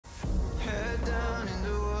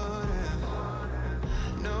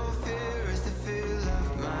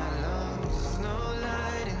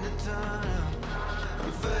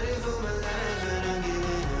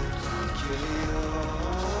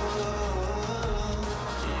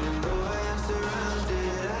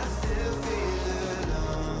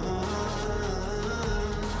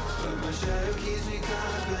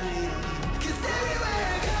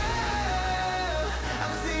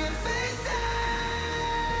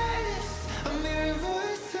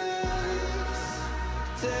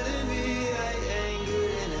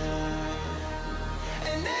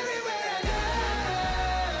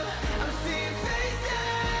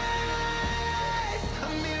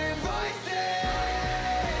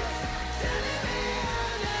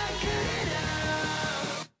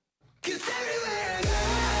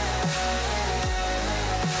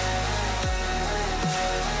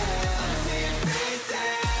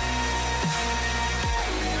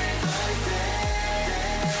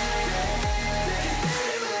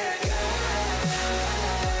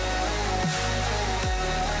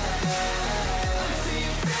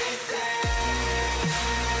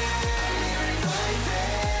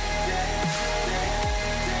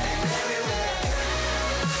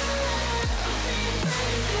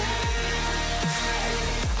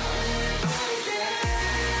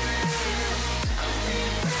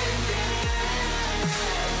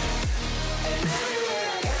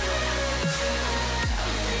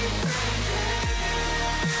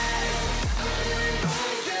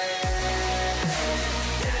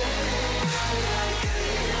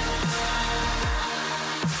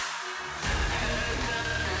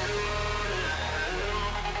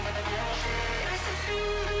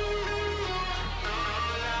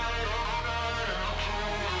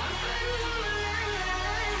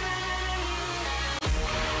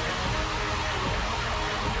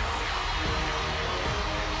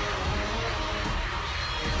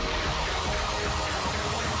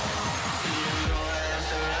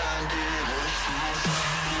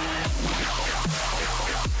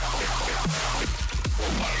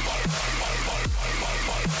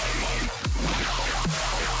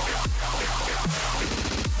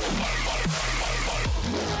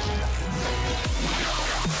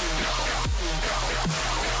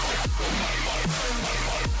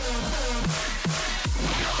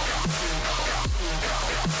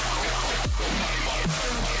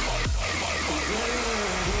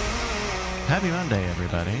Happy Monday,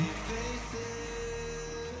 everybody.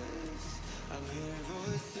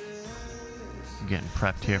 Getting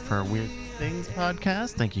prepped here for a Weird Things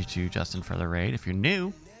podcast. Thank you to Justin for the raid. If you're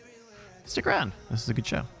new, stick around. This is a good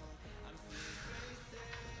show.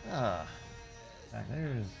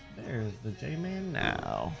 There's the J-Man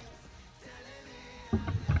now.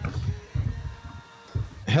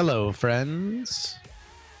 Hello, friends.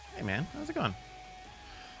 Hey, man. How's it going?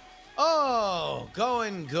 Oh,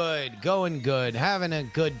 going good. Having a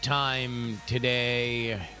good time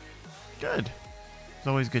today. Good. It's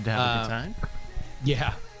always good to have a good time.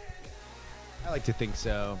 Yeah. I like to think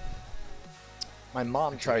so. My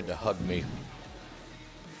mom tried to hug me.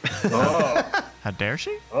 How dare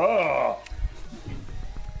she? It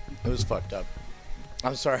was fucked up.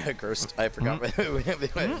 I'm sorry I cursed. I forgot what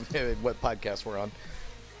podcast we're on.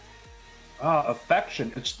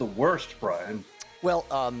 Affection. It's the worst, Brian. Well,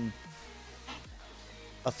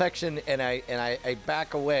 affection, and I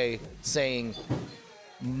back away saying,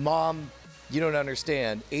 Mom, you don't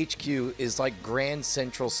understand. HQ is like Grand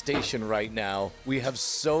Central Station right now. We have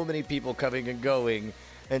so many people coming and going.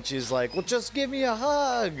 And she's like, well, just give me a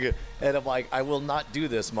hug. And I'm like, I will not do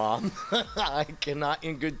this, Mom. I cannot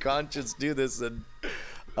in good conscience do this. And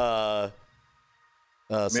Man,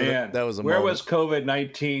 that was a where moment. was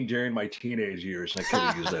COVID-19 during my teenage years? I could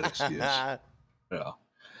have used that excuse.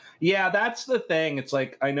 Yeah, that's the thing. It's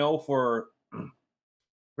like, I know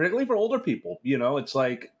particularly for older people, you know, it's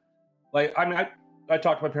like I mean, I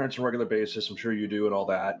talk to my parents on a regular basis. I'm sure you do and all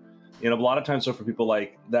that. You know, a lot of times, so for people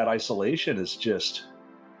like that, isolation is just,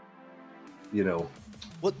 you know.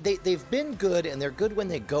 Well, they've been good, and they're good when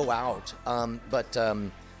they go out. But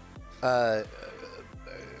I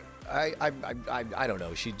don't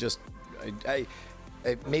know. She just,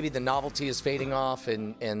 maybe the novelty is fading off,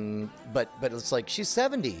 but it's like she's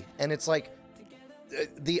 70, and it's like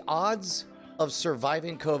the odds of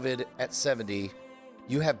surviving COVID at 70,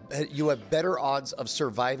 you have better odds of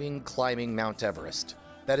surviving climbing Mount Everest.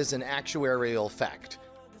 That is an actuarial fact,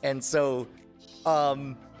 and so,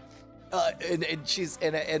 and she's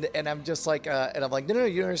and I'm just like, and I'm like, no,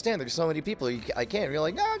 you don't understand. There's so many people, I can't. And you're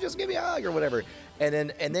like, no, just give me a hug or whatever.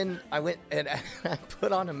 And then I went and I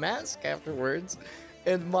put on a mask afterwards.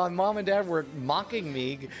 And my mom and dad were mocking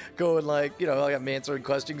me, going like, you know, I'm answering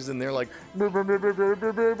questions, and they're like, burr, burr, burr, burr, burr,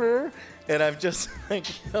 burr, burr. And I'm just like,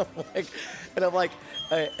 and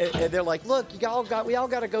they're like, look, we all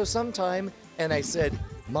got to go sometime. And I said,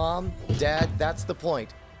 Mom, Dad, that's the point.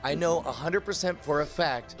 I know 100% for a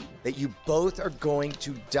fact that you both are going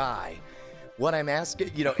to die. What I'm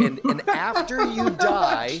asking, you know, and after you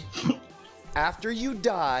die, after you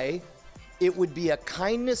die, it would be a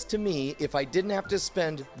kindness to me if I didn't have to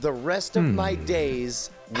spend the rest of my days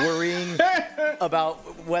worrying about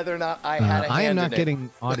whether or not I had a hand I am not in it. getting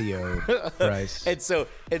audio, Bryce. And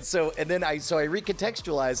then I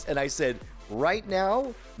recontextualized and I said, right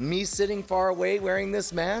now, me sitting far away wearing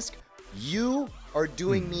this mask, you are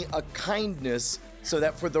doing me a kindness so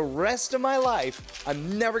that for the rest of my life,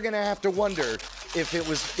 I'm never going to have to wonder if it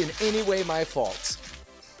was in any way my fault.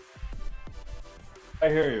 I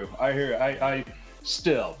hear you. I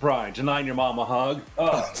still, Brian, denying your mom a hug.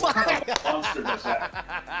 Oh, what kind of monster is that?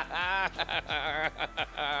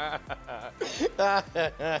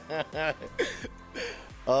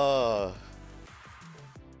 Oh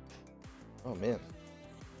man.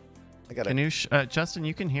 I got Can you, Justin?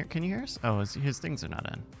 You can hear? Can you hear us? Oh, his things are not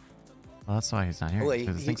in. Well, that's why he's not here. Well,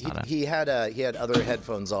 His thing's not in. he had other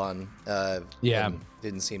headphones on. Yeah. and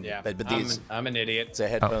didn't seem. Yeah, But these, I'm an idiot. it's a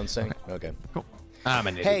headphone thing. Okay. Cool. I'm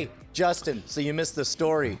an idiot. Hey, Justin. So you missed the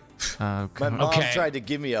story. My mom Okay. tried to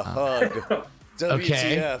give me a hug.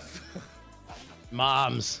 WTF?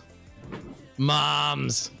 Moms.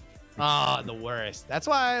 Oh, the worst. That's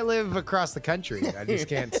why I live across the country. I just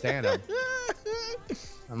can't stand them.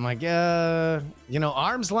 I'm like,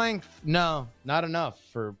 arm's length. No, not enough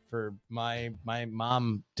for my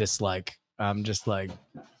mom dislike. I'm just like,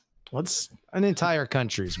 what's an entire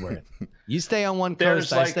country's worth? You stay on one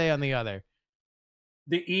coast, I stay on the other.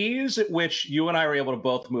 The ease at which you and I were able to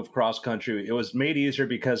both move cross country, it was made easier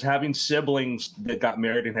because having siblings that got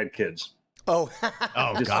married and had kids. Oh,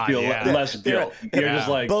 Just feel less guilt. You're just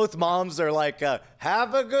like, both moms are like,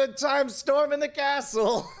 have a good time storming the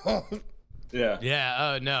castle. yeah. Yeah.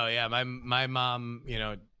 Oh no. Yeah. My mom,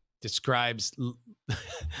 describes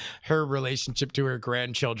her relationship to her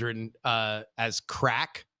grandchildren as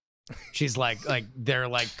crack. She's like they're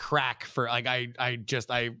like crack for like I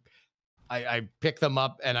pick them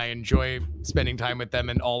up and I enjoy spending time with them,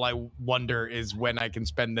 and all I wonder is when I can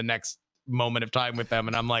spend the next moment of time with them.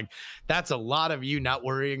 And I'm like, that's a lot of you not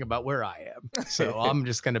worrying about where I am. So I'm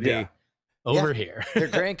just gonna be over here. They're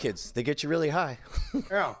grandkids. They get you really high.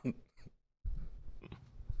 Yeah.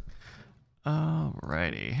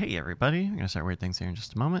 Alrighty. Hey, everybody. I'm gonna start weird things here in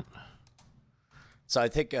just a moment. So I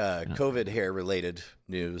think COVID hair related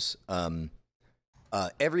news.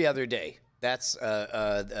 Every other day. That's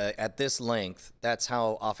at this length. That's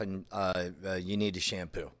how often you need to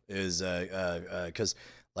shampoo. Is because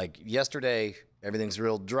like yesterday everything's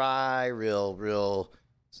real dry, real,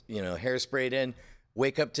 hair sprayed in.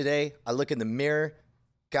 Wake up today, I look in the mirror,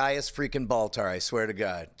 Gaius freaking Baltar. I swear to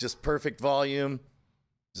God, just perfect volume,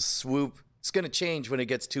 just swoop. It's gonna change when it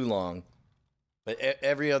gets too long, but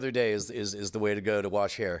every other day is the way to go to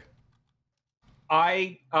wash hair.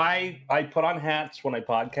 I put on hats when I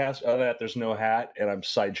podcast. Other than that, there's no hat, and I'm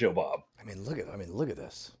Sideshow Bob. Look at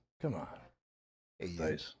this. Come on. Hey,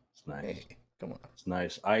 Nice. It's nice. Hey, come on. It's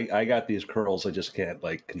nice. I got these curls. I just can't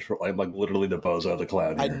control. I'm like literally the bozo of the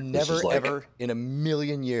cloud here. I never ever in a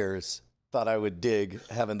million years thought I would dig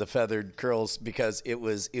having the feathered curls because it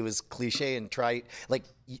was cliche and trite. Like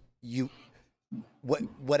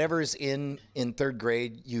whatever's in third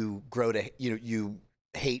grade, you grow to you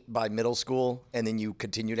hate by middle school, and then you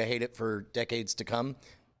continue to hate it for decades to come,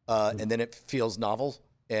 and then it feels novel,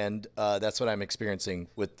 and that's what I'm experiencing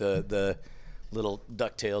with the little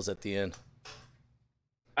ducktails at the end.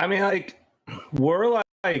 I mean, we're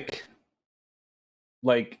like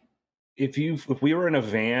if we were in a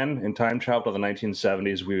van and time traveled to the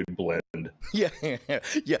 1970s, we would blend. Yeah.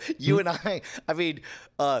 You and I mean,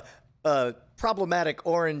 problematic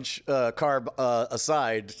orange carb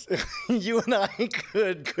aside, you and I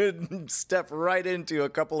could step right into a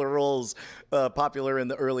couple of roles popular in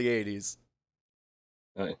the early 80s.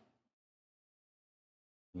 Right.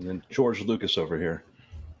 And then George Lucas over here.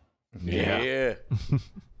 Yeah.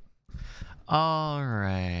 All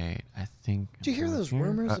right. I think. Did you hear those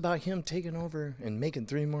rumors about him taking over and making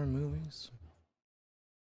 3 more movies?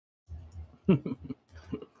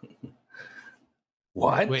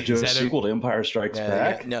 What? Wait, Do is a that sequel to Empire Strikes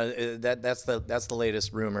Back? Yeah, no, that's the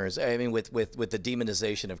latest rumors. I mean, with the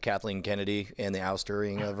demonization of Kathleen Kennedy and the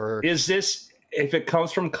oustering of her. Is this, if it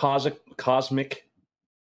comes from Cosmic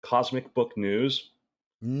Book News?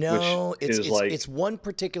 No, which it's one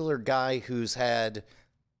particular guy who's had.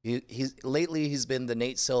 He's been the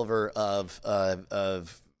Nate Silver of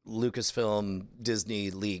Lucasfilm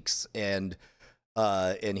Disney leaks, and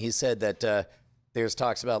he said that there's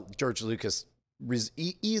talks about George Lucas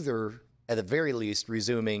either at the very least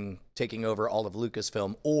taking over all of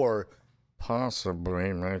Lucasfilm, or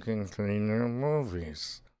possibly making 3 new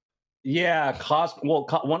movies. Yeah, one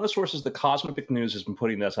of the sources, the Cosmic News, has been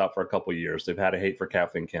putting this out for a couple of years. They've had a hate for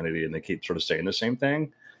Kathleen Kennedy, and they keep sort of saying the same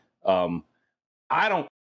thing. I don't.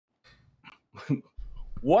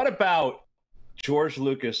 What about George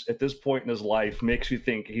Lucas at this point in his life makes you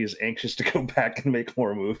think he's anxious to go back and make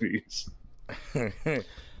more movies?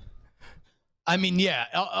 I mean, yeah.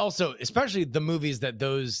 Also, especially the movies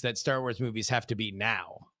that Star Wars movies have to be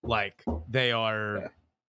now, like they are. Yeah.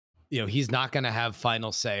 You know, he's not going to have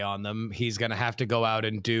final say on them. He's going to have to go out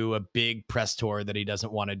and do a big press tour that he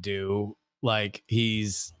doesn't want to do. Like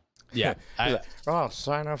yeah.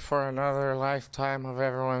 Sign up for another lifetime of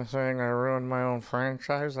everyone saying I ruined my own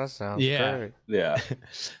franchise. That sounds great. Yeah.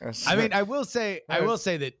 I mean, I will say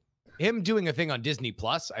that him doing a thing on Disney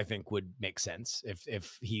Plus, I think would make sense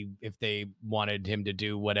if they wanted him to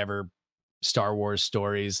do whatever Star Wars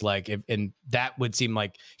stories, and that would seem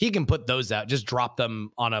like he can put those out, just drop them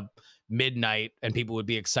on a midnight and people would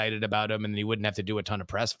be excited about them and he wouldn't have to do a ton of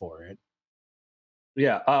press for it.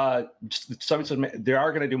 Yeah. Somebody said they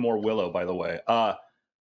are going to do more Willow, by the way.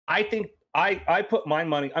 I think I put my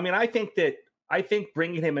money. I mean, I think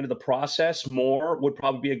bringing him into the process more would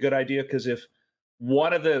probably be a good idea, because if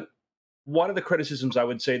one of the criticisms I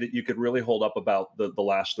would say that you could really hold up about the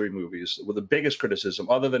last three movies, with the biggest criticism,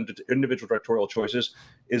 other than individual directorial choices,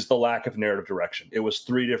 is the lack of narrative direction. It was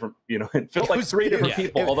three different, it felt like three different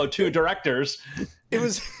people, although two directors. It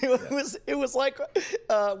was like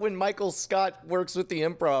when Michael Scott works with the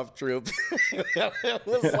improv troupe. It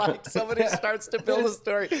was like somebody starts to build a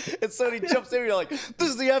story, and somebody jumps in, and you're like, "This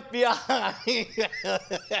is the FBI."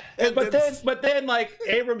 but then like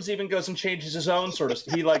Abrams even goes and changes his own sort of.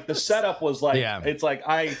 The setup was like, it's like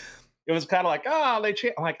it was kind of like, they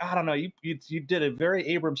changed. I'm like, I don't know, you did a very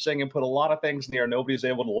Abrams thing and put a lot of things in there nobody's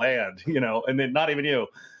able to land, and then not even you.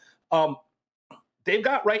 They've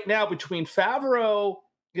got right now between Favreau,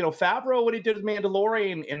 what he did with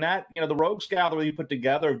Mandalorian, and that, the Rogues Gallery he put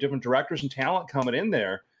together of different directors and talent coming in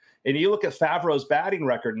there. And you look at Favreau's batting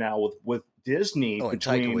record now with Disney,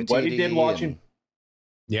 between what he did watching.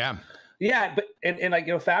 Yeah. Yeah, but and like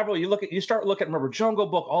Favreau, you start looking at, remember, Jungle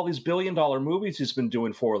Book, all these billion-dollar movies he's been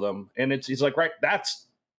doing for them, and he's like, right,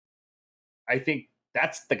 I think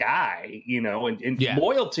that's the guy, and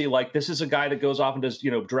loyalty. Like, this is a guy that goes off and does,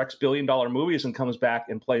 directs billion-dollar movies and comes back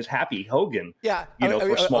and plays Happy Hogan. Yeah,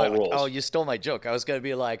 for small roles. Oh, you stole my joke. I was gonna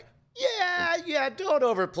be like, yeah, don't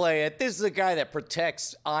overplay it. This is a guy that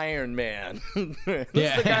protects Iron Man. This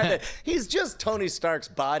is the guy he's just Tony Stark's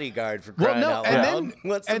bodyguard, for crying out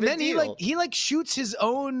loud. He shoots his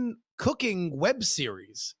own cooking web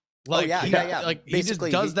series. Like, Like, he just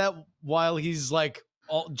does that while he's like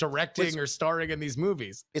all directing or starring in these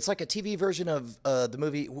movies. It's like a TV version of the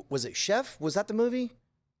movie. Was it Chef? Was that the movie?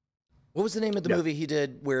 What was the name of the movie he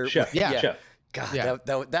did where Chef? Chef. God,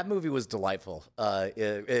 that movie was delightful. Okay,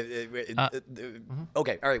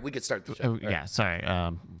 all right, we could start the show. Sorry.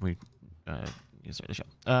 You start the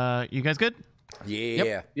show. You guys good?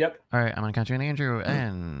 Yeah. Yep. All right, I'm gonna count you in, Andrew,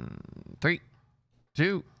 and 3,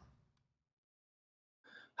 2.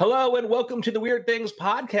 Hello and welcome to the Weird Things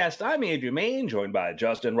Podcast. I'm Andrew Main, joined by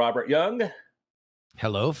Justin Robert Young.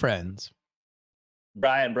 Hello, friends.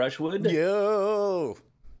 Brian Brushwood. Yo.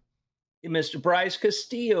 Mr. Bryce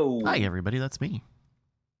Castillo. Hi, everybody. That's me.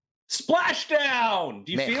 Splashdown!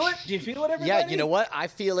 Do you feel it? Do you feel it, everybody? Yeah, you know what? I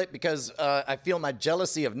feel it because I feel my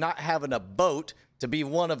jealousy of not having a boat to be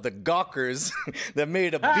one of the gawkers that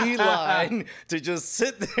made a beeline to just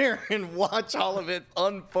sit there and watch all of it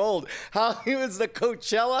unfold. How he was the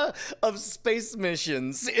Coachella of space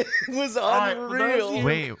missions. It was unreal.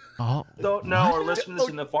 Wait. Don't know or listen to this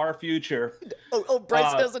in the far future.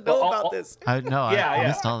 Bryce doesn't know about this. I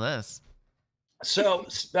missed all this. So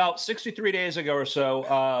about 63 days ago or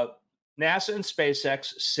so, NASA and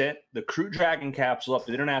SpaceX sent the Crew Dragon capsule up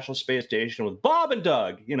to the International Space Station with Bob and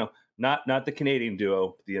Doug, not the Canadian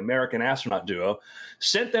duo, the American astronaut duo,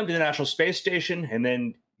 sent them to the International Space Station. And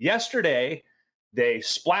then yesterday, they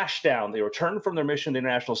splashed down. They returned from their mission to the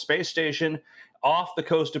International Space Station off the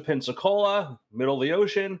coast of Pensacola, middle of the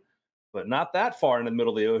ocean, but not that far in the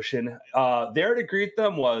middle of the ocean. There to greet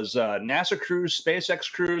them was NASA crews,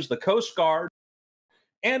 SpaceX crews, the Coast Guard,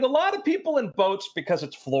 and a lot of people in boats because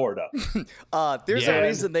it's Florida. There's a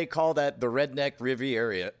reason they call that the Redneck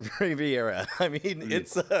Riviera. I mean,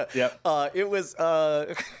 it's it was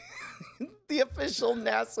the official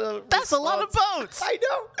NASA response. That's a lot of boats. I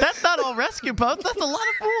know. That's not all rescue boats. That's a lot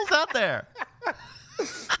of fools out there.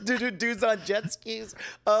 Dudes on jet skis.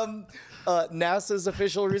 NASA's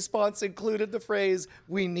official response included the phrase,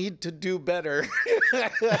 "We need to do better."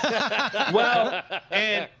 Well,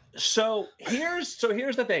 and So here's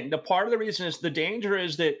the thing. The part of the reason is the danger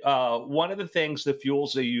is that one of the things, the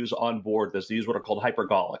fuels they use on board this, they use what are called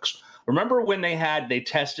hypergolics. Remember when they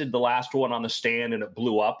tested the last one on the stand and it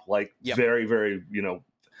blew up like very, very,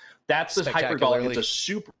 that's this hypergolic. It's a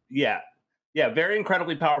super, very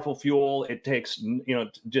incredibly powerful fuel. It takes,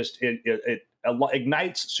 it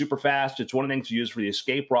ignites super fast. It's one of the things used for the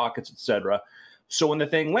escape rockets, etc. So when the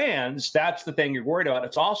thing lands, that's the thing you're worried about.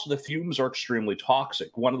 It's also the fumes are extremely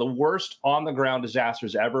toxic. One of the worst on-the-ground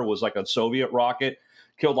disasters ever was like a Soviet rocket,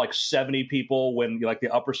 killed like 70 people when like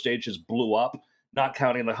the upper stages blew up, not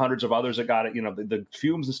counting the hundreds of others that got it. The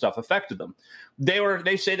fumes and stuff affected them.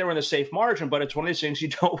 They say they were in the safe margin, but it's one of these things you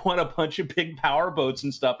don't want a bunch of big power boats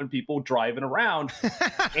and stuff and people driving around.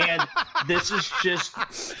 And this is just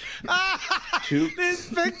these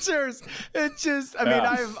pictures. It's just,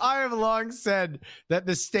 I have long said that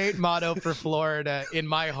the state motto for Florida in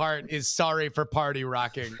my heart is sorry for party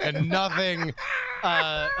rocking, and nothing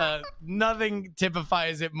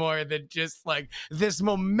typifies it more than just like this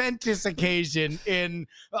momentous occasion in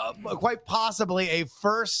quite possibly a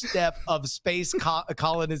first step of space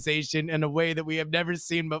colonization in a way that we have never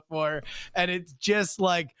seen before. And it's just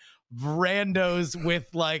like randos with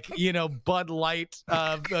like, Bud Light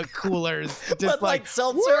coolers. Just Bud Light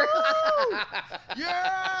seltzer.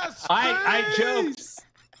 Yes. I joked.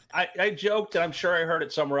 I joked, and I'm sure I heard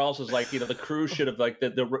it somewhere else. Is like, the crew should have like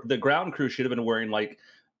the ground crew should have been wearing like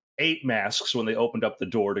 8 masks when they opened up the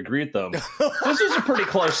door to greet them. This is a pretty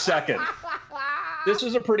close second.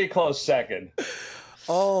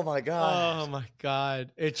 Oh my god. Oh my god.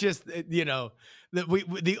 It's just, the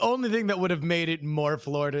only thing that would have made it more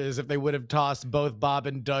Florida is if they would have tossed both Bob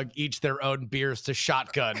and Doug each their own beers to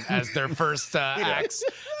shotgun as their first acts,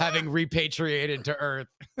 having repatriated to Earth.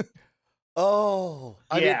 Oh,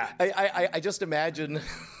 I just imagine.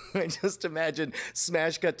 I just imagine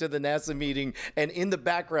smash cut to the NASA meeting, and in the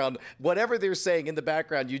background, whatever they're saying in the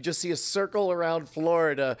background, you just see a circle around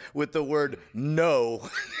Florida with the word "no"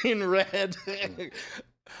 in red.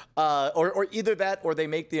 Or either that, or they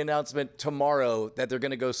make the announcement tomorrow that they're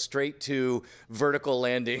going to go straight to vertical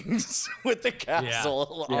landings with the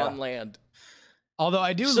capsule on land. Although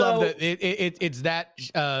I do love that it's that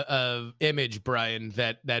image, Brian,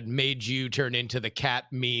 that made you turn into the cat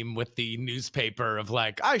meme with the newspaper of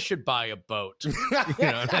like, I should buy a boat.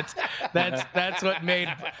 That's what made.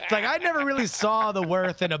 It's like I never really saw the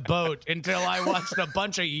worth in a boat until I watched a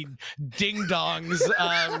bunch of ding dongs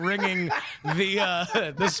ringing the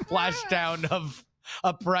splashdown of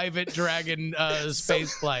a private Dragon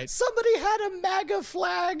space flight. Somebody had a MAGA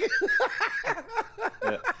flag.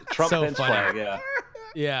 Trump so flag, yeah.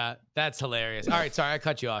 Yeah, that's hilarious. All right, sorry, I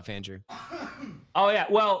cut you off, Andrew. Oh, yeah.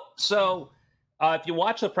 Well, so if you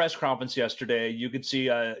watch the press conference yesterday, you could see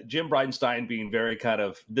Jim Bridenstine being very kind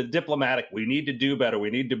of the diplomatic. We need to do better. We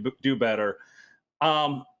need to do better.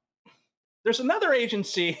 There's another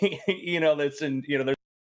agency, that's in, there's a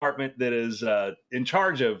department that is in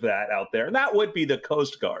charge of that out there, and that would be the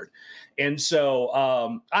Coast Guard. And so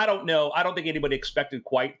I don't know. I don't think anybody expected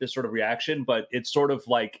quite this sort of reaction, but it's sort of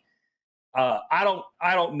like, I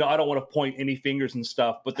don't know. I don't want to point any fingers and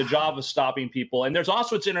stuff, but the job of stopping people, and there's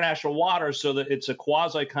also it's international waters, so that it's a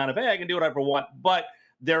quasi kind of, hey, I can do whatever I want, but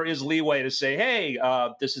there is leeway to say, hey,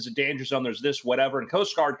 this is a danger zone. There's this, whatever, and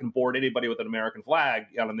Coast Guard can board anybody with an American flag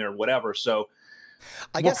on there, whatever. So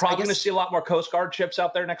we're probably going to see a lot more Coast Guard ships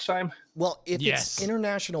out there next time. Well, if it's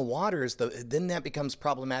international waters, then that becomes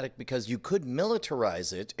problematic because you could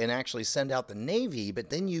militarize it and actually send out the Navy, but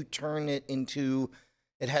then you turn it into.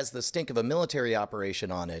 It has the stink of a military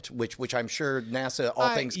operation on it, which I'm sure NASA,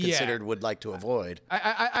 all things considered, would like to avoid.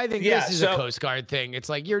 I think this is a Coast Guard thing. It's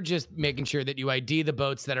like you're just making sure that you ID the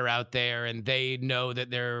boats that are out there, and they know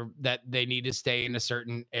that they need to stay in a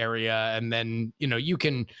certain area, and then you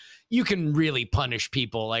can really punish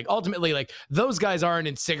people. Like ultimately, like those guys aren't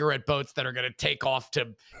in cigarette boats that are going to take off to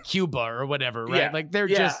Cuba or whatever, right? Yeah. Like they're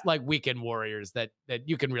just like weekend warriors that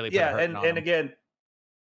you can really put a hurting on and them. again.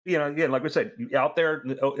 Again, like we said, out there,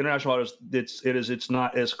 international waters, it's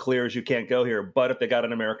not as clear as you can't go here. But if they got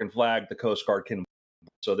an American flag, the Coast Guard can.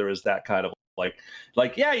 So there is that kind of like,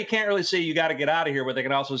 you can't really say you got to get out of here, but they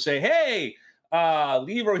can also say, hey,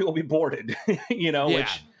 leave or you'll be boarded.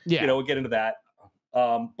 We'll get into that.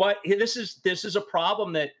 But this is a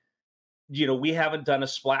problem that we haven't done a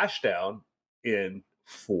splashdown in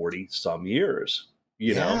 40 some years.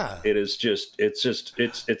 It is just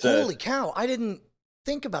it's holy cow! I didn't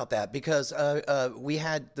think about that because we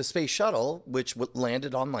had the space shuttle, which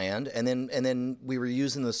landed on land, and then we were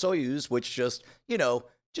using the Soyuz, which just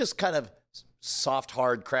kind of soft,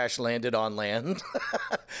 hard crash landed on land.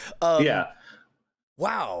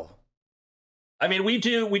 Wow. I mean, we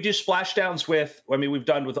do splashdowns with. I mean, we've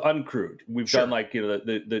done with uncrewed. We've done like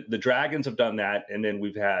the Dragons have done that, and then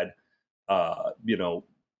we've had the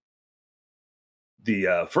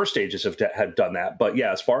first stages have done that. But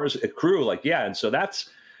yeah, as far as a crew, like and so that's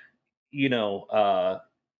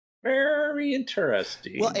very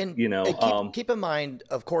interesting. Well, and keep in mind,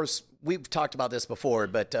 of course, we've talked about this before,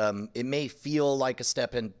 but it may feel like a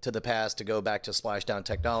step into the past to go back to splashdown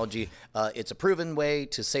technology. It's a proven way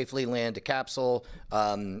to safely land a capsule,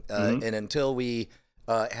 and until we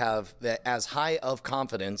have as high of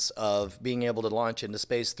confidence of being able to launch into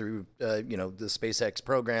space through the SpaceX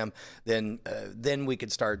program, then we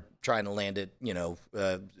could start trying to land it,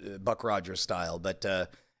 Buck Rogers style. But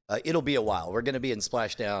it'll be a while. We're going to be in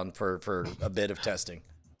splashdown for a bit of testing.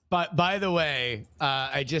 But by the way,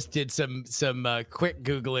 I just did some quick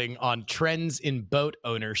Googling on trends in boat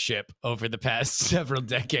ownership over the past several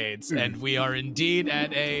decades. And we are indeed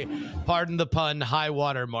at a, pardon the pun, high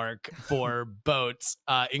water mark for boats,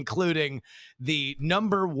 including the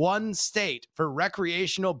 #1 state for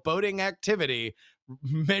recreational boating activity,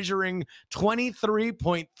 measuring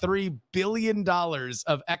 $23.3 billion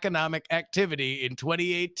of economic activity in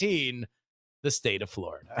 2018, the state of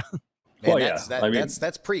Florida. Man,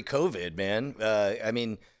 that's pre-COVID, man. I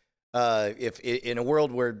mean, if in a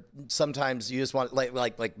world where sometimes you just want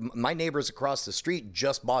like my neighbors across the street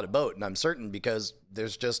just bought a boat, and I'm certain because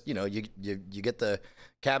there's just you get the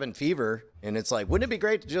cabin fever, and it's like, wouldn't it be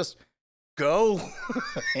great to just go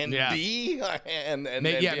and be and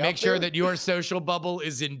make sure that your social bubble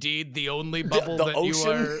is indeed the only bubble that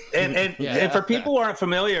ocean. You are. And for people who aren't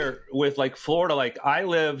familiar with like Florida, like I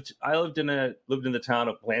lived in the town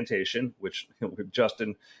of Plantation, which Justin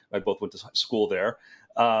and I both went to school there.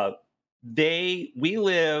 We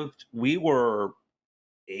were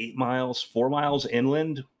 4 miles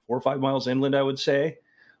inland, 4 or 5 miles inland, I would say.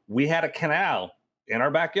 We had a canal in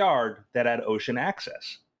our backyard that had ocean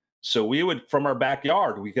access. So we would, from our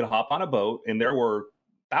backyard, we could hop on a boat, and there were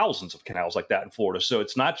thousands of canals like that in Florida. So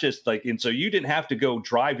it's not just like, and so you didn't have to go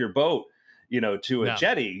drive your boat, to a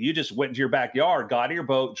jetty. You just went into your backyard, got in your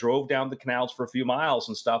boat, drove down the canals for a few miles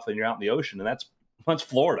and stuff, and you're out in the ocean. And that's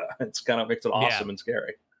Florida. It's kind of makes it awesome and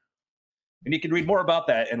scary. And you can read more about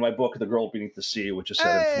that in my book, The Girl Beneath the Sea, which is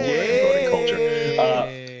set in Florida and boating culture.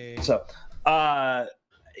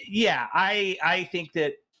 I think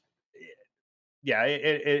that,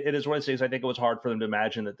 it is what it says. I think it was hard for them to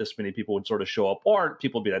imagine that this many people would sort of show up, or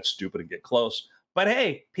people would be that stupid and get close. But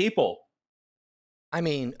hey, people. I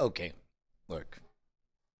mean, okay,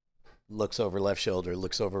 looks over left shoulder,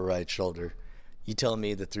 looks over right shoulder. You tell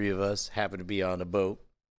me the three of us happen to be on a boat,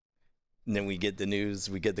 and then we get the news,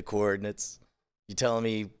 we get the coordinates. You telling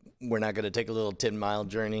me we're not going to take a little 10-mile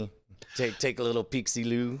journey, take a little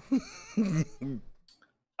Pixie-Loo?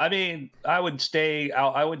 I mean, I would stay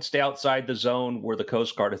outside the zone where the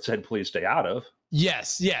Coast Guard had said, please stay out of.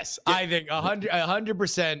 Yes. I think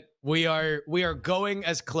 100%. We are going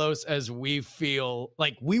as close as we feel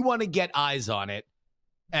like we want to get eyes on it.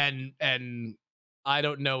 And I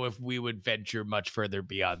don't know if we would venture much further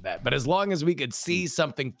beyond that. But as long as we could see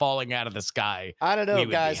something falling out of the sky, I don't know, we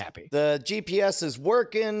would guys. Be happy. The GPS is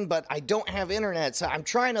working, but I don't have internet. So I'm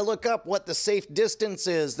trying to look up what the safe distance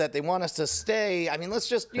is that they want us to stay. I mean, let's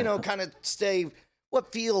just, kind of stay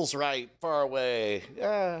what feels right far away.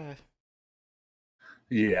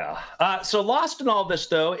 So lost in all this,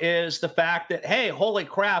 though, is the fact that, hey, holy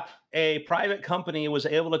crap, a private company was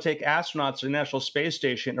able to take astronauts to the National Space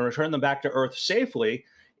Station and return them back to Earth safely.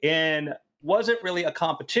 And wasn't really a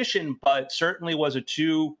competition, but certainly was there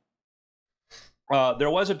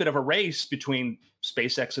was a bit of a race between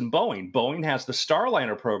SpaceX and Boeing. Boeing has the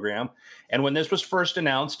Starliner program. And when this was first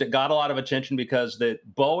announced, it got a lot of attention because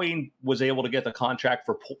Boeing was able to get the contract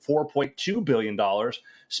for $4.2 billion.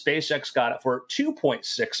 SpaceX got it for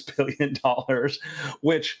 $2.6 billion,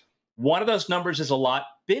 which one of those numbers is a lot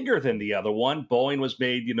bigger than the other one. Boeing was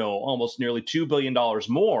made, almost nearly $2 billion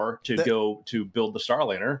more to go to build the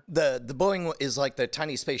Starliner. The Boeing is like the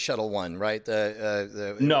tiny space shuttle one, right? That's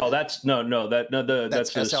the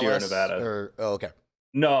Sierra Nevada. Okay.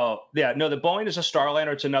 The Boeing is a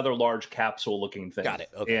Starliner. It's another large capsule looking thing. Got it.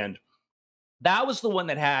 Okay. And that was the one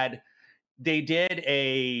that had. They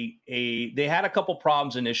had a couple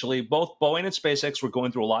problems initially. Both Boeing and SpaceX were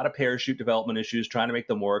going through a lot of parachute development issues, trying to make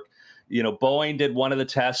them work. Boeing did one of the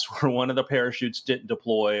tests where one of the parachutes didn't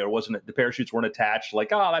deploy, or the parachutes weren't attached. Like,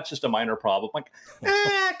 oh, that's just a minor problem. Like,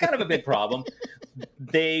 kind of a big problem.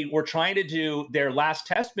 they were trying to do their last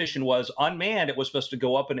test mission was unmanned. It was supposed to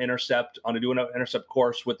go up and intercept do an intercept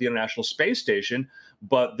course with the International Space Station,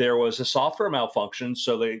 but there was a software malfunction,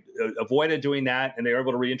 so they avoided doing that, and they were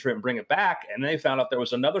able to re-enter it and bring it back. And they found out there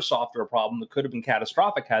was another software problem that could have been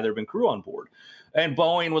catastrophic had there been crew on board. And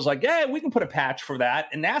Boeing was like, "Yeah, we can put a patch for that."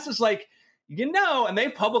 And NASA's like, and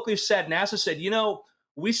they've publicly said, NASA said,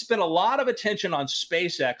 we spent a lot of attention on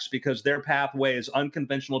SpaceX because their pathway is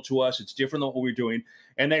unconventional to us. It's different than what we're doing.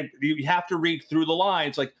 And you have to read through the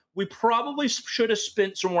lines. Like, we probably should have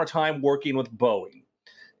spent some more time working with Boeing.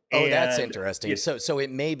 Oh, that's interesting. So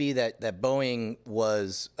it may be that Boeing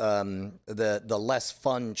was the less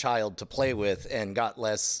fun child to play with and got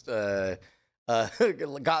less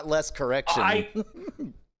correction.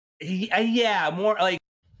 More like,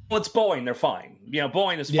 well, it's Boeing. They're fine.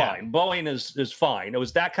 Boeing is fine. Boeing is fine. It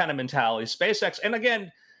was that kind of mentality. SpaceX, and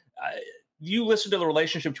again, you listen to the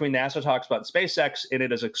relationship between NASA talks about SpaceX, and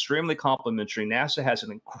it is extremely complementary. NASA has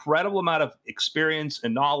an incredible amount of experience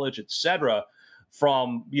and knowledge, et cetera,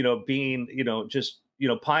 from being just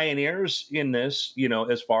pioneers in this,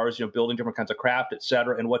 as far as building different kinds of craft, et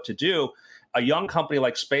cetera, and what to do. A young company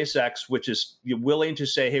like SpaceX, which is willing to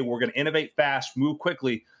say, hey, we're going to innovate fast, move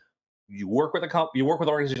quickly. You work with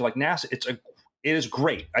organizations like NASA. It is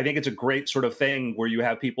great. I think it's a great sort of thing where you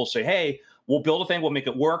have people say, hey, we'll build a thing, we'll make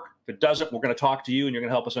it work. If it doesn't, we're going to talk to you and you're going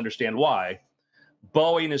to help us understand why.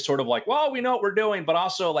 Boeing is sort of like, well, we know what we're doing, but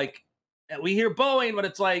also like we hear Boeing, but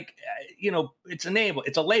it's like, it's a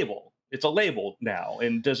label. It's a label now.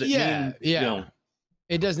 And does it mean,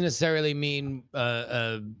 it doesn't necessarily mean,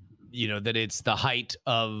 that it's the height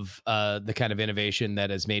of the kind of innovation that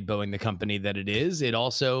has made Boeing the company that it is. It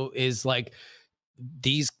also is like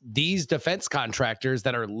these defense contractors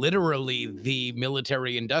that are literally the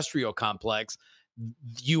military industrial complex.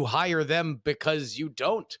 You hire them because you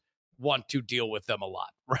don't want to deal with them a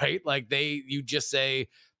lot, right? Like you just say,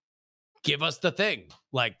 give us the thing.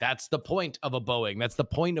 Like that's the point of a Boeing. That's the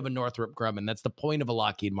point of a Northrop Grumman. That's the point of a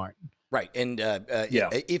Lockheed Martin. Right. And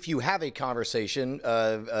if you have a conversation,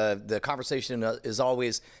 the conversation is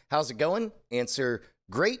always, how's it going? Answer,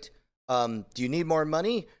 great. Do you need more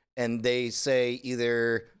money? And they say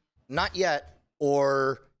either not yet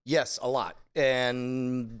or yes, a lot.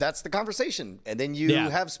 And that's the conversation. And then you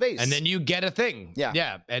have space. And then you get a thing. Yeah.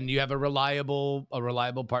 Yeah. And you have a reliable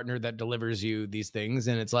partner that delivers you these things.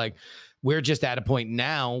 And it's like, we're just at a point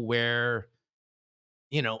now where,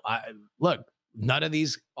 look,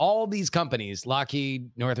 all these companies,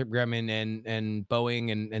 Lockheed, Northrop Grumman, and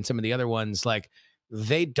Boeing, and some of the other ones, like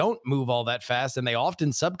they don't move all that fast, and they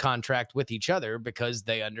often subcontract with each other because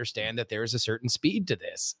they understand that there is a certain speed to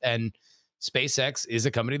this. And SpaceX is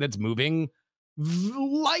a company that's moving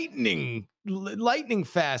lightning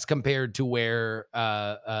fast compared to where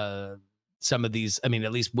some of these, at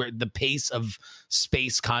least where the pace of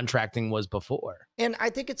space contracting was before. And I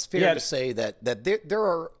think it's fair to say that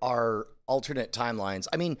there are alternate timelines.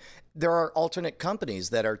 There are alternate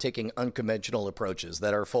companies that are taking unconventional approaches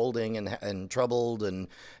that are folding and troubled and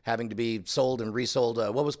having to be sold and resold.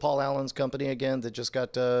 What was Paul Allen's company again that just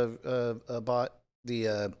got bought?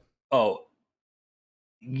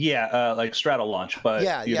 Like Straddle Launch, but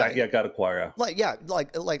got acquired.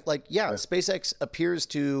 SpaceX appears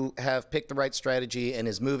to have picked the right strategy and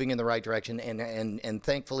is moving in the right direction, and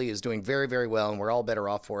thankfully is doing very, very well, and we're all better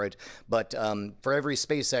off for it. But for every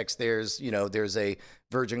SpaceX, there's a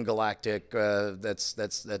Virgin Galactic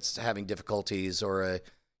that's having difficulties, or a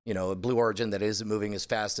Blue Origin that isn't moving as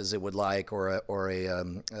fast as it would like, or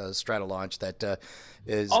a Straddle Launch that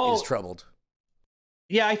is troubled.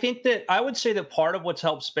 Yeah, I think that I would say that part of what's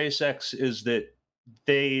helped SpaceX is that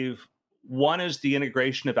one is the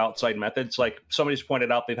integration of outside methods. Like somebody's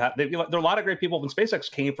pointed out, there are a lot of great people, and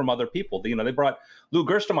SpaceX came from other people. They brought Lou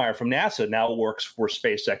Gerstenmaier from NASA, now works for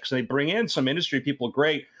SpaceX, and they bring in some industry people,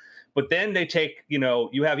 great. But then they take,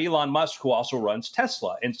 you have Elon Musk, who also runs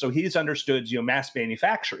Tesla, and so he's understood, mass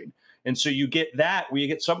manufacturing, and so you get that where you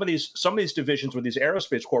get some of these divisions with these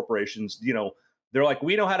aerospace corporations, they're like,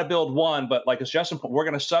 we know how to build one, but like as Justin, we're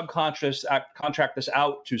going to contract this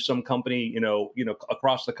out to some company,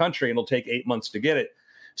 across the country, and it'll take 8 months to get it.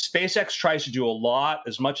 SpaceX tries to do a lot,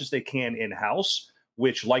 as much as they can in-house,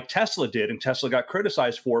 which like Tesla did, and Tesla got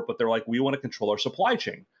criticized for it, but they're like, we want to control our supply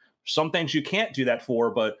chain. Some things you can't do that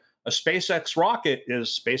for, but a SpaceX rocket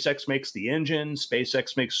SpaceX makes the engine,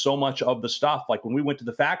 SpaceX makes so much of the stuff. Like when we went to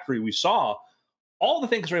the factory, we saw all the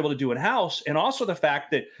things we're able to do in-house, and also the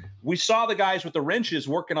fact that we saw the guys with the wrenches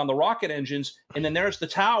working on the rocket engines, and then there's the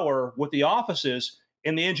tower with the offices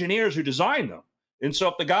and the engineers who designed them. And so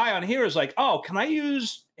if the guy on here is like, oh, can I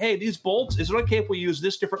use, these bolts? Is it okay if we use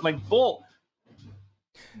this different length bolt?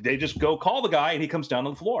 they just go call the guy and he comes down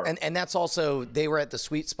on the floor. And that's also, they were at the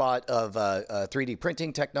sweet spot of 3D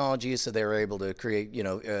printing technology, so they were able to create,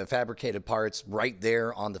 fabricated parts right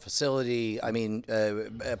there on the facility. I mean,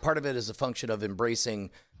 part of it is a function of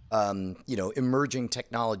embracing, emerging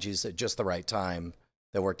technologies at just the right time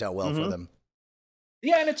that worked out well for them.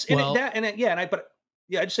 Yeah, and it's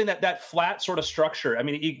I just saying that flat sort of structure. I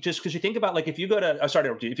mean, just because you think about, like, if you go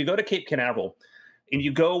to Cape Canaveral, and you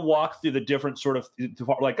go walk through the different sort of,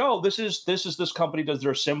 like, oh, this company does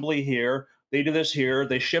their assembly here. They do this here.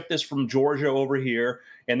 They ship this from Georgia over here.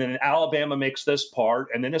 And then Alabama makes this part.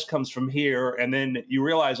 And then this comes from here. And then you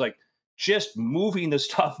realize, like, just moving the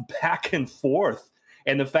stuff back and forth.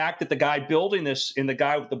 And the fact that the guy building this and the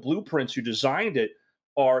guy with the blueprints who designed it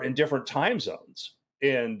are in different time zones.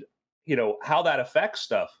 And, how that affects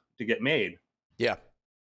stuff to get made. Yeah.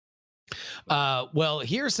 Well,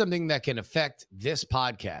 here's something that can affect this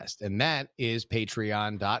podcast, and that is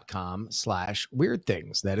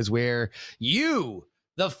patreon.com/weirdthings. That is where you,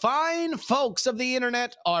 the fine folks of the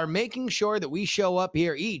internet, are making sure that we show up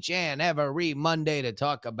here each and every Monday to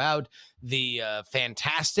talk about the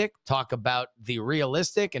fantastic, talk about the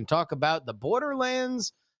realistic, and talk about the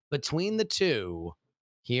borderlands between the two.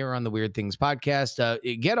 Here on the Weird Things podcast,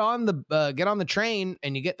 get on the train,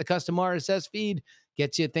 and you get the custom RSS feed.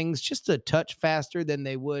 Gets you things just a touch faster than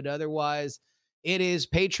they would otherwise. It is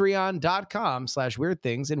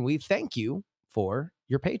patreon.com/weirdthings, and we thank you for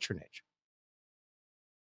your patronage.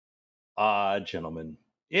 Gentlemen,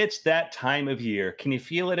 it's that time of year. Can you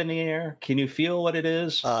feel it in the air? Can you feel what it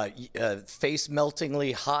is? Face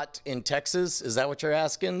meltingly hot in Texas. Is that what you're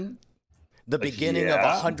asking? The beginning of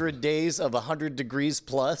 100 days of 100 degrees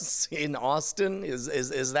plus in Austin?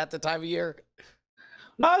 Is that the time of year?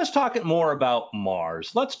 I was talking more about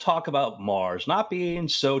Mars. Let's talk about Mars, not being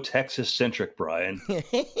so Texas-centric, Brian.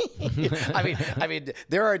 I mean,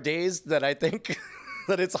 there are days that I think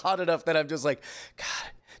that it's hot enough that I'm just like,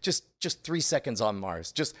 God, just 3 seconds on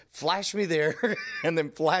Mars. Just flash me there and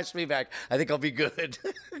then flash me back. I think I'll be good.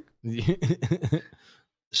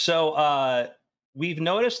 So we've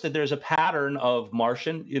noticed that there's a pattern of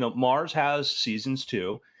Martian. Mars has seasons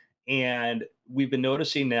too. And we've been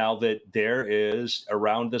noticing now that there is,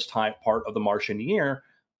 around this time part of the Martian year,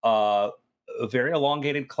 a very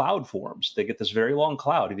elongated cloud forms. They get this very long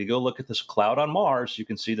cloud. If you go look at this cloud on Mars, you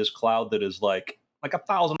can see this cloud that is like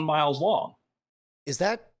 1,000 miles long. Is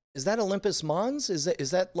that Olympus Mons? Is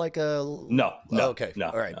that like a no? Okay, no.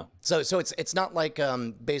 All right. No. So it's not like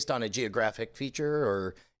based on a geographic feature,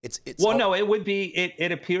 or it's no, it would be.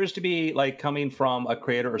 It appears to be like coming from a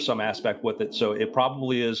crater or some aspect with it. So it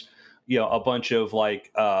probably is, a bunch of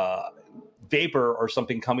like vapor or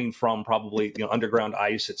something coming from probably underground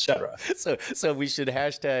ice, etc. So we should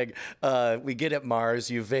hashtag we get at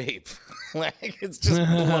Mars, you vape. Like it's just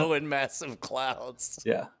blowing massive clouds.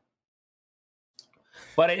 Yeah.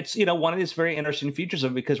 But it's, one of these very interesting features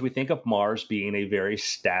of it, because we think of Mars being a very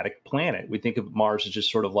static planet. We think of Mars as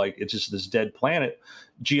just sort of like, it's just this dead planet.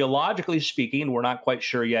 Geologically speaking, we're not quite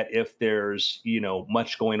sure yet if there's,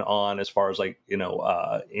 much going on as far as like,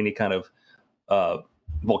 any kind of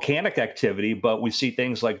volcanic activity. But we see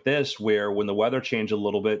things like this, where when the weather changes a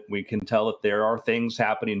little bit, we can tell that there are things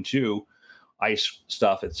happening too. Ice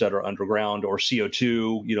stuff, et cetera, underground, or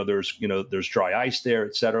CO2, there's dry ice there,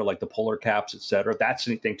 et cetera, like the polar caps, et cetera. That's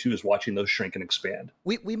the thing too, is watching those shrink and expand.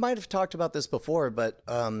 We might have talked about this before, but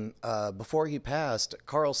before he passed,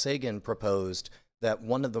 Carl Sagan proposed that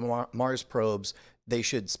one of the Mars probes, they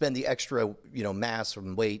should spend the extra, mass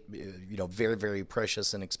and weight, very, very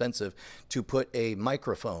precious and expensive, to put a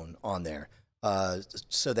microphone on there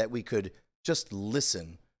so that we could just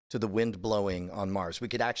listen to the wind blowing on Mars. We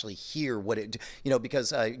could actually hear what it,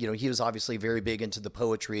 because, he was obviously very big into the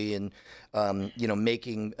poetry and,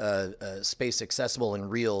 making space accessible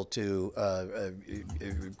and real to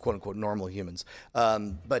quote unquote normal humans.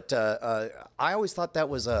 But I always thought that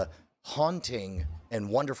was a haunting and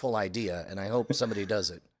wonderful idea, and I hope somebody does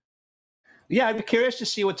it. Yeah, I'd be curious to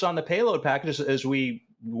see what's on the payload package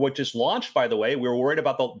what just launched, by the way. We were worried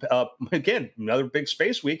about again, another big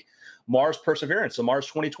space week, Mars Perseverance, the Mars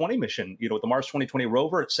 2020 mission, with the Mars 2020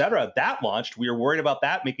 rover, et cetera, that launched. We were worried about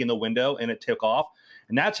that making the window, and it took off,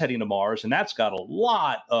 and that's heading to Mars. And that's got a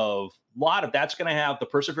lot of that's going to have the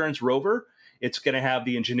Perseverance rover. It's going to have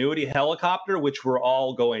the Ingenuity helicopter, which we're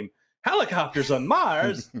all going, helicopters on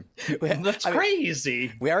Mars? That's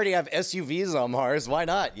crazy. We already have SUVs on Mars. Why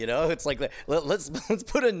not? It's like, let's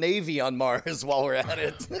put a Navy on Mars while we're at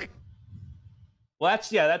it. Well,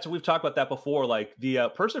 that's we've talked about that before. Like the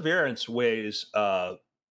Perseverance weighs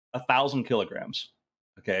 1,000 kilograms.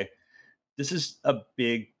 Okay, this is a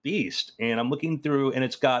big beast. And I'm looking through, and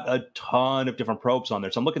it's got a ton of different probes on there.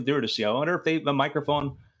 So I'm looking through to see, I wonder if the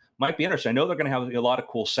microphone might be interesting. I know they're going to have a lot of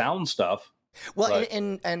cool sound stuff. Well,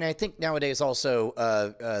 and I think nowadays also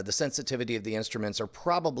the sensitivity of the instruments are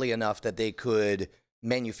probably enough that they could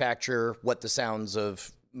manufacture what the sounds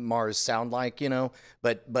of Mars sound like, you know.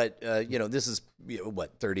 But you know, this is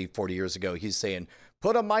what, 30, 40 years ago. He's saying,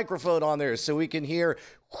 put a microphone on there so we can hear.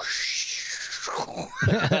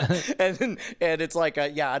 and it's like,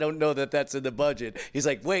 yeah, I don't know that that's in the budget. He's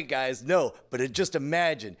like, wait, guys, no, but just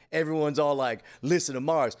imagine everyone's all like, listen to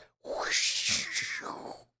Mars.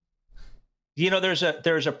 You know, there's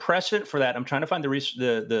a precedent for that. I'm trying to find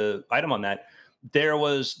the item on that. There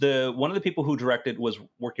was one of the people who directed was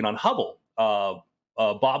working on Hubble,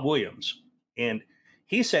 Bob Williams, and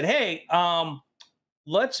he said, hey,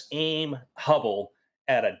 let's aim Hubble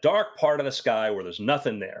at a dark part of the sky where there's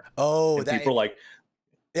nothing there. Oh, and people are like,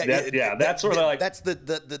 that's sort of like, that's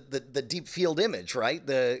the deep field image, right?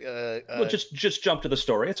 Well, just jump to the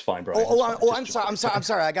story. It's fine, bro. I'm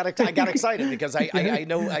sorry. I got excited because I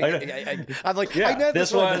know I'm like, yeah, I know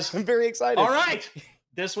this one. I'm very excited. All right.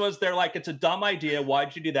 They're like, it's a dumb idea.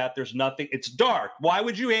 Why'd you do that? There's nothing. It's dark. Why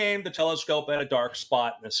would you aim the telescope at a dark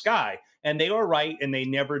spot in the sky? And they were right, and they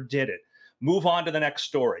never did it. Move on to the next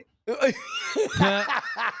story.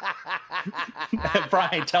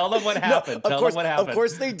 Brian, tell them what happened. Tell them what happened. Of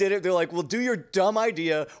course they did it. They're like, we'll do your dumb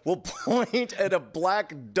idea. We'll point at a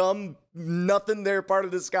black, dumb, nothing there part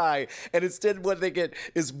of the sky. And instead what they get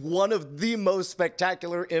is one of the most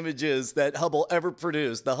spectacular images that Hubble ever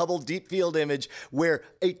produced. The Hubble Deep Field image, where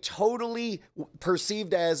a totally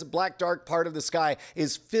perceived as black, dark part of the sky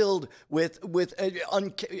is filled with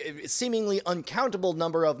a seemingly uncountable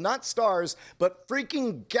number of not stars, but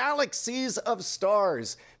freaking galaxies of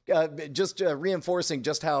stars. Just reinforcing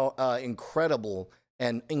just how incredible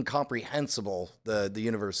and incomprehensible the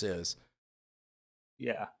universe is.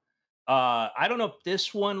 Yeah. I don't know if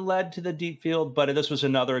this one led to the deep field, but this was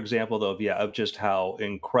another example, though, of just how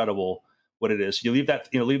incredible what it is. You leave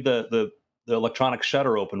the electronic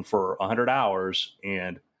shutter open for 100 hours,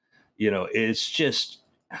 and it's just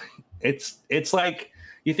it's like,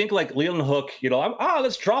 you think like Leland Hook,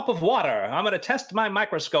 this drop of water. I'm going to test my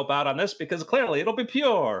microscope out on this because clearly it'll be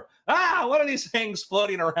pure. What are these things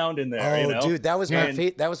floating around in there? Oh, dude, that was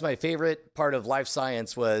my favorite part of life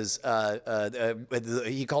science. Was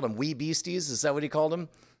he called them wee beasties? Is that what he called them?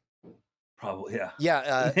 Probably, yeah.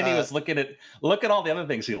 Yeah. And he was look at all the other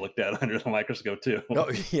things he looked at under the microscope too.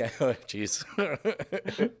 Oh yeah, jeez.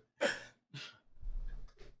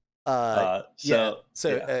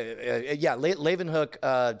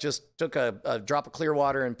 Leeuwenhoek just took a drop of clear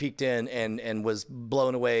water and peeked in and was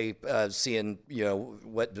blown away seeing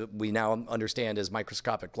what we now understand as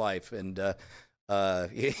microscopic life, and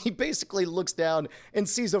he basically looks down and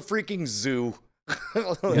sees a freaking zoo.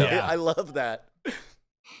 Yeah. I love that.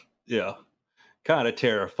 Yeah, kind of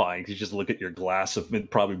terrifying. You just look at your glass of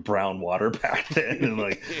probably brown water back then and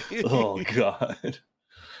like, oh god,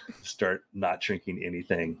 start not drinking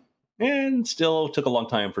anything. And still took a long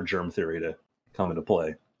time for germ theory to come into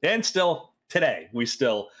play. And still today,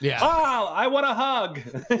 I want a hug.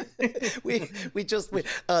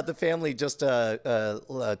 The family just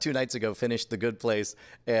 2 nights ago finished The Good Place,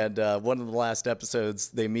 and one of the last episodes,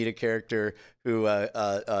 they meet a character who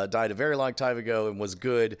died a very long time ago and was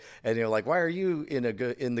good. And you're like, why are you in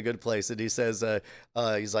The Good Place? And he says,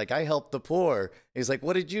 he's like, I helped the poor. He's like,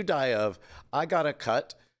 what did you die of? I got a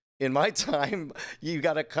cut. In my time, you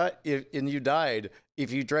got a cut and you died.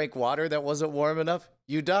 If you drank water that wasn't warm enough,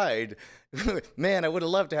 you died. Man, I would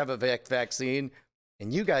have loved to have a vaccine,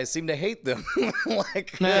 and you guys seem to hate them.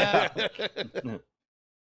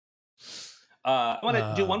 I want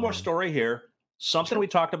to do one more story here. Something we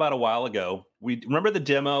talked about a while ago. We remember the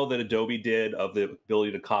demo that Adobe did of the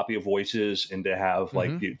ability to copy voices and to have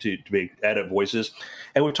to edit voices.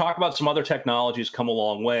 And we've talked about some other technologies come a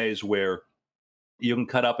long ways where you can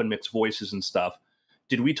cut up and mix voices and stuff.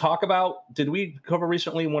 Did we cover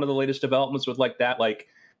recently one of the latest developments with like that? Like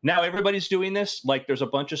now everybody's doing this. Like there's a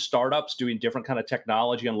bunch of startups doing different kind of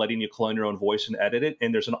technology on letting you clone your own voice and edit it.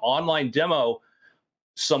 And there's an online demo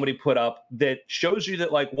somebody put up that shows you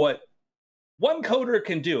that like what one coder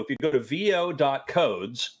can do. If you go to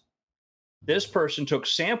vo.codes, this person took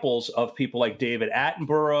samples of people like David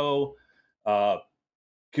Attenborough,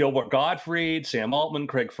 Gilbert Gottfried, Sam Altman,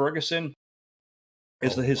 Craig Ferguson,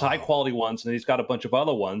 his high quality ones, and he's got a bunch of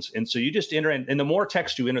other ones. And so you just enter in, and the more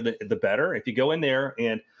text you enter, the better. If you go in there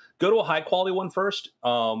and go to a high quality one first,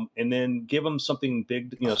 and then give them something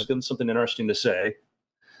big, give them something interesting to say.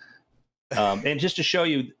 And just to show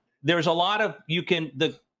you, there's a lot of,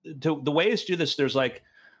 the ways to do this, there's like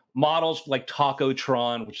models like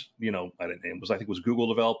Tacotron, which, I didn't name, I think was Google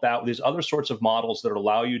developed that. These other sorts of models that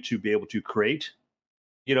allow you to be able to create,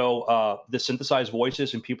 the synthesized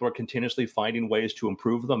voices, and people are continuously finding ways to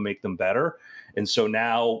improve them, make them better. And so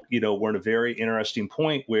now, we're in a very interesting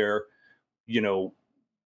point where,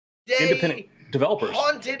 independent developers.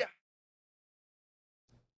 Haunted.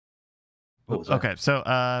 Okay,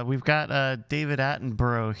 so we've got David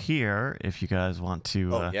Attenborough here. If you guys want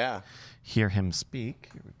to hear him speak,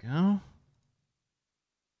 here we go.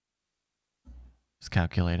 It's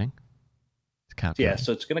calculating. Yeah,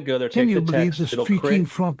 so it's going to go there. Can take you the believe text, this it'll freaking create...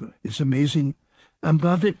 frog is amazing? I'm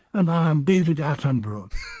David, and I'm David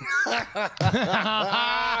Attenborough.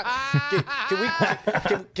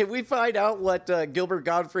 Can we find out what Gilbert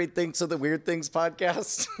Gottfried thinks of the Weird Things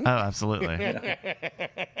podcast? Oh, absolutely.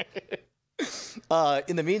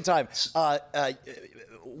 In the meantime,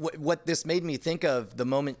 what this made me think of the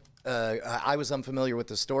moment I was unfamiliar with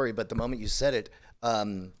the story, but the moment you said it,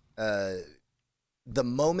 the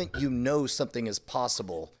moment something is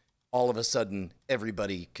possible, all of a sudden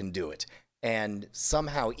everybody can do it. And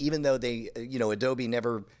somehow, even though they, Adobe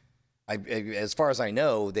never, as far as I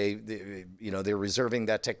know, they're reserving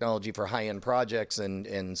that technology for high-end projects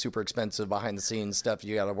and super expensive behind-the-scenes stuff.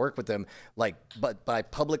 You got to work with them. But by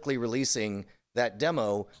publicly releasing that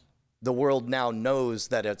demo, the world now knows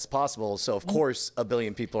that it's possible. So of course, a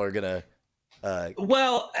billion people are gonna.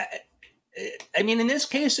 In this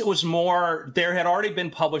case, it was more, there had already been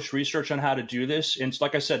published research on how to do this. And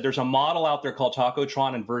like I said, there's a model out there called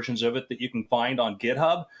Tacotron and versions of it that you can find on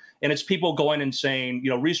GitHub. And it's people going and saying,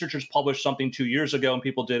 researchers published something 2 years ago and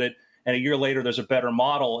people did it. And a year later, there's a better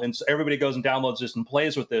model. And so everybody goes and downloads this and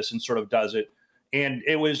plays with this and sort of does it. And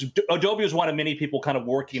Adobe was one of many people kind of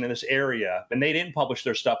working in this area. And they didn't publish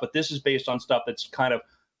their stuff, but this is based on stuff that's kind of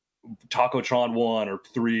Tacotron 1 or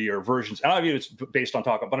 3 or versions. I don't know if it's based on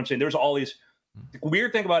Taco, but I'm saying there's all these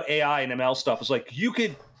weird thing about AI and ML stuff is like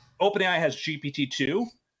OpenAI has GPT-2,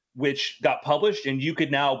 which got published, and you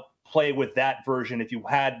could now play with that version. If you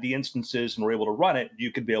had the instances and were able to run it,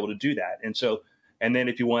 you could be able to do that. And then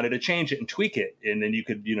if you wanted to change it and tweak it, and then you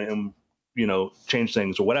could, change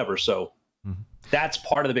things or whatever. So that's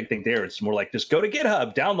part of the big thing there. It's more like just go to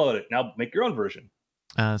GitHub, download it, now make your own version.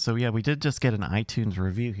 So yeah, we did just get an iTunes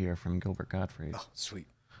review here from Gilbert Gottfried. Oh, sweet.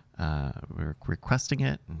 We're requesting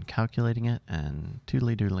it and calculating it and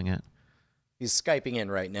doodling it. He's Skyping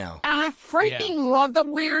in right now. I freaking love the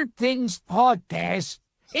Weird Things podcast.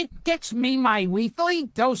 It gets me my weekly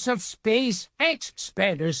dose of space,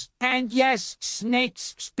 X-Spiders, and yes,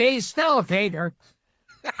 Snake's space elevator.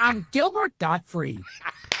 I'm Gilbert Gottfried.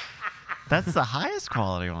 That's the highest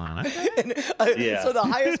quality one. And, so the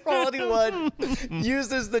highest quality one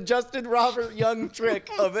uses the Justin Robert Young trick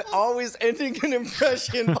of it always ending an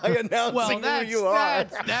impression by announcing who you are.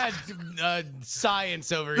 That's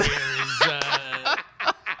science over here is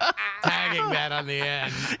tagging that on the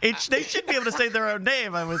end. They should be able to say their own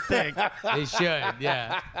name, I would think. They should,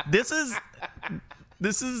 yeah. This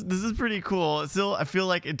is pretty cool. Still, I feel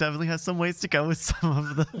like it definitely has some ways to go with some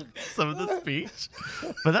of the speech,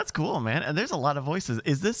 but that's cool, man. And there's a lot of voices.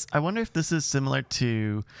 I wonder if this is similar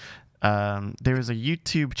to, there was a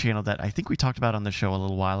YouTube channel that I think we talked about on the show a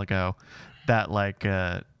little while ago that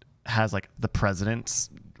has the presidents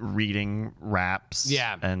reading raps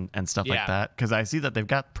and stuff like that. Cause I see that they've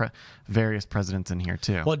got various presidents in here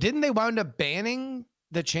too. Well, didn't they wind up banning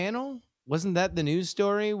the channel? Wasn't that the news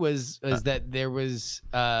story? Was that there was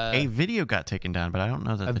a video got taken down, but I don't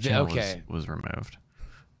know that the channel was removed.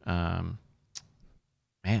 Man,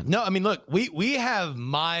 no, I mean, look, we have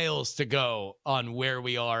miles to go on where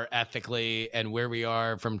we are ethically and where we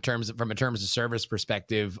are from a terms of service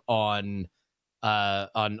perspective on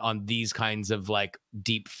these kinds of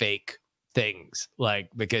deep fake things,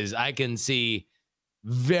 because I can see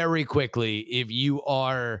very quickly if you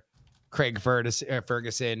are Craig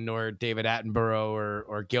Ferguson or David Attenborough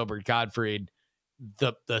or Gilbert Gottfried,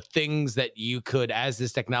 the things that you could, as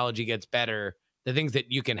this technology gets better, the things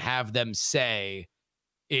that you can have them say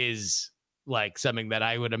is something that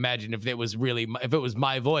I would imagine if it was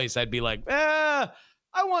my voice, I'd be like, I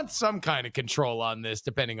want some kind of control on this,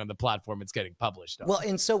 depending on the platform it's getting published on. Well,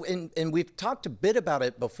 and we've talked a bit about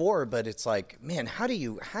it before, but it's man, how do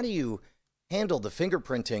you handle the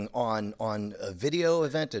fingerprinting on a video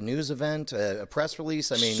event, a news event, a press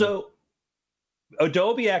release? I mean, so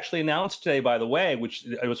Adobe actually announced today, by the way, which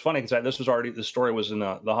it was funny because the story was in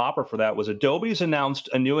the hopper for that, was Adobe's announced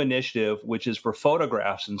a new initiative, which is for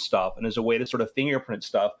photographs and stuff, and as a way to sort of fingerprint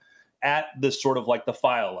stuff. at this sort of like the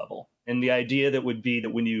file level. And the idea that would be that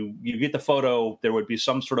when you get the photo, there would be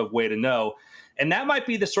some sort of way to know. And that might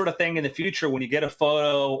be the sort of thing in the future when you get a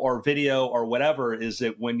photo or video or whatever, is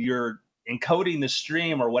that when you're encoding the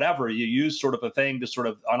stream or whatever, you use sort of a thing to sort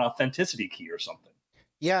of an authenticity key or something.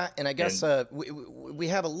 Yeah, and I guess we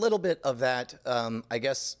have a little bit of that. I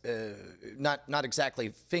guess not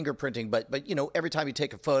exactly fingerprinting, but you know, every time you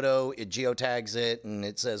take a photo, it geotags it and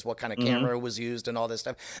it says what kind of camera was used and all this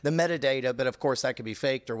stuff. The metadata, but of course that could be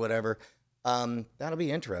faked or whatever. That'll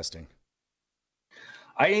be interesting.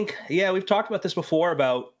 I think, yeah, we've talked about this before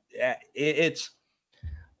about it's,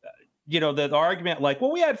 you know, the argument like,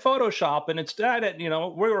 well, we had Photoshop and it's that, you know,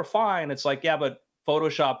 we were fine. It's like, yeah, but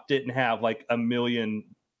Photoshop didn't have like a million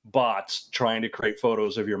bots trying to create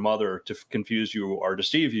photos of your mother to confuse you or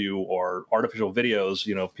deceive you, or artificial videos,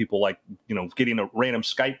 you know, people like, you know, getting a random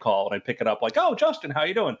Skype call and I pick it up like, oh, Justin, how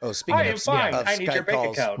you doing? Oh, speaking of fine. I need your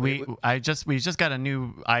bank account. We just got a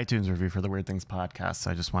new iTunes review for the Weird Things podcast,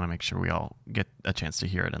 so I just want to make sure we all get a chance to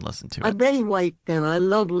hear it and listen to it. I'm Betty White, and I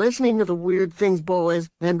love listening to the Weird Things boys,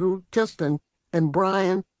 Andrew, Justin, and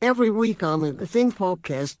Brian, every week on the Things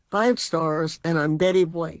podcast. 5 stars, and I'm Betty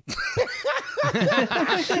White.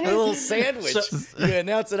 A little sandwich. You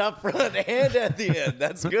announce it up front and at the end.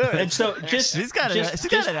 That's good. And so she's got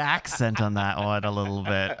an accent on that one a little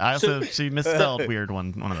bit. She misspelled weird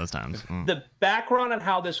one of those times. The background on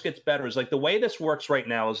how this gets better is like the way this works right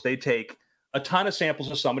now is they take a ton of samples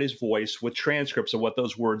of somebody's voice with transcripts of what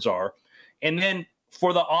those words are, and then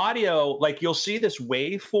for the audio, like you'll see this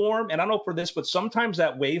waveform, and I don't know for this, but sometimes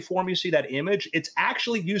that waveform, you see that image, it's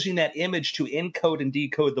actually using that image to encode and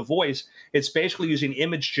decode the voice. It's basically using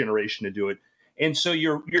image generation to do it. And so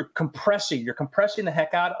you're compressing the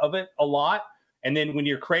heck out of it a lot. And then when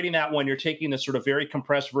you're creating that one, you're taking this sort of very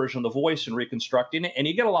compressed version of the voice and reconstructing it, and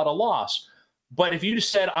you get a lot of loss. But if you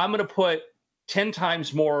just said, I'm going to put 10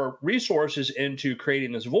 times more resources into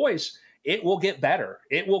creating this voice, it will get better.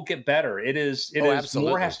 It will get better. It is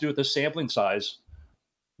more has to do with the sampling size.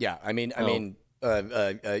 Yeah, I mean,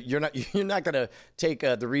 you're not going to take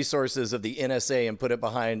the resources of the NSA and put it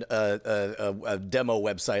behind a demo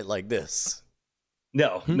website like this.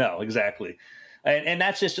 No, exactly. And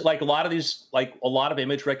that's just like a lot of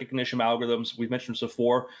image recognition algorithms. We've mentioned this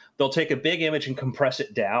before. They'll take a big image and compress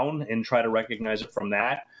it down and try to recognize it from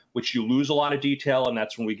that, which you lose a lot of detail. And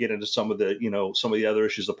that's when we get into some of the other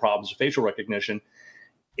issues, the problems of facial recognition.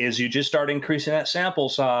 Is you just start increasing that sample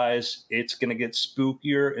size, it's going to get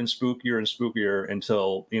spookier and spookier and spookier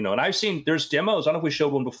until, and I've seen there's demos. I don't know if we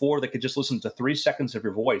showed one before that could just listen to 3 seconds of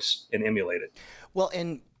your voice and emulate it. Well,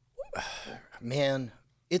 and man,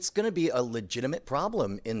 it's going to be a legitimate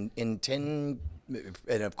problem in 10.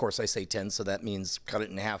 And of course I say 10, so that means cut it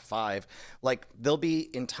in half, 5. Like there'll be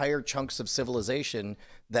entire chunks of civilization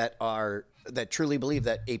that truly believe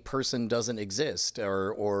that a person doesn't exist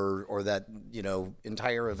or that,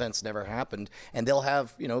 entire events never happened, and they'll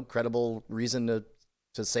have, credible reason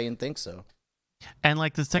to say and think so. And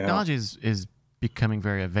like this technology is becoming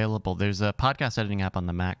very available. There's a podcast editing app on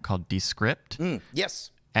the Mac called Descript.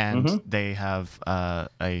 Yes. And they have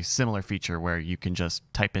a similar feature where you can just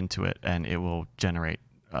type into it and it will generate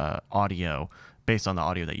audio based on the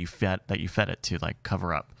audio that you fed it to, like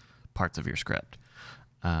cover up parts of your script.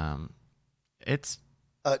 Doesn't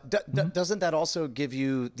that also give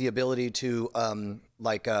you the ability to 10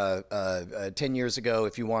 years ago,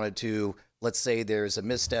 if you wanted to, let's say there's a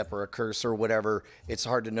misstep or a curse or whatever, it's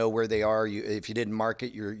hard to know where they are. If you didn't mark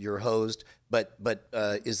it, you're hosed. But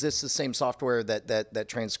is this the same software that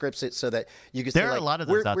transcripts it so that you can say, there are a lot of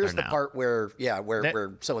those out where's there the now. Part where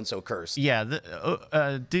so and so cursed? Yeah,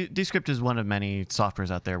 Descript is one of many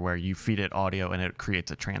softwares out there where you feed it audio and it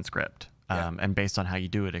creates a transcript. And based on how you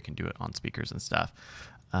do it, it can do it on speakers and stuff.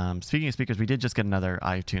 Speaking of speakers, we did just get another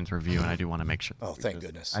iTunes review, and I do want to make sure. Oh, thank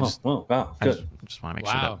goodness! Wow, good. I just want to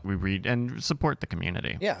make sure that we read and support the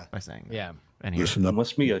community. Yeah, by saying yeah. And listen up,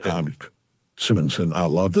 must be Simonson. I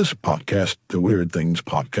love this podcast, the Weird Things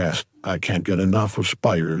podcast. I can't get enough of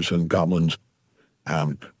spiders and goblins.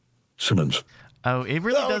 Simmons. Oh, it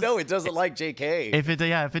really does. No, it doesn't like JK. If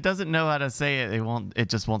it doesn't know how to say it, it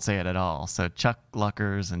just won't say it at all. So Chuck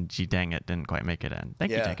Luckers and G Dang It didn't quite make it in.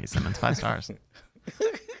 Thank you, JK Simmons. 5 stars.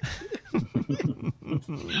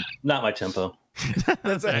 Not my tempo.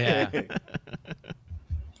 That's right.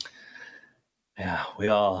 Yeah, we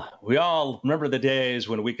all remember the days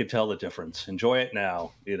when we could tell the difference. Enjoy it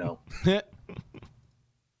now,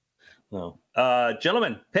 No,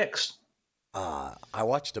 gentlemen, picks. I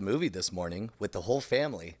watched a movie this morning with the whole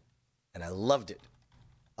family, and I loved it.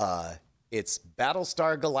 It's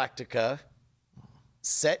Battlestar Galactica,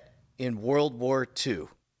 set in World War II.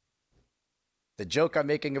 The joke I'm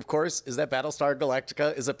making, of course, is that Battlestar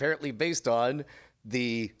Galactica is apparently based on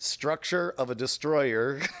the structure of a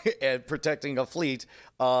destroyer and protecting a fleet.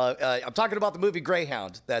 I'm talking about the movie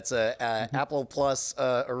Greyhound. That's a Apple Plus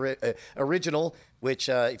original, which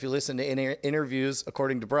if you listen to interviews,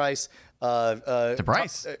 according to Bryce, To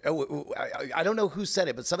Bryce. I don't know who said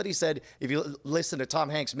it, but somebody said if you listen to Tom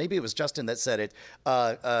Hanks, maybe it was Justin that said it.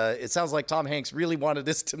 It sounds like Tom Hanks really wanted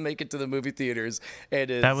this to make it to the movie theaters. And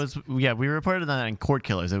That was we reported that in Cord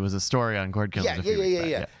Killers. It was a story on Cord Killers.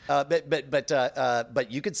 Yeah.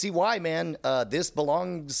 But you could see why, man. This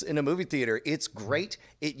belongs in a movie theater. It's great.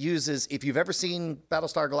 It uses, if you've ever seen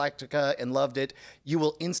Battlestar Galactica and loved it, you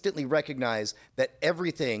will instantly recognize that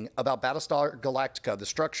everything about Battlestar Galactica, the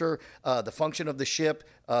structure, the function of the ship,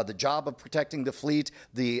 the job of protecting the fleet,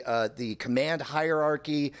 the command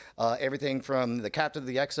hierarchy, everything from the captain of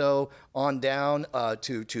the XO on down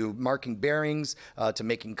to marking bearings, to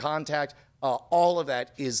making contact, all of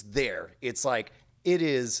that is there. It's like, it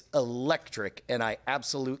is electric, and I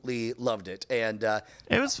absolutely loved it. And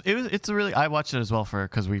it's a really, I watched it as well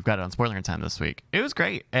because we've got it on Spoiler in Time this week. It was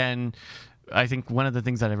great, and I think one of the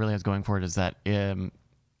things that it really has going for it is that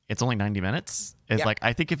it's only 90 minutes. It's like,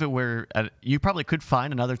 I think if it were, you probably could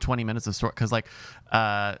find another 20 minutes of story, because like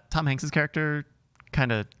Tom Hanks's character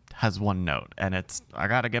kind of has one note, and it's, I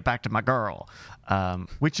gotta get back to my girl,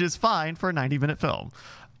 which is fine for a 90-minute film,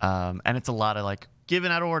 and it's a lot of like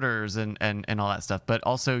giving out orders and all that stuff, but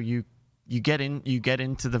also you get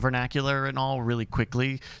into the vernacular and all really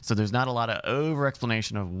quickly, so there's not a lot of over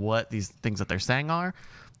explanation of what these things that they're saying are,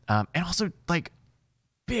 and also like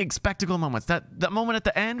big spectacle moments. That moment at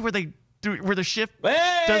the end where the ship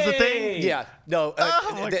does the thing. Yeah, no,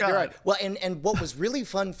 my God. they're right. Well, and what was really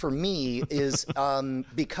fun for me is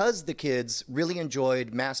because the kids really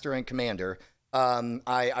enjoyed Master and Commander.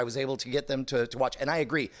 I was able to get them to watch, and I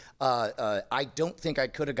agree. I don't think I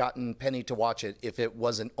could have gotten Penny to watch it if it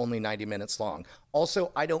wasn't only 90 minutes long.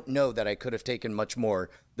 Also, I don't know that I could have taken much more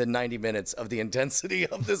than 90 minutes of the intensity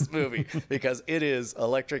of this movie because it is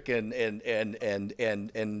electric and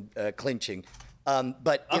clinching.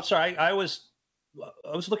 But I'm sorry, I was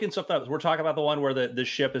looking something up. We're talking about the one where the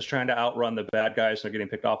ship is trying to outrun the bad guys and they're getting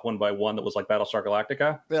picked off one by one. That was like Battlestar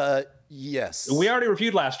Galactica. Yes. We already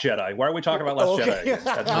reviewed Last Jedi. Why are we talking about Last Jedi?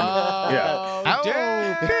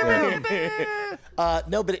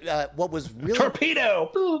 No, but what was really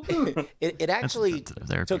torpedo? it actually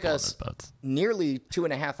took us boats. nearly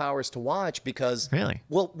 2.5 hours to watch because Really?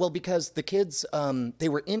 Well, because the kids they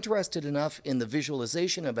were interested enough in the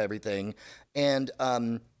visualization of everything, and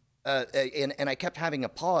I kept having a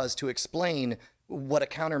pause to explain what a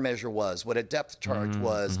countermeasure was, what a depth charge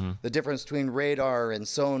was, the difference between radar and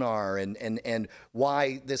sonar, and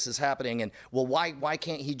why this is happening, and well, why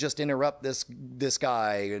can't he just interrupt this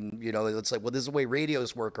guy? And you know, it's like, well, this is the way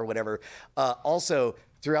radios work or whatever. Also,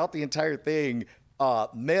 throughout the entire thing,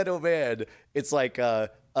 man, oh man, it's like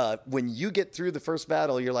when you get through the first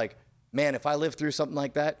battle, you're like, man, if I lived through something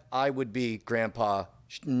like that, I would be Grandpa,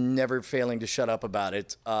 never failing to shut up about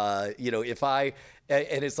it. You know, if I,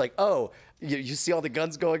 and it's like, oh, you see all the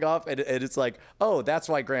guns going off, and it's like, oh, that's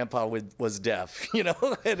why Grandpa was deaf, you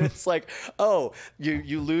know? And it's like, oh,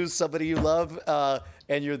 you lose somebody you love,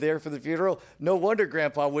 and you're there for the funeral. No wonder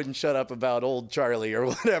Grandpa wouldn't shut up about old Charlie or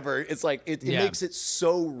whatever. It's like, it makes it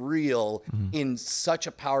so real in such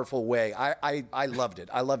a powerful way. I loved it.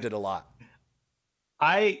 I loved it a lot.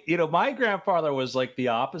 My grandfather was like the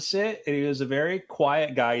opposite, and he was a very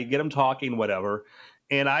quiet guy. You get him talking, whatever.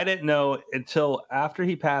 And I didn't know until after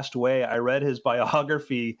he passed away. I read his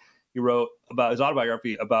biography. He wrote about his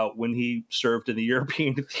autobiography about when he served in the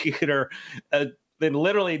European theater. Then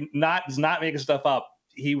literally not making stuff up.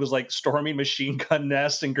 He was like storming machine gun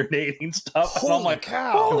nests and grenading stuff. Holy and I'm like,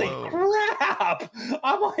 cow. holy crap!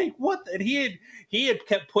 I'm like, what? And he had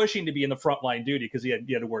kept pushing to be in the frontline duty because he had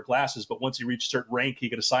to wear glasses. But once he reached a certain rank, he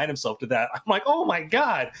could assign himself to that. I'm like, oh my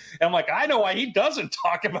God! And I'm like, I know why he doesn't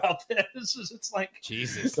talk about this. It's like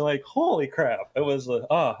Jesus. Like, holy crap! It was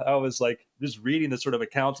I was like just reading the sort of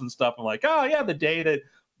accounts and stuff. I'm like, oh yeah, the day that.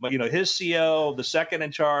 But, his CO, the second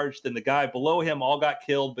in charge, then the guy below him all got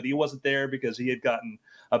killed, but he wasn't there because he had gotten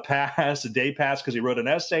a day pass because he wrote an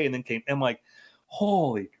essay and then came. I'm like,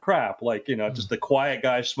 holy crap. Like, just the quiet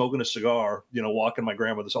guy smoking a cigar, walking my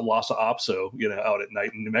grandmother's Lhasa Apso, out at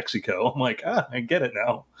night in New Mexico. I'm like, I get it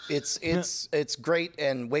now. It's great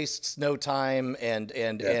and wastes no time. And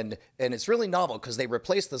it's really novel because they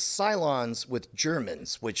replaced the Cylons with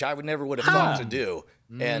Germans, which I would have thought to do.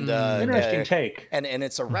 And interesting take. And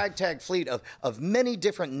it's a ragtag fleet of many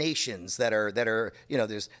different nations that are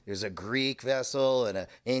there's a Greek vessel and an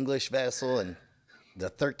English vessel and The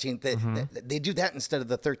 13th. They do that instead of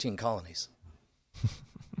the 13 colonies.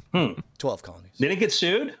 12 colonies. Did it get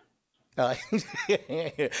sued?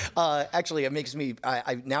 Actually, it makes me.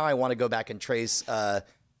 Now I want to go back and trace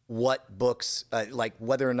what books, like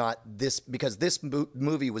whether or not because this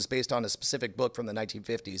movie was based on a specific book from the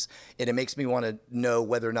 1950s, and it makes me want to know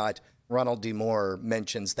whether or not Ronald D. Moore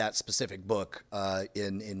mentions that specific book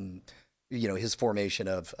in his formation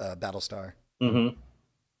of Battlestar. Mm-hmm.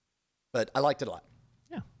 But I liked it a lot.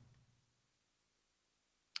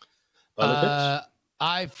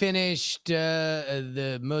 I finished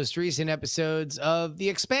the most recent episodes of The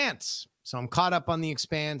Expanse. So I'm caught up on The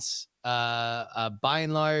Expanse. By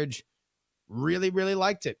and large, really, really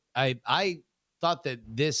liked it. I thought that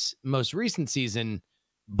this most recent season,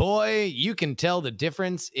 boy, you can tell the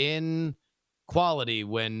difference in quality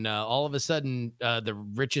when all of a sudden the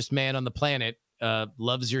richest man on the planet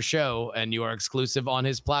loves your show and you are exclusive on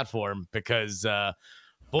his platform because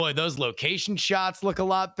boy, those location shots look a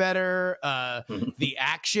lot better. The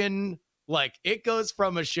action, like it goes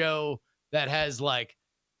from a show that has like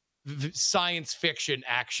science fiction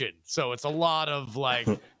action. So it's a lot of like,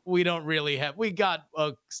 we got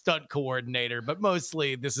a stunt coordinator, but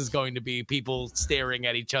mostly this is going to be people staring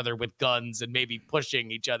at each other with guns and maybe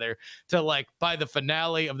pushing each other to like, by the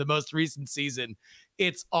finale of the most recent season,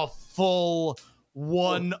 it's a full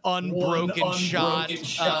one unbroken shot.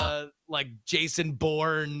 Like Jason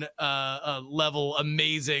Bourne level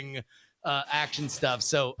amazing action stuff.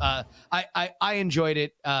 So I enjoyed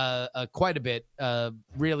it quite a bit.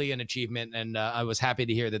 Really an achievement, and I was happy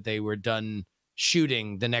to hear that they were done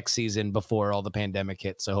shooting the next season before all the pandemic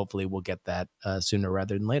hit. So hopefully we'll get that sooner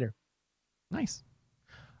rather than later. Nice.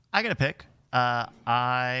 I got a pick.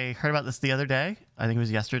 I heard about this the other day. I think it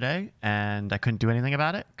was yesterday, and I couldn't do anything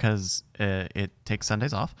about it because it takes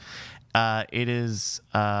Sundays off. It is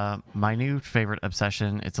my new favorite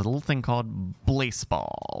obsession. It's a little thing called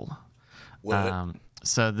Blaseball.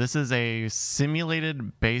 So this is a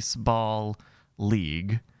simulated baseball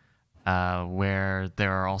league where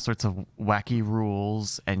there are all sorts of wacky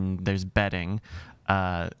rules and there's betting.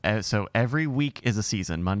 So every week is a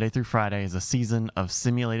season. Monday through Friday is a season of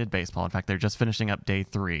simulated baseball. In fact, they're just finishing up day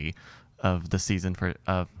 3 of the season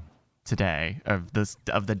of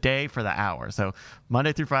the day for the hour. So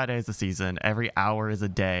Monday through Friday is the season. Every hour is a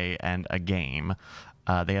day and a game.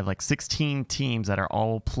 They have like 16 teams that are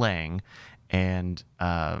all playing, and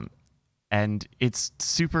it's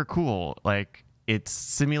super cool. Like it's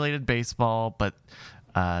simulated baseball, but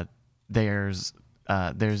there's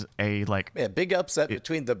a like big upset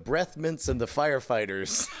between the breath mints and the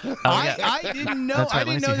firefighters. I didn't know. Right, I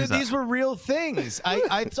didn't know that these were real things.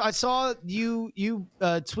 I saw you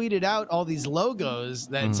tweeted out all these logos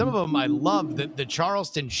that some of them I love. The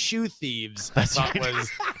Charleston Shoe Thieves I thought was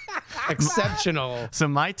exceptional. So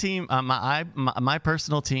my team, my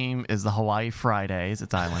personal team is the Hawaii Fridays.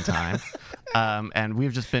 It's Island Time. And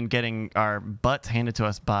we've just been getting our butts handed to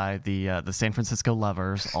us by the San Francisco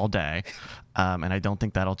Lovers all day. And I don't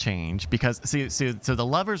think that'll change because so the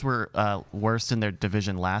Lovers were worst in their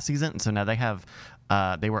division last season, and so now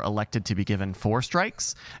they were elected to be given 4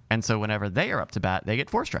 strikes, and so whenever they are up to bat, they get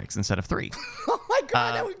 4 strikes instead of 3. Oh my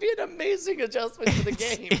God, that would be an amazing adjustment to the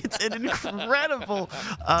game. It's an incredible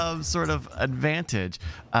sort of advantage.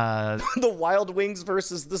 The Wild Wings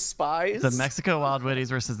versus the Spies. The Mexico Wild Wings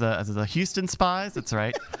versus the Houston Spies. That's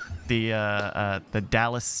right. The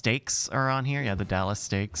Dallas Stakes are on here. Yeah, the Dallas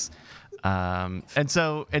Stakes. And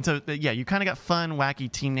so yeah, you kind of got fun,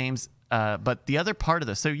 wacky team names. But the other part of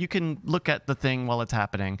this, so you can look at the thing while it's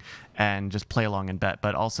happening and just play along and bet.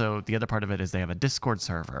 But also the other part of it is they have a Discord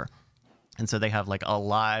server. And so they have like a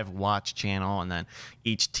live watch channel, and then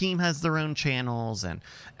each team has their own channels, and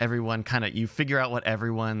everyone you figure out what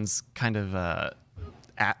everyone's kind of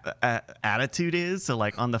attitude is. So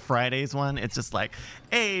like on the Fridays one, it's just like,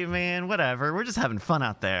 hey man, whatever, we're just having fun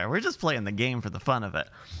out there. We're just playing the game for the fun of it.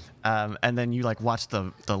 And then you like watch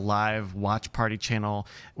the live watch party channel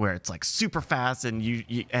where it's like super fast, and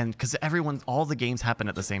and because all the games happen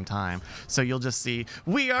at the same time, so you'll just see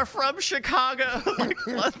we are from Chicago like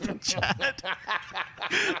flood the chat.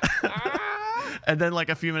 And then like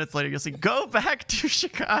a few minutes later you'll see go back to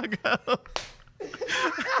Chicago.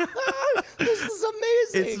 This is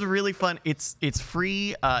amazing. It's really fun. It's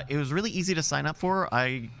free. It was really easy to sign up for.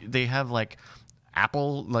 They have like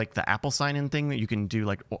Apple, like the Apple sign-in thing that you can do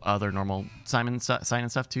like other normal sign-in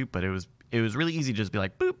stuff too, but it was really easy to just be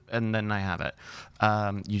like boop, and then I have it.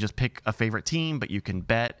 You just pick a favorite team, but you can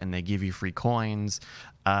bet, and they give you free coins.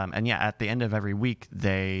 And yeah, at the end of every week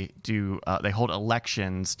they hold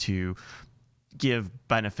elections to give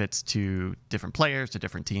benefits to different players, to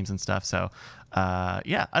different teams and stuff. So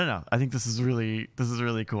yeah, I don't know. I think this is really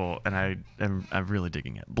cool, and I'm really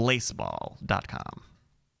digging it. Blaseball.com.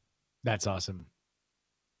 That's awesome.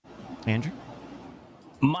 Andrew?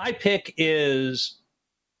 My pick is,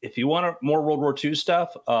 if you want more World War II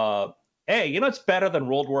stuff, hey, you know what's better than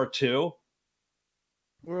World War II?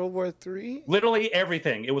 World War III? Literally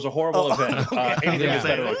everything. It was a horrible event. Okay. Anything is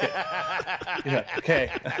better. Okay. Yeah,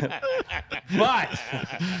 okay. But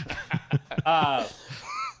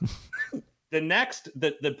the next,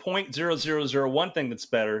 the .0001 thing that's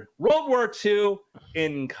better, World War II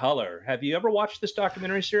in color. Have you ever watched this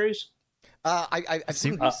documentary series? I've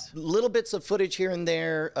seen little bits of footage here and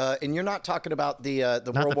there, and you're not talking about the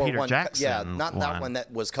World War Peter I. Jackson Yeah, not that one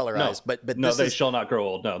that was colorized, but no, this they is, shall not grow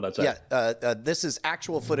old. No, that's it. Yeah, this is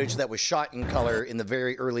actual footage that was shot in color in the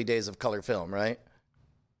very early days of color film, right?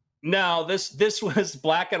 No, this was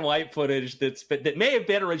black and white footage that may have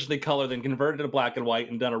been originally color, then converted to black and white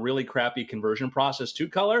and done a really crappy conversion process to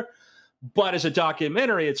color. But as a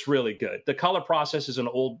documentary, it's really good. The color process is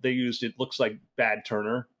it looks like Bad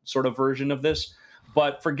Turner sort of version of this.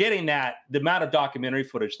 But forgetting that, the amount of documentary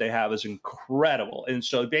footage they have is incredible. And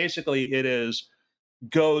so basically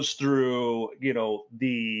goes through,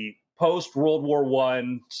 the post-World War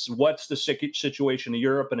I, what's the situation in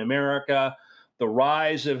Europe and America, the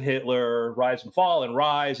rise of Hitler, rise and fall and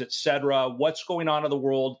rise, etc. What's going on in the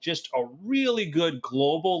world? Just a really good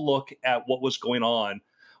global look at what was going on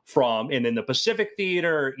and in the Pacific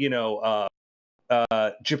Theater,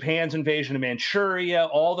 Japan's invasion of Manchuria,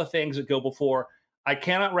 all the things that go before. I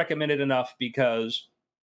cannot recommend it enough because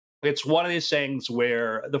it's one of these things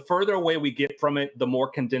where the further away we get from it, the more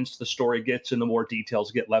condensed the story gets and the more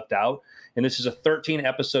details get left out. And this is a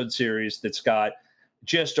 13-episode series that's got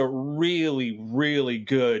just a really, really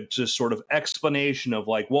good just sort of explanation of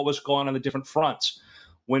like what was going on the different fronts.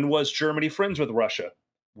 When was Germany friends with Russia?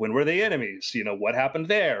 When were they enemies? What happened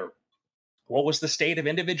there? What was the state of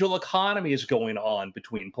individual economies going on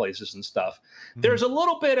between places and stuff? Mm-hmm. There's a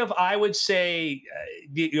little bit of, I would say,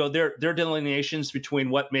 their delineations between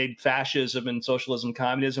what made fascism and socialism,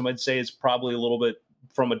 communism, I'd say is probably a little bit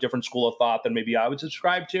from a different school of thought than maybe I would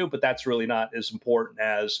subscribe to, but that's really not as important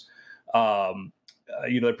as,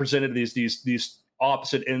 they presented these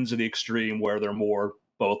opposite ends of the extreme where they're more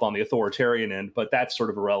both on the authoritarian end, but that's sort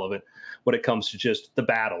of irrelevant when it comes to just the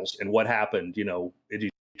battles and what happened, in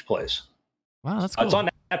each place. Wow, that's cool. It's on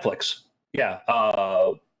Netflix. Yeah.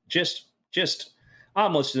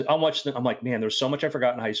 I'm listening. I'm watching. I'm like, man, there's so much I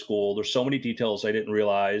forgot in high school. There's so many details I didn't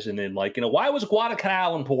realize. And then why was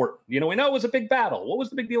Guadalcanal important? We know it was a big battle. What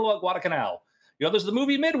was the big deal about Guadalcanal? There's the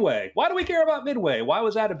movie Midway. Why do we care about Midway? Why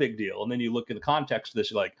was that a big deal? And then you look at the context of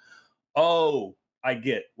this, you're like, oh, I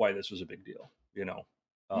get why this was a big deal,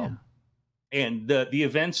 And the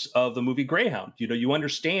events of the movie Greyhound, you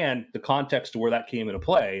understand the context of where that came into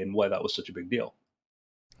play and why that was such a big deal.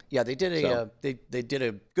 Yeah, they did they did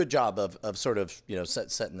a good job of sort of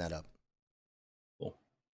setting that up.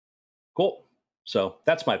 Cool. So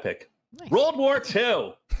that's my pick. Nice. World War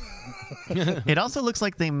II. It also looks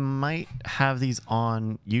like they might have these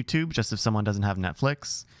on YouTube, just if someone doesn't have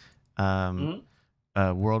Netflix.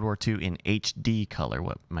 World War II in HD color.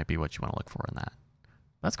 What might be what you want to look for in that?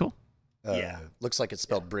 That's cool. Yeah, looks like it's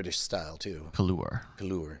spelled British style too. Kalur.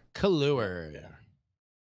 Yeah.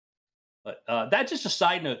 But that's just a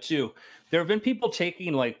side note too. There have been people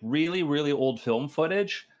taking like really, really old film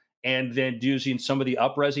footage and then using some of the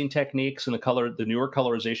up-resing techniques and the newer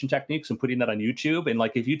colorization techniques and putting that on YouTube. And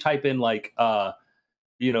like if you type in like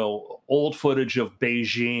old footage of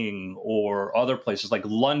Beijing or other places like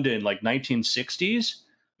London, like 1960s,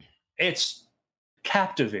 it's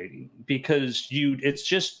captivating because it's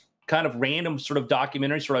just kind of random sort of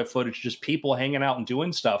documentary sort of footage, just people hanging out and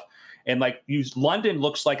doing stuff. And London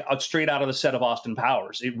looks like straight out of the set of Austin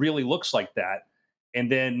Powers. It really looks like that. And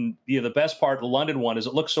then the best part of the London one is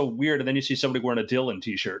it looks so weird, and then you see somebody wearing a Dylan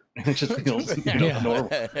t-shirt. It just feels normal.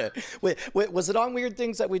 Wait, was it on Weird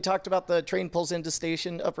Things that we talked about the train pulls into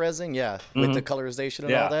station up-resing? Yeah, with the colorization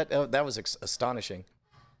and all that. Oh, that was astonishing.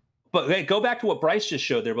 But hey, go back to what Bryce just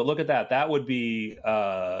showed there. But look at that. That would be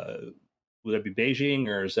would that be Beijing,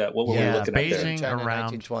 or is that what were we looking Beijing at there? China,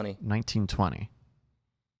 around 1920.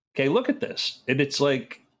 Okay, look at this. And it's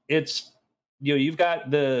like you've got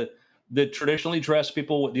the traditionally dressed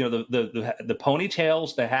people with the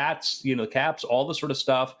ponytails, the hats, caps, all the sort of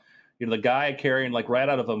stuff. The guy carrying like right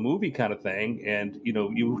out of a movie kind of thing. And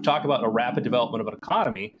you talk about a rapid development of an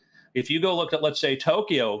economy. If you go look at, let's say,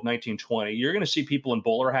 Tokyo 1920, you're going to see people in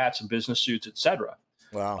bowler hats and business suits, etc.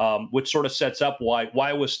 Wow. Which sort of sets up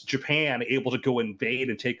why was Japan able to go invade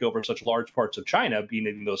and take over such large parts of China, being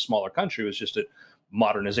in those smaller countries, was just a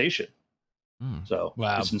modernization. So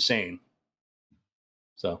it's insane.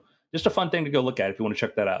 So just a fun thing to go look at if you want to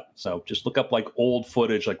check that out. So just look up like old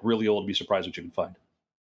footage, like really old, be surprised what you can find.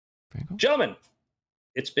 Very cool. Gentlemen,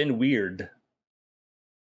 it's been weird.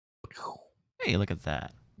 Hey, look at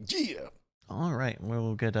that. Yeah. All right,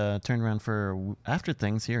 we'll get turned around for after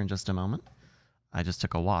things here in just a moment. I just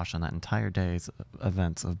took a wash on that entire day's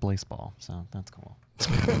events of baseball, so that's cool.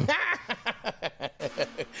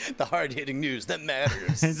 The hard-hitting news that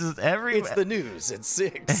matters. It's just it's the news at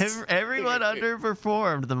 6. Everyone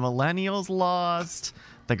underperformed. The Millennials lost.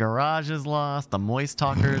 The Garages lost. The Moist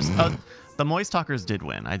Talkers. Oh, the Moist Talkers did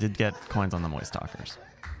win. I did get coins on the Moist Talkers.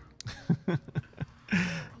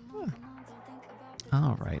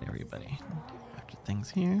 All right, everybody. After things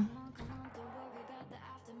here.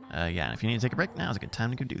 Yeah, and if you need to take a break, now's a good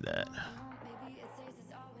time to go do that.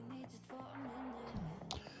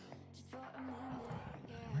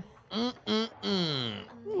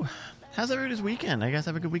 Ooh, how's everybody's weekend? I guess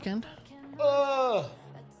have a good weekend?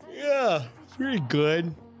 Yeah, pretty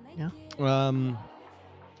good. Yeah.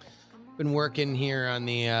 Been working here on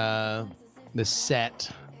the set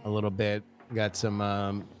a little bit. Got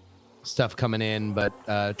some stuff coming in, but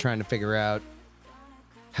trying to figure out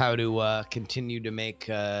how to continue to make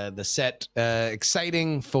the set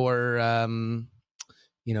exciting for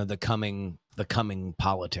the coming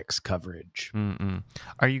politics coverage.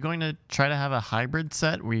 Are you going to try to have a hybrid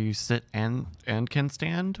set where you sit and can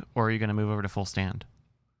stand, or are you going to move over to full stand?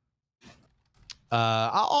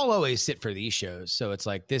 I'll always sit for these shows, so it's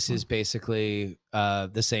like this is basically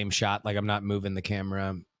the same shot. Like I'm not moving the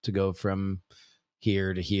camera to go from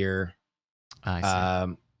here to here. I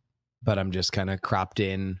see. But I'm just kind of cropped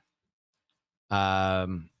in. Yeah,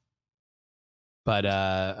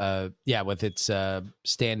 with its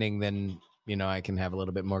standing, then I can have a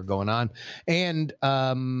little bit more going on. And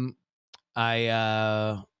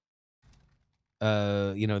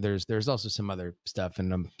there's also some other stuff,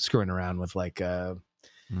 and I'm screwing around with like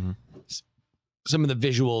some of the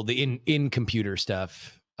visual, the in computer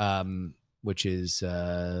stuff, which is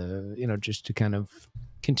just to kind of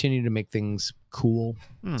continue to make things cool,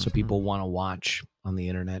 so people want to watch on the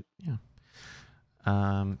internet. Yeah. You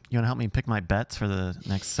want to help me pick my bets for the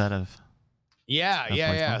next set of?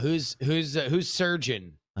 Yeah. Who's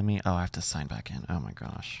surgeon? I have to sign back in. Oh my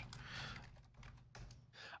gosh.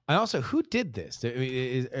 And also, who did this?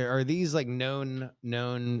 Are these like known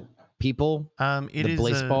people? It is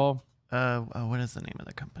baseball. What is the name of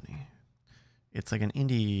the company? It's like an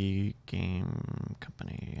indie game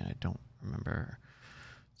company. I don't remember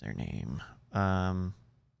their name.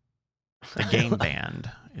 The Game Band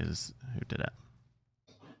is who did it.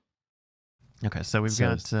 Okay, so we've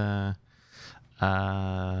got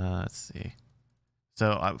let's see.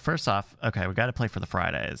 So first off, okay, we got to play for the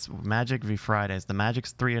Fridays. Magic v Fridays. The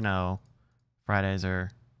Magic's 3-0. Fridays are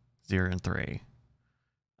 0-3.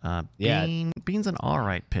 Bean's an all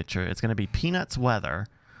right pitcher. It's going to be Peanuts weather.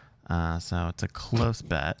 So it's a close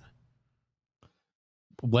bet.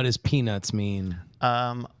 What does Peanuts mean?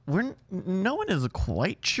 No one is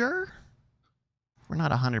quite sure. We're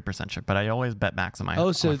not 100% sure, but I always bet maximize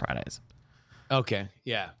on Fridays. Okay,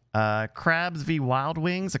 yeah. Crabs v Wild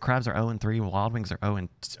Wings. The Crabs are 0-3. Wild Wings are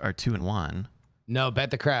 2-1. No, bet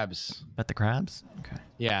the Crabs. Bet the Crabs. Okay.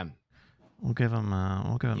 Yeah. We'll give them.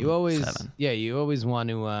 You always 7. Yeah, you always want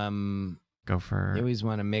to go for. You always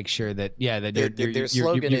want to make sure that their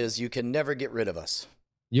slogan is "You can never get rid of us."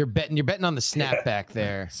 You're betting on the snapback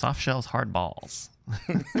there. Soft shells, hard balls.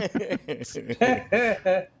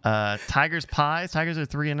 Tigers Pies. Tigers are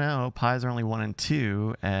 3-0. Pies are only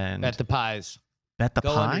 1-2. And bet the Pies. Bet the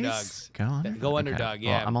Go Pies. Underdogs. Go Okay. underdog.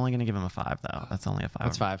 Yeah. Well, I'm only gonna give them a 5 though. That's only a 5.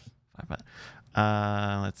 That's 5. 5 bet.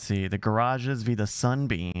 Let's see. The Garages v the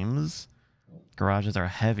Sunbeams. Garages are a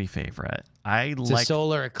heavy favorite. It's a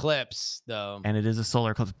solar eclipse, though. And it is a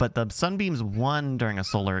solar eclipse, but the Sunbeams won during a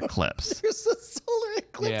solar eclipse. There's a solar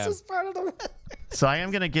eclipse as part of the weather. So I am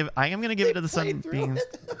gonna give it to the Sunbeams.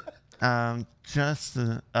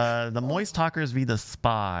 The Moist Talkers v the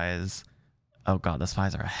Spies. Oh god, the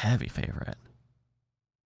Spies are a heavy favorite.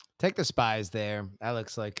 Take the Spies there. That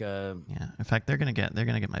looks like yeah. In fact, they're gonna get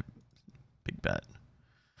my big bet.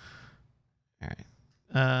 All right.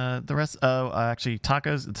 The rest. Actually,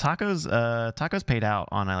 Tacos paid out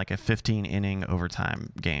on like a 15 inning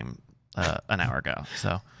overtime game an hour ago.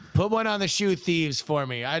 So Put one on the shoe thieves for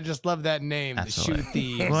me. I just love that name, Absolutely. the shoe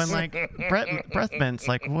thieves. Well, and like breath mints,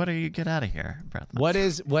 like what do you get out of here? Breath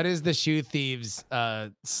mints. What is the shoe thieves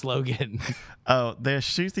slogan? Oh, the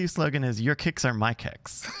shoe thief slogan is "Your kicks are my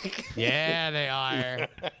kicks." Yeah, they are.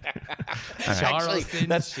 Actually,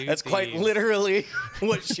 that's quite literally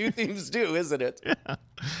what shoe thieves do, isn't it? Yeah. All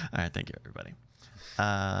right, thank you, everybody.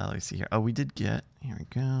 Let me see here. Oh, we did get. Here we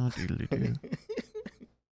go. Doodle-doo.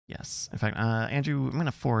 Yes. In fact, Andrew, I'm going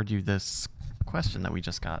to forward you this question that we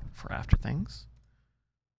just got for After Things.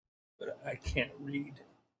 But I can't read.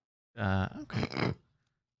 Okay.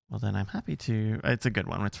 Well, then I'm happy to. It's a good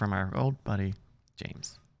one. It's from our old buddy,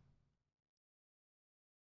 James.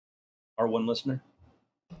 Our one listener.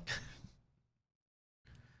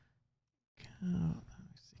 Can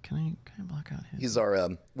I block out his? He's our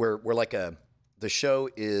we're like the show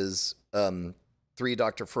is 3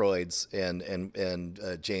 Dr. Freuds and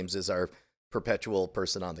James is our perpetual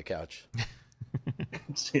person on the couch.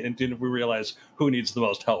 And then we realize who needs the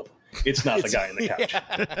most help. It's not the guy on the couch.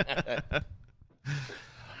 Yeah.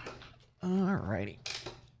 Alrighty.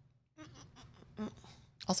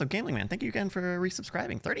 Also, Gambling Man, thank you again for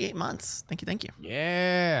resubscribing. 38 months. Thank you.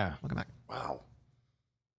 Yeah. Welcome back. Wow.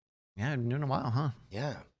 Yeah, been doing a while, huh?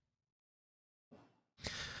 Yeah.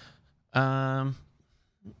 But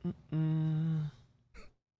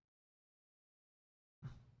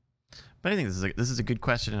I think this is a good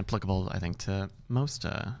question and applicable, I think, to most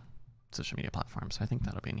social media platforms. So I think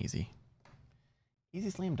that'll be an easy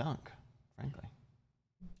slam dunk, frankly,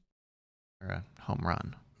 or a home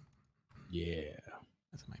run. Yeah,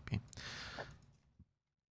 as it might be.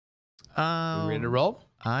 You ready to roll?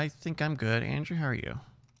 I think I'm good. Andrew, how are you?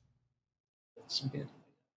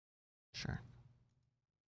 Sure.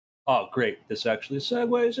 Oh, great. This actually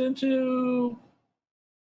segues into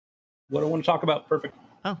what I want to talk about. Perfect.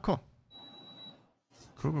 Oh, cool.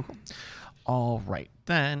 Cool. All right.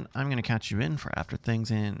 Then I'm going to catch you in for After Things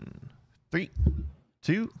in 3,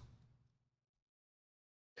 2.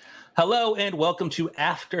 Hello and welcome to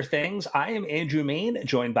After Things. I am Andrew Main,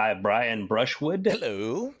 joined by Brian Brushwood.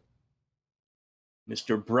 Hello.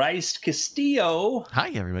 Mr. Bryce Castillo.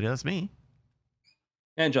 Hi, everybody. That's me.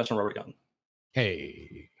 And Justin Robert Young.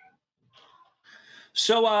 Hey.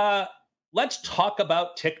 So let's talk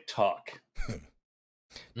about TikTok.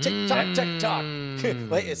 TikTok.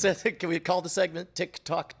 Wait, can we call the segment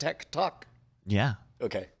TikTok Tech Talk? Yeah.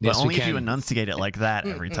 Okay. But Yes, only we if you can. enunciate it like that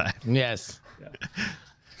every time. Yes.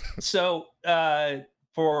 So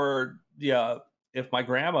if my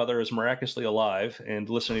grandmother is miraculously alive and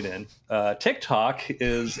listening in, TikTok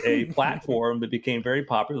is a platform that became very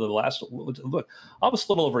popular the last, almost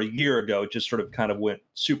a little over a year ago. It just sort of kind of went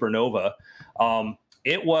supernova.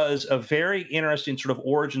 It was a very interesting sort of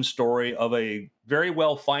origin story of a very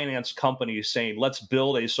well-financed company saying, let's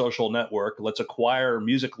build a social network, let's acquire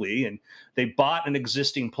Musical.ly. And they bought an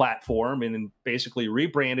existing platform and then basically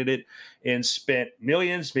rebranded it and spent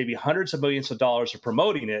millions, maybe hundreds of millions of dollars of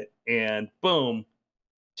promoting it. And boom,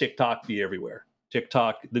 TikTok be everywhere.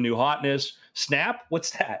 TikTok, the new hotness. Snap, what's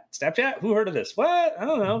that? Snapchat? Who heard of this? What? I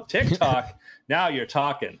don't know. TikTok. Now you're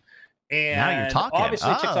talking. And now you're talking.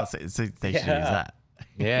 Obviously, TikTok, so they should use that.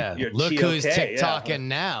 Yeah. You're Look who's T-O-K, TikToking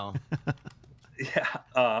now. Yeah,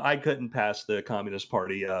 I couldn't pass the Communist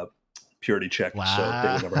Party purity check, Wow. so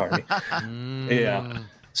they would never hire me. Yeah.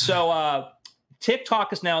 So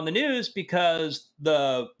TikTok is now in the news because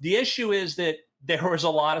the issue is that there was a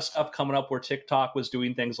lot of stuff coming up where TikTok was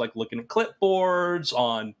doing things like looking at clipboards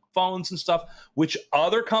on phones and stuff, which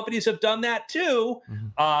other companies have done that too. Mm-hmm.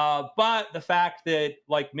 But the fact that,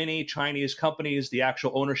 like many Chinese companies, the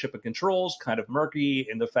actual ownership and controls kind of murky,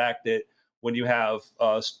 and the fact that when you have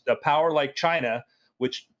a power like China,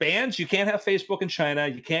 which bans, you can't have Facebook in China,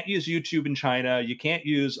 you can't use YouTube in China, you can't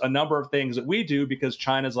use a number of things that we do because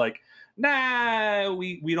China's like, nah,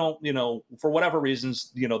 we don't, for whatever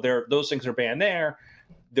reasons, those things are banned there.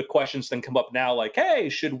 The questions then come up now like, hey,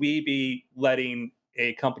 should we be letting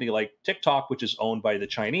a company like TikTok, which is owned by the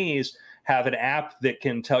Chinese, have an app that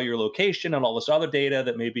can tell your location and all this other data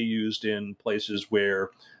that may be used in places where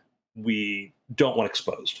we don't want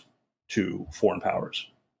exposed to foreign powers,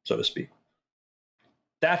 so to speak?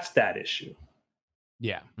 That's that issue.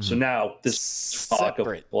 Yeah. So now this talk of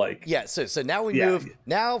like, yeah. So now we move.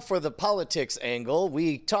 Now for the politics angle,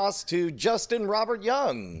 we toss to Justin Robert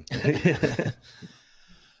Young.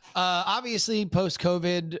 Obviously,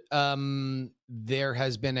 post-COVID, there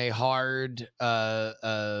has been a hard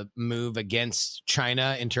move against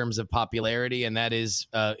China in terms of popularity, and that is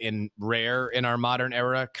rare in our modern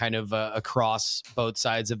era, kind of across both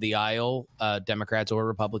sides of the aisle. Democrats or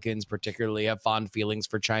Republicans particularly have fond feelings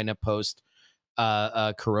for China post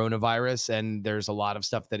coronavirus, and there's a lot of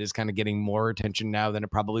stuff that is kind of getting more attention now than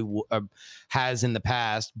it probably has in the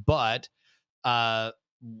past. But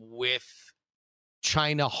with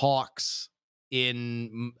China hawks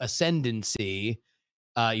in ascendancy,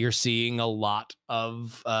 you're seeing a lot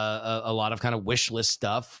of kind of wish list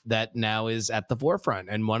stuff that now is at the forefront.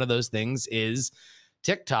 And one of those things is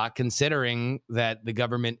TikTok, considering that the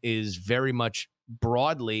government is very much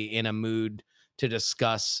broadly in a mood to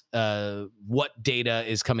discuss what data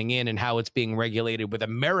is coming in and how it's being regulated with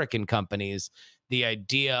American companies. The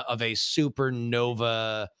idea of a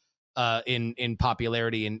supernova in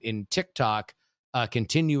popularity in TikTok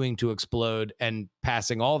continuing to explode and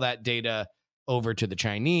passing all that data over to the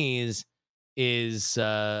Chinese is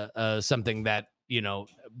something that,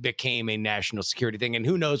 became a national security thing. And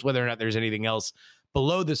who knows whether or not there's anything else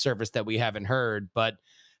below the surface that we haven't heard. But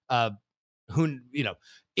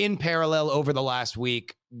in parallel, over the last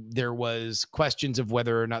week, there was questions of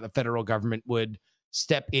whether or not the federal government would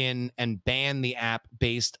step in and ban the app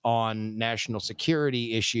based on national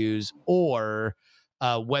security issues, or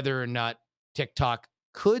whether or not TikTok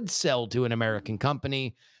could sell to an American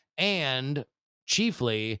company, and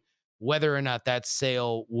chiefly whether or not that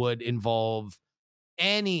sale would involve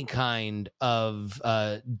any kind of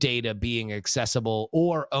data being accessible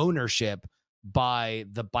or ownership by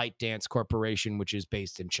the ByteDance Corporation, which is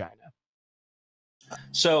based in China.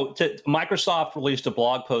 So Microsoft released a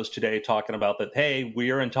blog post today talking about that. Hey,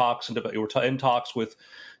 we are in talks, and we're in talks with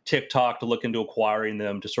TikTok to look into acquiring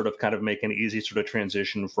them to sort of kind of make an easy sort of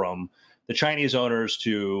transition from the Chinese owners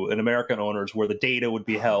to an American owners, where the data would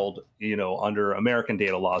be held, under American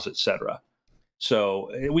data laws, et cetera.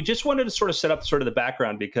 So we just wanted to sort of set up sort of the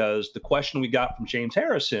background, because the question we got from James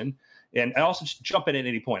Harrison, and I also just jump in at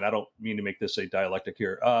any point, I don't mean to make this a dialectic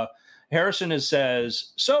here. Harrison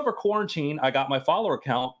says, so over quarantine, I got my follower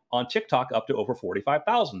count on TikTok up to over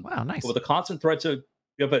 45,000. Wow, nice. With the constant threats of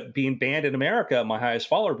it being banned in America, my highest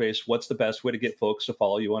follower base, what's the best way to get folks to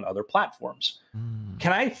follow you on other platforms?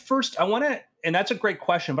 Can I first, and that's a great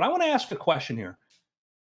question, but I want to ask a question here.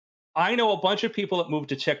 I know a bunch of people that moved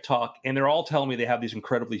to TikTok, and they're all telling me they have these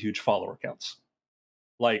incredibly huge follower counts.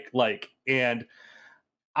 And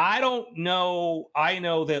I don't know. I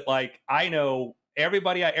know that, I know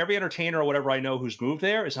everybody, every entertainer or whatever I know who's moved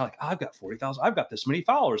there is not like, I've got 40,000, I've got this many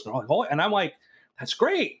followers. They're all like, oh, and I'm like, that's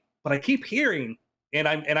great. But I keep hearing, and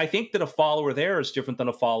I think that a follower there is different than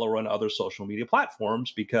a follower on other social media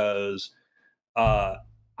platforms, because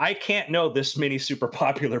I can't know this many super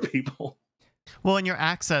popular people. Well, and your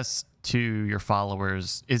access to your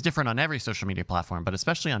followers is different on every social media platform, but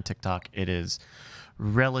especially on TikTok, it is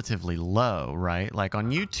relatively low, right? Like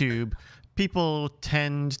on YouTube, people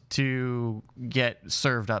tend to get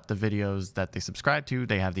served up the videos that they subscribe to.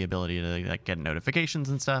 They have the ability to get notifications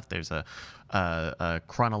and stuff. There's a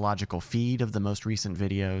chronological feed of the most recent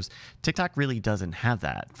videos. TikTok really doesn't have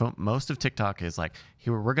that. Most of TikTok is like,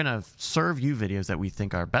 here, we're going to serve you videos that we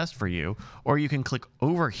think are best for you, or you can click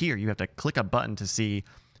over here. You have to click a button to see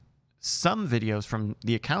some videos from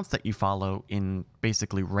the accounts that you follow in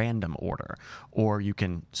basically random order, or you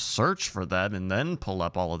can search for them and then pull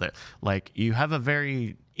up all of it. Like, you have a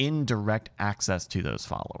very indirect access to those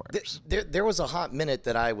followers. There was a hot minute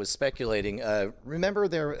that I was speculating. Remember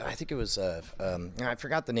I think it was, I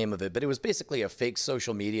forgot the name of it, but it was basically a fake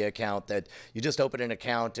social media account that you just open an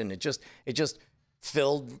account and it just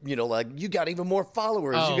filled, like, you got even more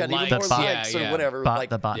followers, you got even more likes or whatever.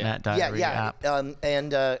 The Botnet Diary app.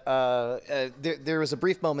 There was a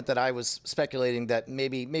brief moment that I was speculating that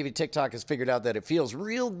maybe TikTok has figured out that it feels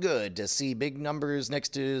real good to see big numbers next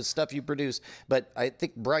to stuff you produce. But I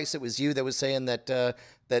think, Bryce, it was you that was saying that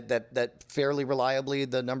that fairly reliably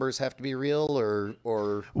the numbers have to be real,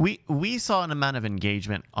 or we saw an amount of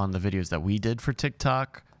engagement on the videos that we did for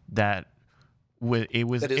TikTok that it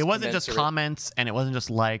wasn't just comments, and it wasn't just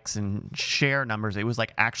likes and share numbers. It was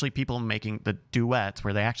like actually people making the duets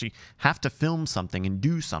where they actually have to film something and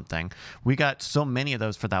do something. We got so many of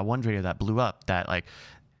those for that one video that blew up that, like,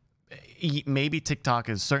 maybe TikTok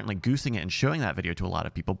is certainly goosing it and showing that video to a lot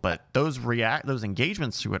of people, but those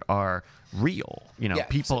engagements to it are real.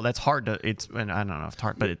 People, that's hard to, and I don't know if it's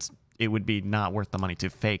hard, but it would be not worth the money to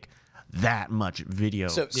fake that much video.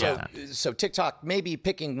 So TikTok may be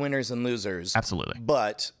picking winners and losers. Absolutely.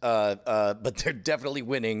 But they're definitely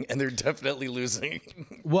winning and they're definitely losing.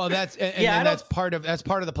 Well, that's part of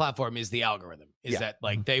the platform is the algorithm. That,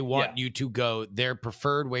 like, they want you to go, their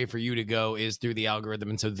preferred way for you to go is through the algorithm,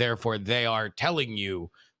 and so therefore they are telling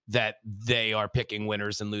you that they are picking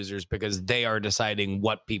winners and losers because they are deciding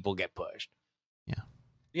what people get pushed.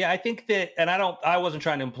 Yeah, I think that, and I wasn't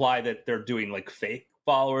trying to imply that they're doing like fake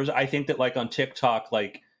followers. I think that like on TikTok,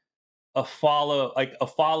 like a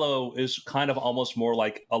follow is kind of almost more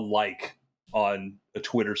like a like on a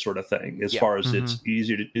Twitter sort of thing, as far as it's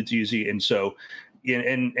easy. And so,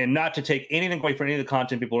 and not to take anything away from any of the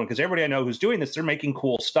content people doing, because everybody I know who's doing this, they're making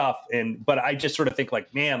cool stuff. But I just sort of think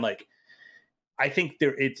like, man, like, I think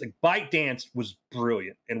it's like ByteDance was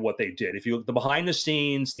brilliant in what they did. If you look at the behind the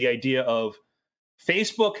scenes, the idea of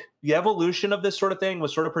Facebook, the evolution of this sort of thing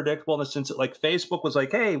was sort of predictable in the sense that like Facebook was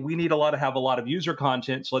like, hey, we need to have a lot of user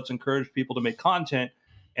content. So let's encourage people to make content.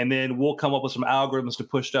 And then we'll come up with some algorithms to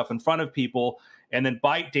push stuff in front of people. And then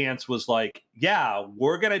ByteDance was like, yeah,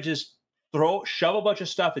 we're going to just shove a bunch of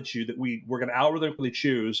stuff at you that we're going to algorithmically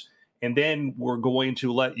choose. And then we're going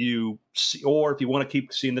to let you see, or if you want to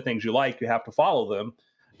keep seeing the things you like, you have to follow them.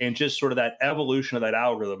 And just sort of that evolution of that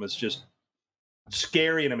algorithm is just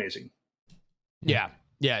scary and amazing. Yeah.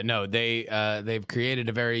 Yeah. No, they've created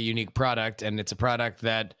a very unique product, and it's a product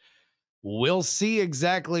that we'll see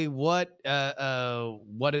exactly what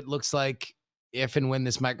it looks like if and when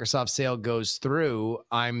this Microsoft sale goes through.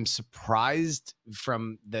 I'm surprised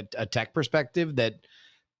from a tech perspective that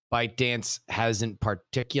ByteDance hasn't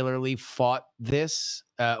particularly fought this,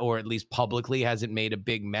 or at least publicly hasn't made a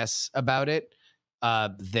big mess about it.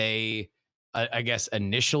 They, I guess,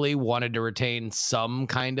 initially wanted to retain some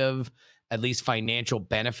kind of at least financial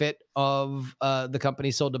benefit of the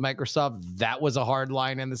company sold to Microsoft. That was a hard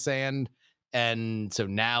line in the sand. And so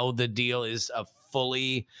now the deal is a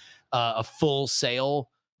full sale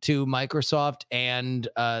to Microsoft, and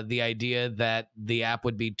the idea that the app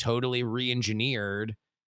would be totally re-engineered,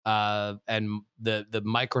 and the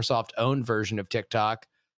Microsoft owned version of TikTok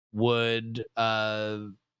would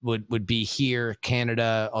be here,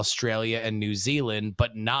 Canada, Australia, and New Zealand,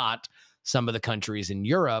 but not some of the countries in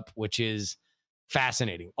Europe, which is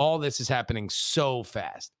fascinating. All this is happening so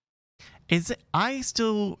fast. I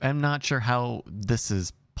still am not sure how this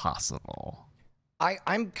is possible.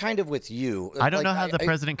 I'm kind of with you. I don't know how the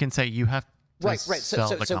president can say you have to sell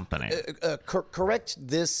the company. Correct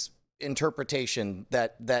this interpretation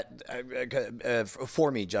that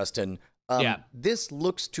for me, Justin. This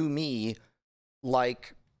looks to me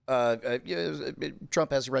like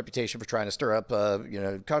Trump has a reputation for trying to stir up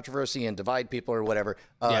controversy and divide people or whatever.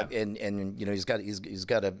 And he's got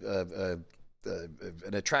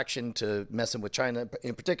an attraction to messing with China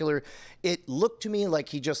in particular. It looked to me like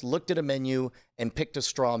he just looked at a menu and picked a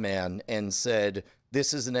straw man and said,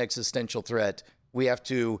 this is an existential threat. We have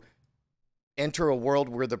to enter a world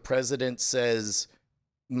where the president says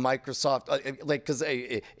Microsoft, because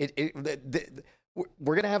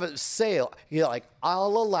we're going to have a sale. I'll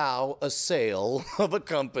allow a sale of a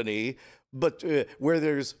company, but where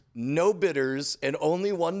there's no bidders and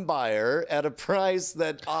only one buyer at a price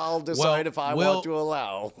that I'll decide if I want to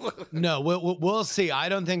allow. No, we'll see. I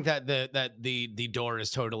don't think that the door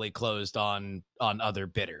is totally closed on other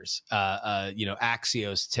bidders.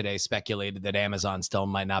 Axios today speculated that Amazon still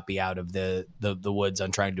might not be out of the woods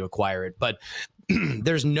on trying to acquire it, but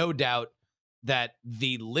there's no doubt that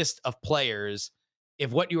the list of players,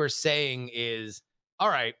 if what you are saying is, all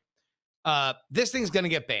right, this thing's going to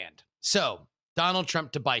get banned. So Donald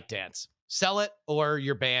Trump to ByteDance, sell it or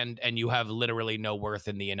you're banned and you have literally no worth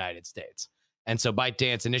in the United States. And so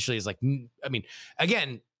ByteDance initially is like, I mean,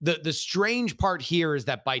 again, the strange part here is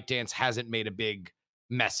that ByteDance hasn't made a big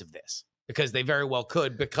mess of this, because they very well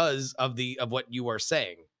could, because of what you are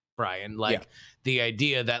saying, Brian, the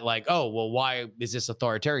idea that oh, well, why is this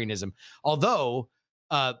authoritarianism? Although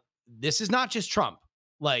this is not just Trump.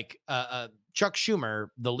 Chuck Schumer,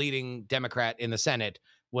 the leading Democrat in the Senate,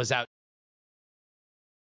 was out.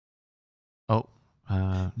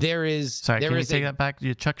 There is. Sorry, can you take that back?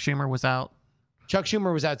 Chuck Schumer was out. Chuck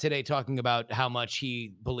Schumer was out today talking about how much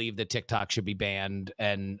he believed that TikTok should be banned,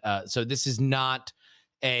 and so this is not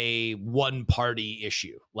a one-party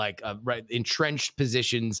issue. Entrenched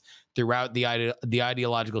positions throughout the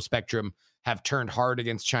ideological spectrum have turned hard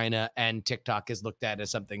against China, and TikTok is looked at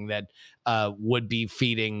as something that would be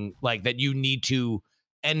feeding, that you need to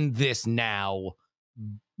end this now,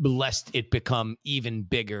 lest it become even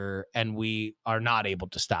bigger, and we are not able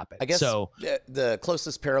to stop it. I guess so. The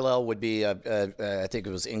closest parallel would be, I think it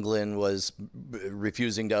was England was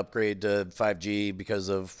refusing to upgrade to 5G because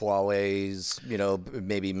of Huawei's,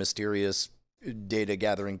 maybe mysterious data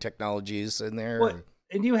gathering technologies in there. Well,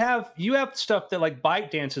 and you have stuff that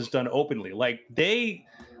ByteDance has done openly.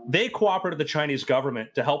 They cooperated with the Chinese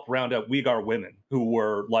government to help round up Uyghur women who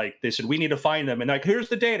were they said, we need to find them. And here's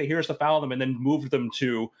the data, here's the file them, and then moved them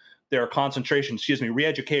to their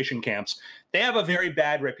re-education camps. They have a very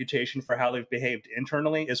bad reputation for how they've behaved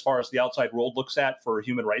internally as far as the outside world looks at for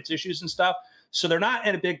human rights issues and stuff. So they're not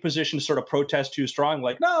in a big position to sort of protest too strong,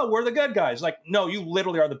 like, no, we're the good guys. Like, no, you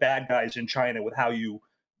literally are the bad guys in China with how you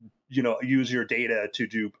use your data to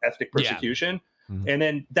do ethnic persecution. And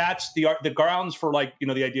then that's the grounds for, like,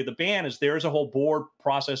 the idea of the ban is there's a whole board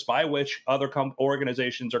process by which other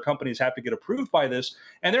organizations or companies have to get approved by this.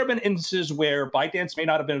 And there have been instances where ByteDance may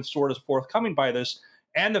not have been sort of forthcoming by this.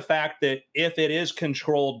 And the fact that if it is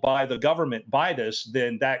controlled by the government by this,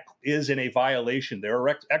 then that is in a violation. There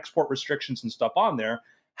are export restrictions and stuff on there.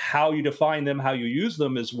 How you define them, how you use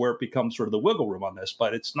them is where it becomes sort of the wiggle room on this.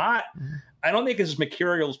 But it's not, I don't think it's as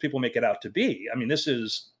mercurial as people make it out to be. I mean, this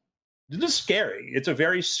is scary. It's a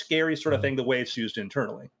very scary sort of thing, the way it's used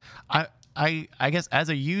internally. I guess as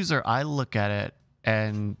a user, I look at it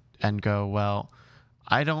and go, well,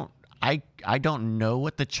 I don't know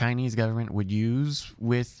what the Chinese government would use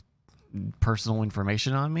with personal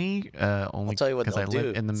information on me. Only I'll tell you what because they'll I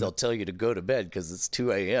live do. in the. They'll tell you to go to bed because it's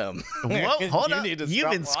 2 a.m. Whoa, hold on. You've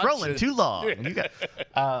been scrolling too long. You got,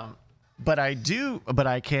 but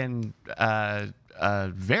I can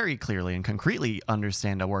very clearly and concretely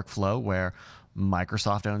understand a workflow where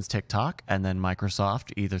Microsoft owns TikTok, and then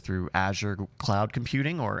Microsoft, either through Azure cloud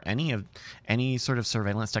computing or any sort of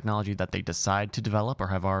surveillance technology that they decide to develop or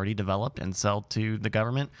have already developed and sell to the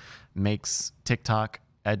government, makes TikTok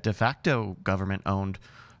a de facto government-owned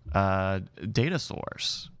data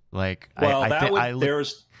source. Like, well,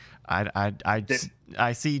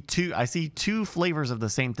 I see two flavors of the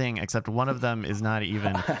same thing, except one of them is not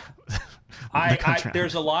even.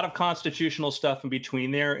 There's a lot of constitutional stuff in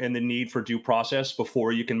between there, and the need for due process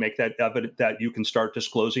before you can make that evident that you can start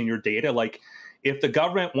disclosing your data. Like, if the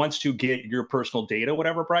government wants to get your personal data,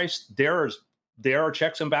 whatever, Bryce, there are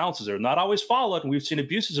checks and balances. They're not always followed, and we've seen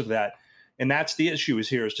abuses of that. And that's the issue is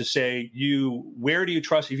to say, where do you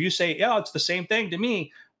trust? If you say, yeah, it's the same thing to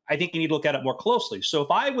me, I think you need to look at it more closely. So if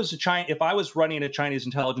I was running a Chinese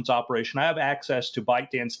intelligence operation, I have access to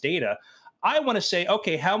ByteDance data. I want to say,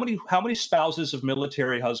 okay, how many spouses of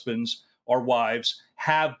military husbands or wives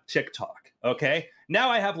have TikTok? Okay, now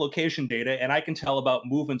I have location data, and I can tell about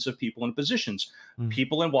movements of people in positions,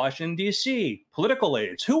 people in Washington, D.C., political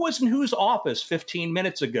aides. Who was in whose office 15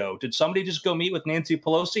 minutes ago? Did somebody just go meet with Nancy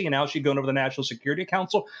Pelosi, and now she's going over to the National Security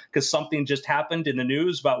Council because something just happened in the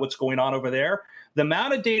news about what's going on over there? The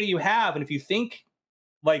amount of data you have, and if you think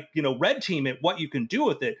like, red team it, what you can do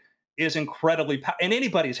with it is incredibly in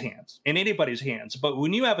anybody's hands. But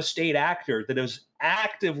when you have a state actor that is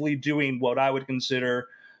actively doing what I would consider,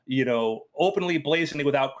 openly, blazingly,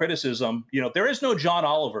 without criticism, there is no John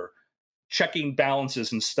Oliver checking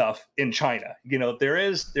balances and stuff in China. There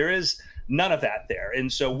is none of that there.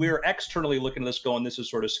 And so we're externally looking at this going, this is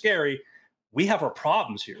sort of scary. We have our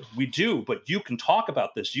problems here. We do, but you can talk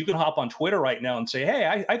about this. You can hop on Twitter right now and say,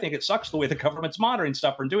 hey, I think it sucks the way the government's monitoring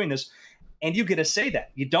stuff and doing this. And you get to say that.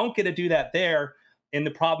 You don't get to do that there. And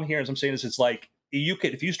the problem here, as I'm saying, is it's like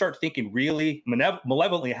if you start thinking really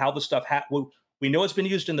malevolently how the stuff we know it's been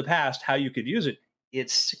used in the past, how you could use it,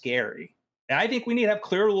 it's scary. And I think we need to have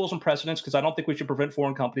clear rules and precedents because I don't think we should prevent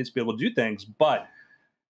foreign companies to be able to do things. But,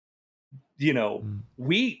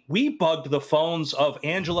 we bugged the phones of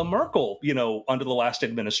Angela Merkel, under the last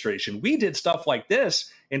administration. We did stuff like this,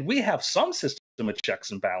 and we have some system of checks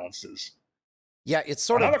and balances. Yeah, it's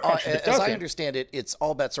sort of, as I understand it, it's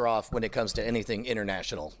all bets are off when it comes to anything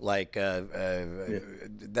international. Like, that's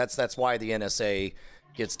why the NSA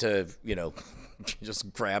gets to,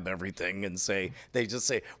 just grab everything and say,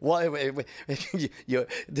 well, you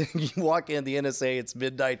walk in the NSA, it's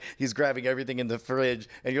midnight, he's grabbing everything in the fridge,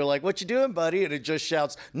 and you're like, what you doing, buddy? And it just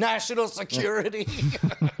shouts, national security.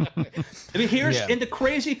 I mean, and the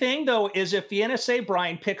crazy thing, though, is if the NSA,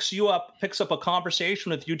 Brian, picks up a conversation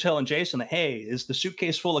with you telling Jason, hey, is the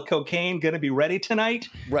suitcase full of cocaine going to be ready tonight?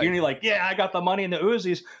 Right. And you're like, yeah, I got the money in the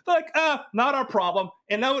Uzis. They're like, not our problem.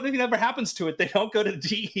 And no, it never happens to it. They don't go to the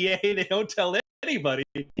DEA. They don't tell anybody.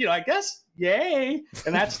 I guess, yay.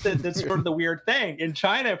 And that's sort of the weird thing. In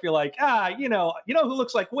China, if you're like, who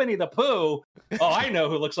looks like Winnie the Pooh? Oh, I know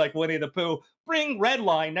who looks like Winnie the Pooh. Bring red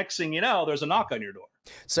line. Next thing you know, there's a knock on your door.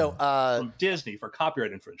 So from Disney for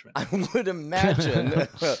copyright infringement. I would imagine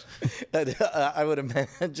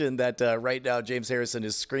that right now James Harrison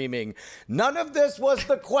is screaming, none of this was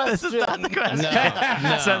the question. This is not the question.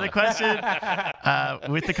 No. So the question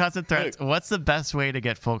with the constant threats, what's the best way to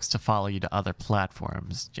get folks to follow you to other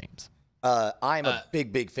platforms, James? I'm a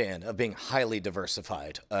big fan of being highly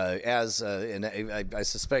diversified. And I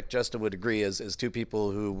suspect Justin would agree, as two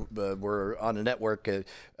people who were on a network,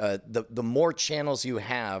 the more channels you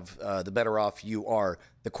have, the better off you are.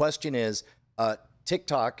 The question is,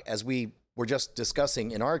 TikTok, as we were just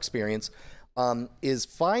discussing in our experience, is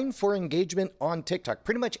fine for engagement on TikTok.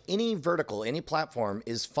 Pretty much any vertical, any platform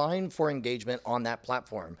is fine for engagement on that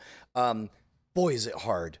platform. Boy, is it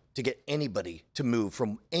hard to get anybody to move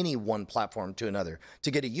from any one platform to another. To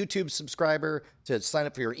get a YouTube subscriber, to sign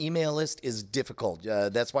up for your email list is difficult.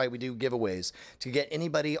 That's why we do giveaways. To get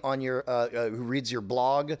anybody on your who reads your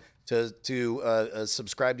blog to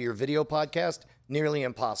subscribe to your video podcast, nearly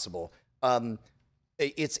impossible.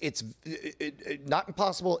 It's not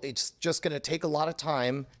impossible. It's just going to take a lot of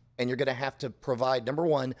time. And you're going to have to provide, number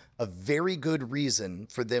one, a very good reason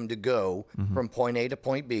for them to go from point A to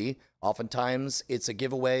point B. Oftentimes, it's a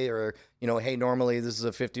giveaway or, hey, normally this is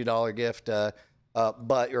a $50 gift, or a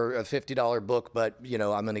 $50 book, but,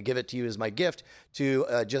 I'm going to give it to you as my gift to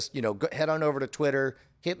just, head on over to Twitter,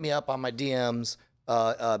 hit me up on my DMs.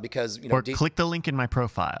 Because or click the link in my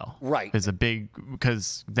profile. Right. Is a big,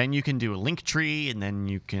 because then you can do a link tree and then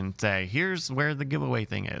you can say, here's where the giveaway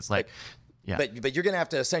thing is. Like, yeah. But you're going to have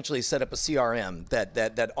to essentially set up a CRM that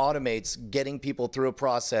automates getting people through a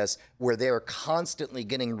process where they're constantly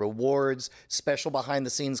getting rewards, special behind the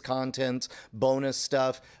scenes content, bonus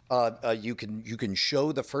stuff. You can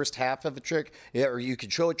show the first half of a trick, or you can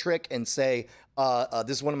show a trick and say,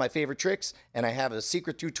 this is one of my favorite tricks, and I have a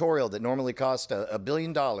secret tutorial that normally costs $1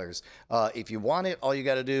 billion. If you want it, all you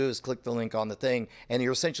got to do is click the link on the thing, and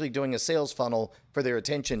you're essentially doing a sales funnel for their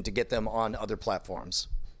attention to get them on other platforms.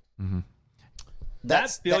 Mm-hmm. That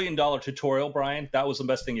 $1 billion tutorial, Brian, that was the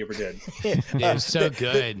best thing you ever did. It was so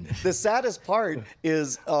good. The saddest part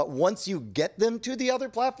is once you get them to the other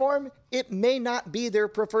platform, it may not be their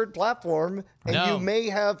preferred platform, and you may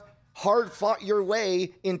have hard fought your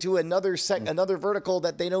way into another vertical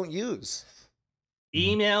that they don't use.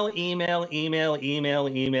 Email.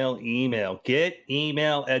 Get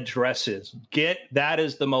email addresses.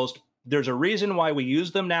 There's a reason why we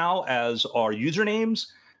use them now as our usernames.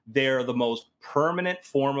 They're the most permanent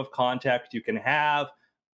form of contact you can have.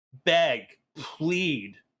 Beg,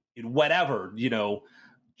 plead, whatever,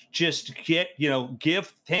 just get,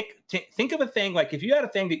 think of a thing. Like if you had a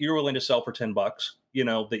thing that you're willing to sell for $10,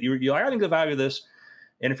 that you're like, I think the value of this.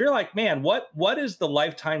 And if you're like, man, what is the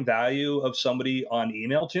lifetime value of somebody on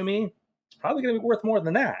email to me? It's probably going to be worth more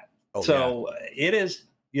than that. It is,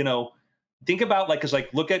 think about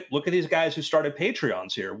look at these guys who started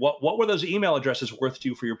Patreons here. What were those email addresses worth to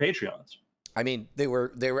you for your Patreons? I mean, they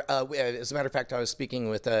were as a matter of fact, I was speaking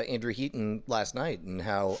with Andrew Heaton last night, and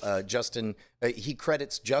how Justin, he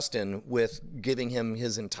credits Justin with giving him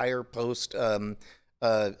his entire post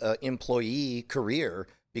employee career,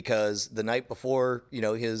 because the night before,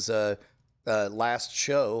 his last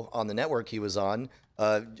show on the network he was on,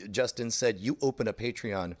 Justin said, you open a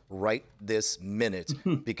Patreon right this minute,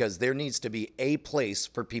 because there needs to be a place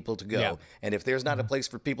for people to go. Yeah. And if there's not a place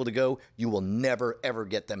for people to go, you will never, ever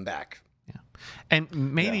get them back. Yeah. And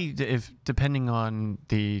maybe if depending on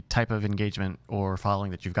the type of engagement or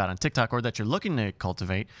following that you've got on TikTok or that you're looking to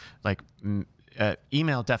cultivate, like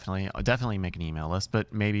email, definitely make an email list,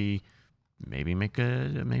 but maybe make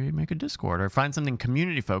a Discord, or find something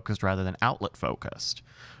community focused rather than outlet focused.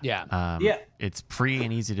 Yeah. It's free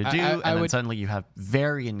and easy to do, and then suddenly you have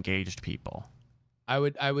very engaged people. I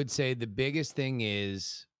would say the biggest thing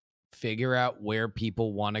is figure out where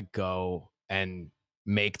people want to go and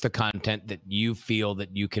make the content that you feel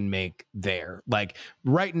that you can make there. Like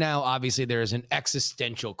right now, obviously there is an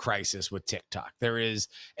existential crisis with TikTok. There is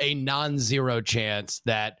a non-zero chance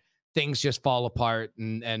that things just fall apart,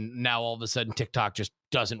 and now all of a sudden TikTok just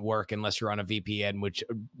doesn't work unless you're on a VPN, which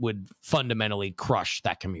would fundamentally crush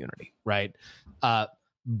that community, right?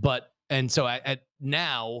 So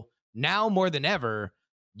now more than ever,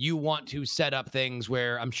 you want to set up things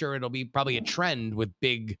where I'm sure it'll be probably a trend with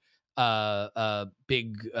big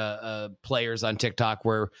players on TikTok,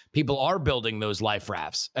 where people are building those life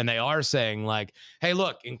rafts, and they are saying like, hey,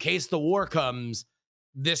 look, in case the war comes,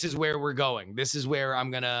 this is where we're going. This is where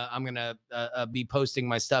I'm gonna be posting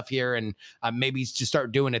my stuff here, and maybe just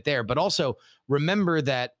start doing it there. But also remember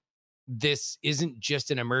that this isn't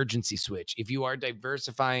just an emergency switch. If you are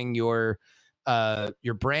diversifying your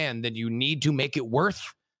brand, then you need to make it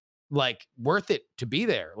worth it to be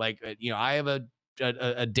there. Like, I have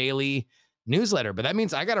a daily newsletter, but that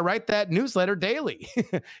means I got to write that newsletter daily.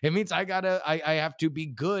 It means I have to be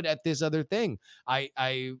good at this other thing.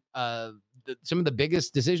 Some of the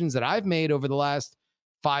biggest decisions that I've made over the last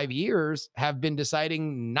 5 years have been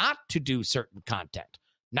deciding not to do certain content,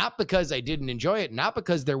 not because I didn't enjoy it, not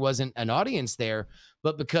because there wasn't an audience there,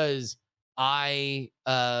 but because I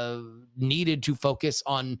needed to focus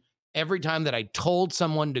on every time that I told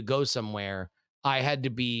someone to go somewhere, I had to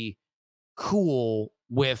be cool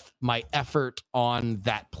with my effort on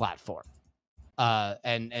that platform.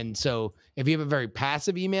 And so if you have a very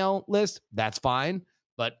passive email list, that's fine.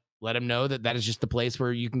 But let them know that is just the place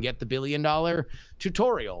where you can get the $1 billion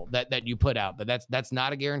tutorial that you put out. But that's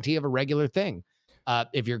not a guarantee of a regular thing.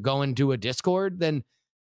 If you're going to a Discord, then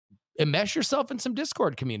enmesh yourself in some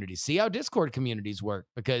Discord communities. See how Discord communities work,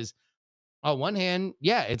 because on one hand,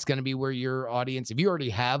 yeah, it's going to be where your audience, if you already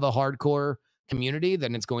have a hardcore community,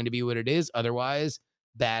 then it's going to be what it is. Otherwise,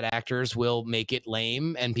 bad actors will make it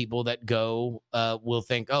lame, and people that go will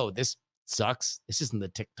think, oh, this sucks. This isn't the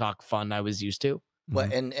TikTok fun I was used to. Well,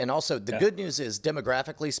 and also the good news is,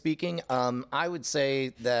 demographically speaking, I would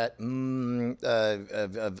say that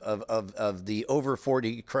of the over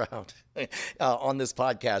 40 crowd on this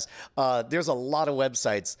podcast, there's a lot of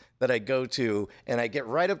websites that I go to, and I get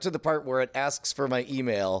right up to the part where it asks for my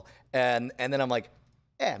email, and then I'm like,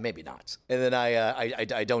 maybe not. And then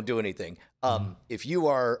I don't do anything. If you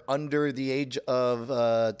are under the age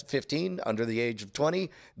of 15, under the age of 20,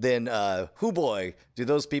 then hoo boy, do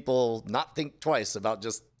those people not think twice about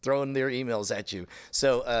just throwing their emails at you.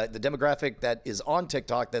 So the demographic that is on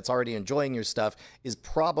TikTok that's already enjoying your stuff is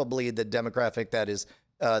probably the demographic that is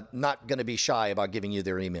not going to be shy about giving you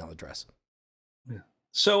their email address. Yeah.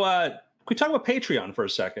 So can we talk about Patreon for a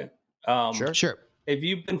second? Sure. Have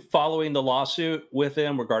you been following the lawsuit with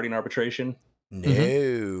them regarding arbitration?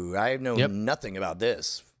 No, I know nothing about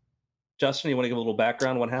this. Justin, you want to give a little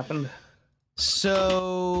background on what happened?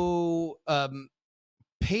 So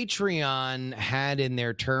Patreon had in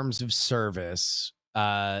their terms of service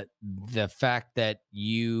the fact that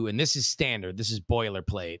you, and this is standard, this is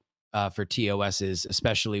boilerplate for TOSs,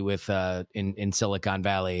 especially with in Silicon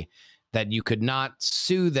Valley, that you could not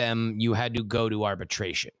sue them. You had to go to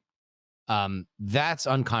arbitration. That's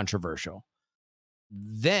uncontroversial.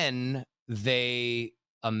 Then they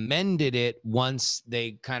amended it once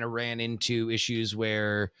they kind of ran into issues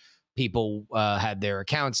where people had their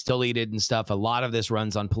accounts deleted and stuff. A lot of this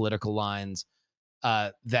runs on political lines,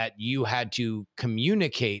 that you had to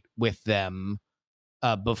communicate with them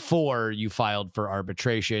before you filed for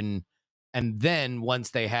arbitration. And then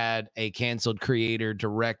once they had a canceled creator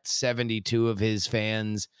direct 72 of his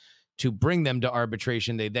fans to bring them to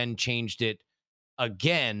arbitration, they then changed it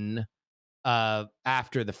again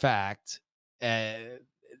after the fact.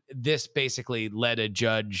 This basically led a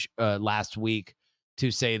judge last week to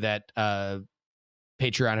say that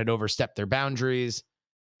Patreon had overstepped their boundaries,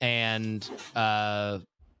 and that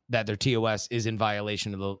their TOS is in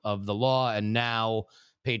violation of the law, and now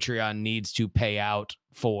Patreon needs to pay out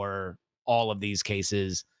for all of these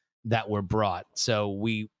cases that were brought. So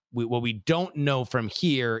what we don't know from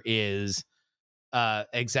here is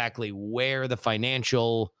exactly where the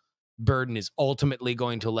financial burden is ultimately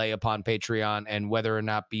going to lay upon Patreon, and whether or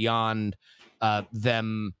not beyond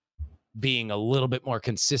them being a little bit more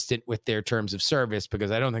consistent with their terms of service,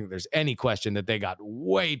 because I don't think there's any question that they got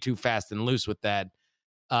way too fast and loose with that,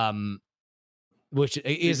 which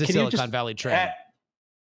is a Silicon Valley trend.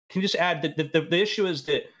 Can you just add that the issue is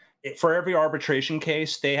that for every arbitration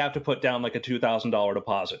case, they have to put down like a $2,000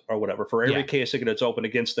 deposit or whatever. For every case that gets open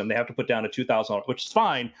against them, they have to put down a $2,000, which is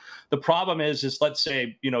fine. The problem is let's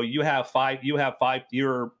say, you have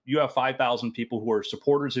 5,000 people who are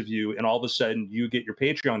supporters of you, and all of a sudden you get your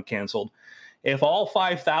Patreon canceled. If all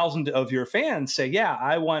 5,000 of your fans say, yeah,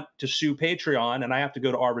 I want to sue Patreon and I have to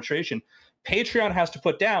go to arbitration, Patreon has to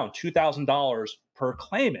put down $2,000 per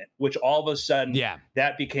claimant, which all of a sudden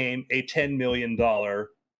that became a $10 million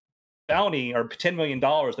bounty, or $10 million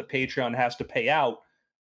that Patreon has to pay out,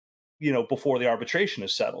 before the arbitration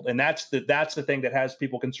is settled. And that's the thing that has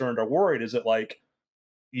people concerned or worried, is that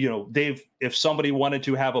if somebody wanted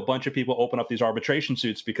to have a bunch of people open up these arbitration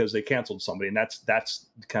suits because they canceled somebody, and that's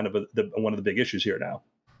kind of one of the big issues here now.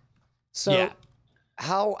 So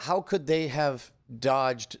how could they have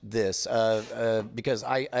dodged this? Because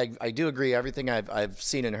I do agree, everything I've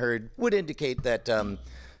seen and heard would indicate that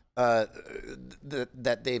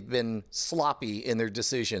that they've been sloppy in their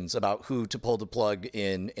decisions about who to pull the plug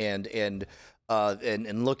in, and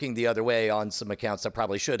looking the other way on some accounts that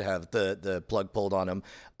probably should have the plug pulled on them.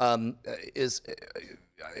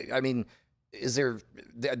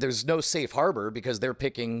 There's no safe harbor, because they're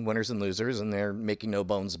picking winners and losers, and they're making no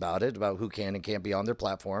bones about it, about who can and can't be on their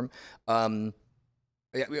platform.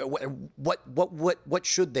 What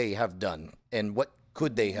should they have done, and what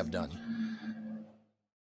could they have done?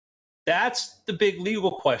 That's the big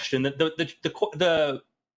legal question.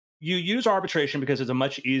 You use arbitration because it's a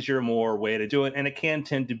much easier, more way to do it, and it can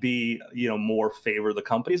tend to be, more favor the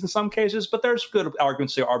companies in some cases. But there's good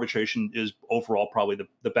arguments to say arbitration is overall probably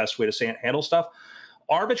the best way to handle stuff.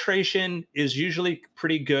 Arbitration is usually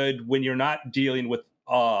pretty good when you're not dealing with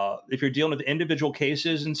if you're dealing with individual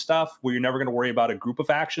cases and stuff where you're never going to worry about a group of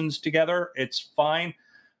actions together, it's fine.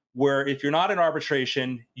 Where if you're not in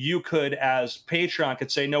arbitration, you could, as Patreon,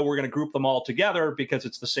 could say, no, we're going to group them all together because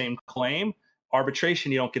it's the same claim.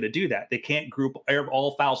 Arbitration, you don't get to do that. They can't group all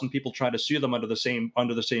 1,000 people trying to sue them under the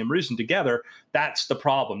same reason together. That's the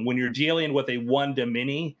problem when you're dealing with a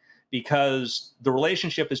one-to-many, because the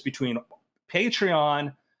relationship is between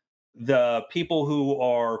Patreon, the people who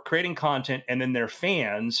are creating content, and then their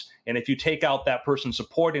fans. And if you take out that person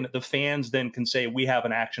supporting it, the fans then can say, we have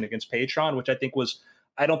an action against Patreon, which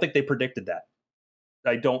I don't think they predicted that.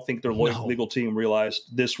 I don't think their legal team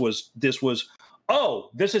realized this was, oh,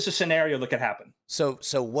 this is a scenario that could happen. So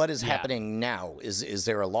what is happening now? Is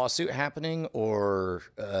there a lawsuit happening, or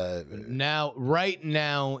right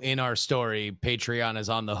now in our story, Patreon is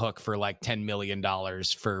on the hook for like $10 million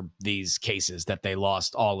for these cases that they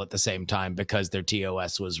lost all at the same time because their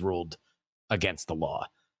TOS was ruled against the law.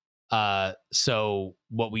 So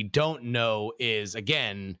what we don't know is,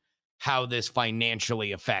 again, how this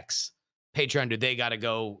financially affects Patreon. Do they got to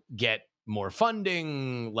go get more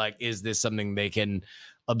funding? Like, is this something they can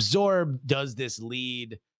absorb? Does this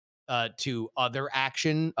lead to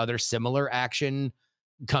other similar action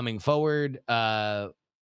coming forward?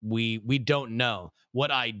 We don't know. What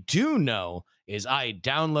I do know is I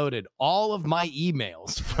downloaded all of my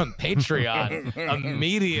emails from Patreon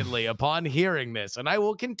immediately upon hearing this, and I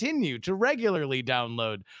will continue to regularly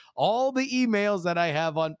download all the emails that I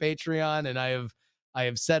have on Patreon, and I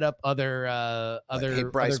have set up other hey,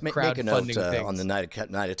 Bryce, other make a note on the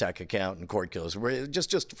Night Attack account and Cord Killers.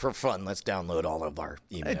 Just for fun, let's download all of our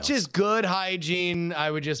emails. It's just good hygiene. I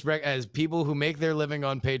would just as people who make their living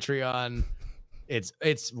on Patreon,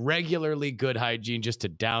 it's regularly good hygiene just to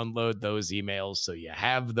download those emails, so you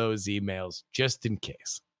have those emails just in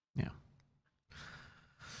case. Yeah.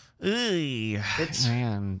 It's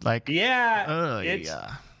man, like yeah.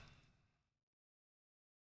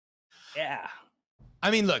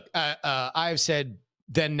 I mean, look, I've said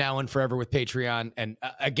then, now, and forever with Patreon. And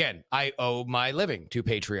again, I owe my living to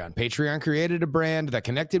Patreon. Patreon created a brand that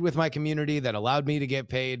connected with my community, that allowed me to get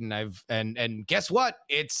paid. And guess what?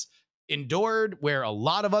 It's endured where a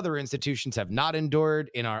lot of other institutions have not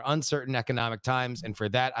endured in our uncertain economic times. And for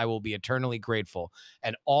that, I will be eternally grateful.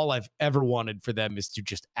 And all I've ever wanted for them is to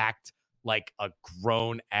just act like a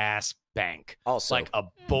grown ass bank. Also, like a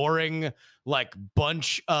boring, like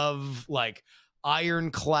bunch of like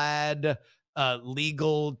ironclad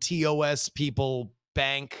legal TOS people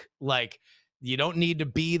bank. Like, you don't need to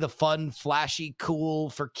be the fun, flashy, cool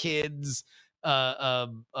for kids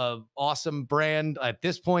awesome brand. At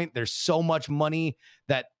this point, there's so much money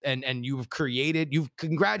that and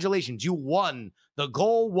congratulations, you won. The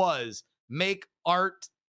goal was make art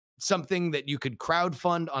something that you could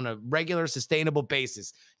crowdfund on a regular, sustainable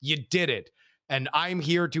basis. You did it. And I'm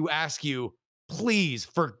here to ask you, please,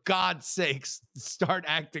 for God's sakes, start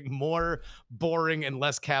acting more boring and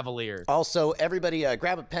less cavalier. Also, everybody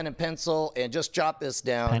grab a pen and pencil and just jot this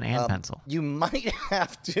down. Pen and pencil. You might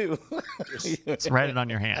have to just write it on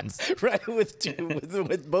your hands. Write it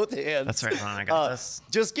with both hands. That's right, Ron. I got this.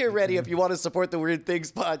 Just get ready. If you want to support the Weird Things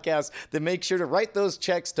podcast, then make sure to write those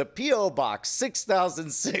checks to P.O. Box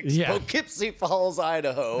 6006, Poughkeepsie Falls,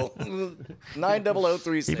 Idaho,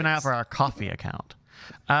 90036. Keep an eye out for our coffee account.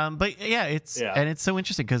 But yeah, it's so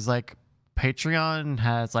interesting because like Patreon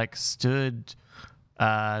has like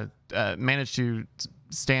managed to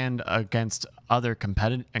stand against other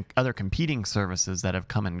competing services that have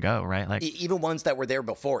come and go, right? Like even ones that were there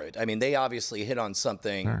before it. I mean, they obviously hit on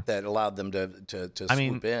something that allowed them to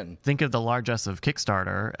swoop in. Think of the largesse of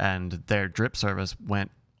Kickstarter, and their drip service went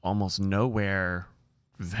almost nowhere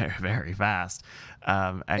very, very fast.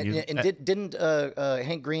 Didn't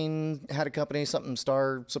Hank Green had a company, something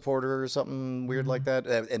Star Supporter or something weird like that,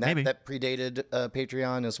 and that predated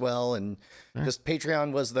Patreon as well. And just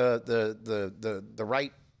Patreon was the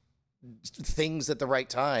right things at the right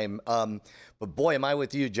time. But boy, am I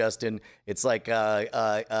with you, Justin. It's like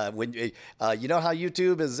when you know how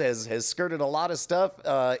YouTube has skirted a lot of stuff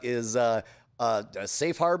a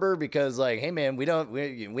safe harbor, because like, hey man, we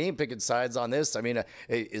ain't picking sides on this. I mean,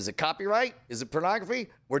 is it copyright? Is it pornography?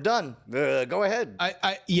 We're done. Go ahead.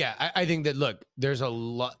 I think that, look, there's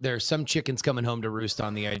some chickens coming home to roost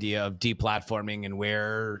on the idea of deplatforming and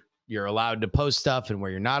where you're allowed to post stuff and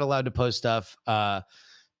where you're not allowed to post stuff.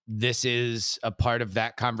 This is a part of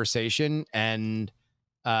that conversation. And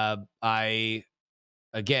all I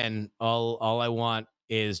want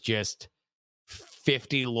is just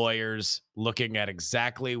 50 lawyers looking at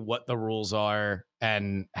exactly what the rules are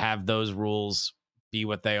and have those rules be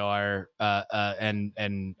what they are.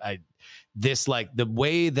 This like the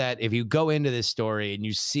way that if you go into this story and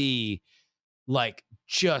you see like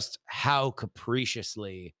just how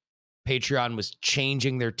capriciously Patreon was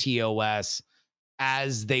changing their TOS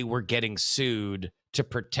as they were getting sued to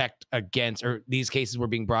protect against, or these cases were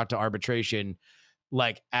being brought to arbitration,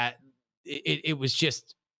 like it was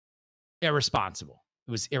just irresponsible.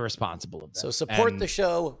 It was irresponsible of them. So support the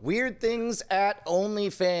show. Weird Things at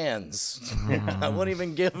OnlyFans. I won't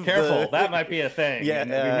even give. Careful, that might be a thing.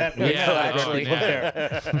 Yeah, actually.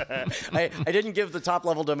 I didn't give the top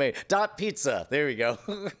level domain. .pizza. There we go.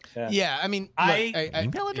 Yeah, I mean,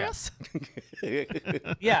 email address.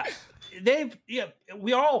 Yeah,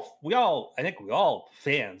 we all I think we all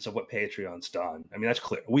fans of what Patreon's done. I mean, that's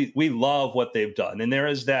clear. We love what they've done, and there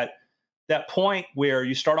is that point where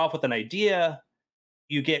you start off with an idea,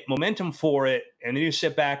 you get momentum for it, and then you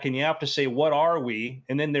sit back and you have to say, what are we?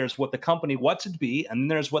 And then there's what the company wants it to be, and then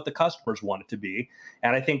there's what the customers want it to be.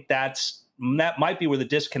 And I think that might be where the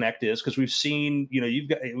disconnect is, because we've seen,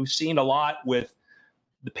 we've seen a lot with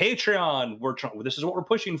the Patreon. This is what we're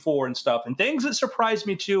pushing for and stuff. And things that surprised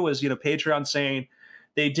me too is, Patreon saying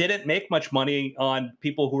they didn't make much money on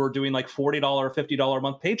people who are doing like $40 or $50 a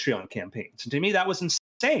month Patreon campaigns. And to me, that was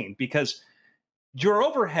insane, because your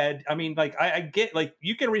overhead, I mean, like I get, like,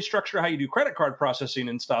 you can restructure how you do credit card processing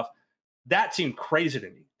and stuff. That seemed crazy to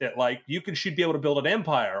me, that like should be able to build an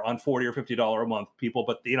empire on $40 or $50 a month people.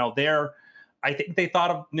 But I think they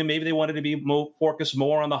thought of, maybe they wanted to be focused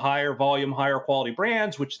more on the higher volume, higher quality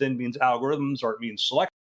brands, which then means algorithms, or it means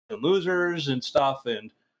selection and losers and stuff.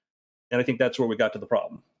 And I think that's where we got to the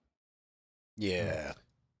problem. Yeah,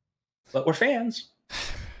 but we're fans.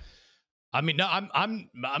 I mean, no,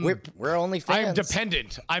 we're only fans. I'm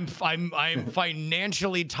dependent. I'm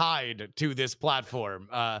financially tied to this platform.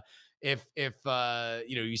 If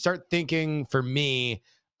you start thinking, for me,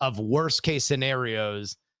 of worst case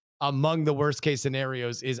scenarios, among the worst case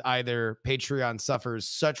scenarios is either Patreon suffers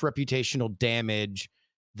such reputational damage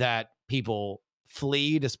that people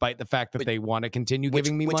flee despite the fact that they want to continue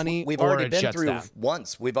giving me money. We've already been through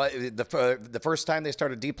once. We've the first time they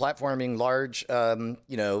started deplatforming large,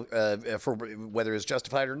 for whether it's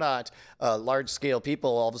justified or not, large scale people.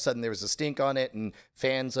 All of a sudden, there was a stink on it, and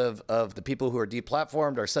fans of the people who are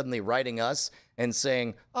deplatformed are suddenly writing us and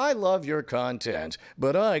saying, "I love your content,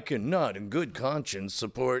 but I cannot, in good conscience,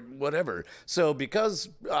 support whatever. So because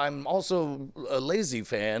I'm also a lazy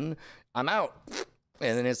fan, I'm out."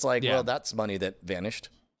 And then it's like, well, that's money that vanished.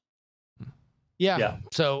 Yeah.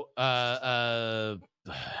 So, an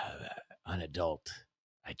adult.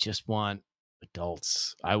 I just want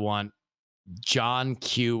adults. I want John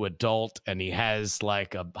Q adult, and he has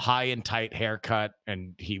like a high and tight haircut,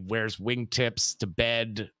 and he wears wingtips to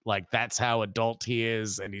bed. Like, that's how adult he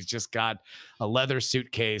is. And he's just got a leather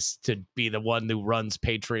suitcase to be the one who runs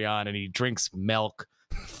Patreon, and he drinks milk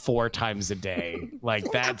 4 times a day. Like,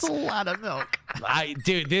 that's a lot of milk.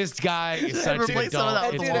 Dude, this guy is such an adult.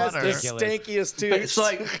 That dude has the stankiest tooth. It's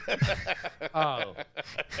like, oh,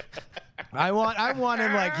 I want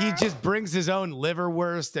him, like, he just brings his own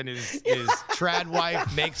liverwurst, and his trad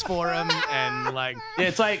wife makes for him, and like,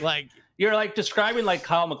 it's like you're like describing like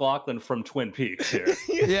Kyle MacLachlan from Twin Peaks here.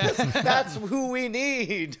 Yes, that's who we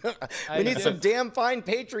need. We need some damn fine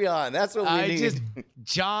Patreon. That's what we need.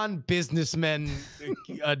 John Businessman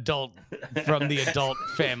adult from the adult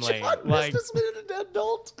family. John like Businessman and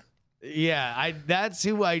adult. Yeah, that's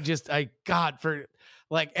who God, for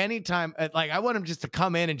like anytime, like I want him just to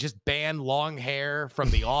come in and just ban long hair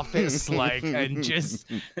from The Office, like, and just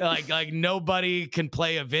like nobody can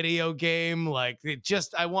play a video game. Like,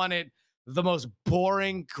 I want it the most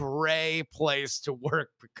boring gray place to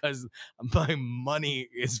work, because my money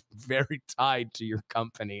is very tied to your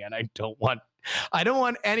company, and I don't want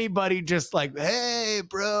anybody just like, hey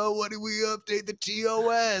bro, what do we update the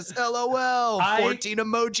TOS? LOL. 14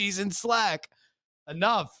 emojis in Slack.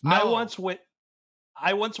 Enough. No.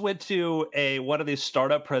 I once went to one of these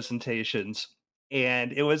startup presentations,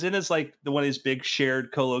 and it was in this like one of these big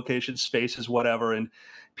shared co-location spaces, whatever, and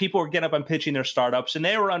people were getting up and pitching their startups, and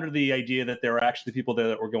they were under the idea that there were actually people there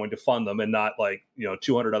that were going to fund them, and not like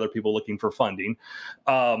 200 other people looking for funding.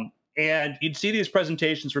 And you'd see these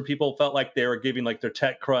presentations where people felt like they were giving like their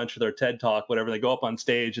tech crunch or their TED talk, whatever. They go up on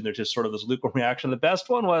stage and they're just sort of this lukewarm reaction. The best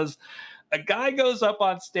one was a guy goes up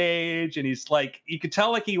on stage and he's like, you could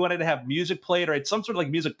tell like he wanted to have music played, or had some sort of like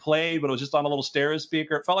music played, but it was just on a little stereo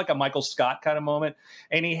speaker. It felt like a Michael Scott kind of moment.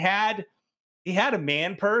 And he had a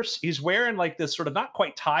man purse. He's wearing like this sort of not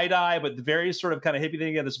quite tie-dye, but the very sort of kind of hippie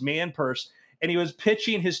thing. He had this man purse, and he was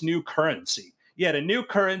pitching his new currency. yet a new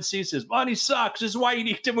currency, says money sucks, this is why you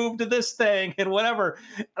need to move to this thing and whatever.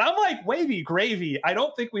 And I'm like, wavy gravy. I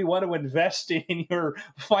don't think we want to invest in your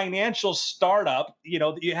financial startup,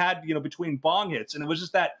 that you had, between bong hits. And it was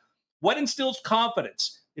just that, what instills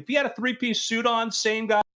confidence? If he had a three-piece suit on, same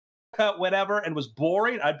guy, cut, whatever, and was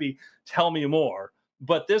boring, I'd be, tell me more.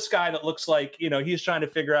 But this guy that looks like, he's trying to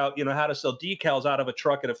figure out, how to sell decals out of a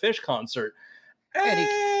truck at a Fish concert.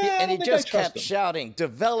 And he just kept shouting,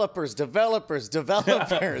 developers, developers,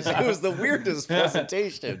 developers. It was the weirdest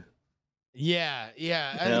presentation. Yeah.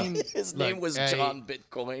 I mean, his name was John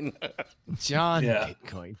Bitcoin. John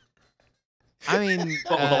Bitcoin. I mean, with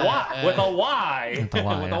a Y. With a Y.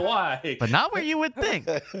 With a Y. But not where you would think.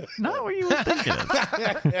 Not where you would think it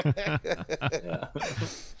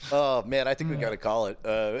is. Oh, man, I think we got to call it.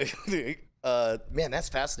 Man, that's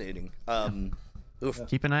fascinating.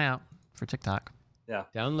 Keep an eye out for TikTok. Yeah.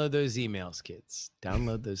 Download those emails, kids.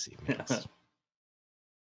 Download those emails.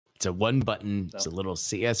 It's a one button. It's a little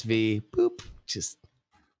CSV. Boop. Just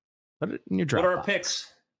put it in your Dropbox. What are our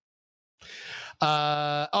picks?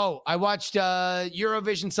 I watched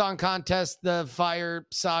Eurovision Song Contest, the Fire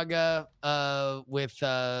Saga, with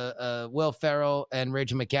Will Ferrell and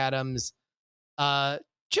Rachel McAdams.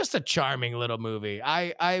 Just a charming little movie.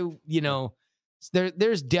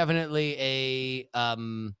 There's definitely a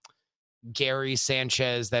Gary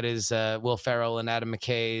Sanchez, that is Will Ferrell and Adam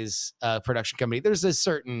McKay's production company. There's a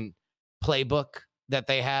certain playbook that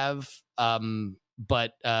they have,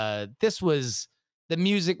 but the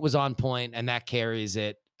music was on point, and that carries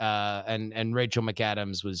it. And Rachel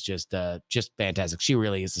McAdams was just fantastic. She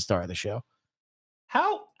really is the star of the show.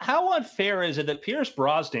 How unfair is it that Pierce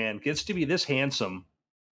Brosnan gets to be this handsome?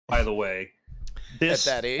 By the way, at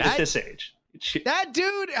that age, at this age, that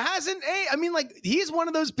dude hasn't. I mean, like, he's one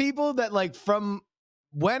of those people that, like, from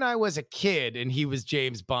when I was a kid and he was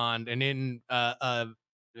James Bond and in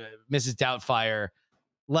Mrs. Doubtfire,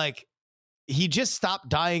 like, he just stopped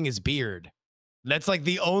dyeing his beard. That's like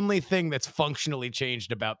the only thing that's functionally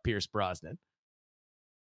changed about Pierce Brosnan.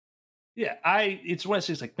 Yeah, it's one of those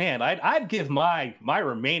things like, man, I'd give my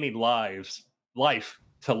remaining life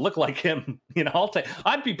to look like him.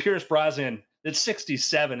 I'd be Pierce Brosnan at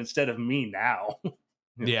 67 instead of me now.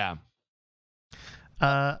 Yeah.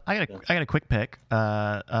 I got a quick pick.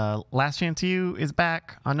 Last Chance U is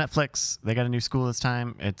back on Netflix. They got a new school this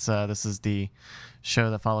time. This is the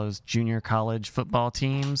show that follows junior college football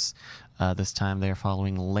teams. This time they're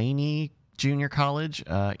following Laney Junior College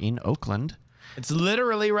in Oakland. It's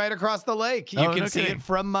literally right across the lake. You can see it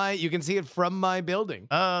from my building.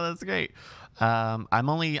 Oh, that's great. I'm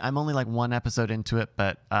only like one episode into it,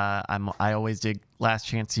 but I always dig Last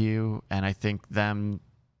Chance U, and I think them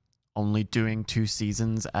only doing 2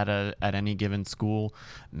 seasons at any given school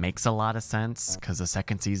makes a lot of sense, because the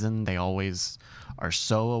second season they always are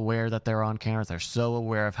so aware that they're on cameras. They're so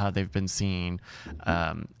aware of how they've been seen,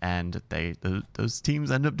 and those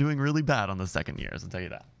teams end up doing really bad on the second years. I'll tell you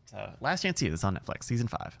that. Last Chance U is on Netflix, season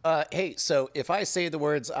 5. Hey, so if I say the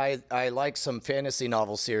words, I like some fantasy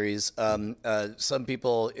novel series. Some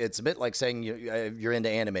people, it's a bit like saying you're into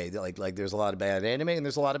anime. Like there's a lot of bad anime and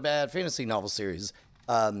there's a lot of bad fantasy novel series.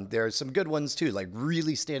 There are some good ones too, like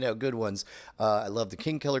really standout good ones. I love the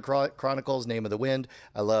Kingkiller Chronicles, Name of the Wind.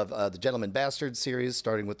 I love the Gentleman Bastard series,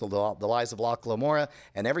 starting with the Lies of Locke Lamora.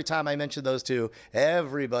 And every time I mention those two,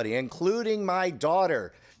 everybody, including my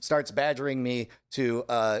daughter, starts badgering me to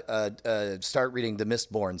start reading the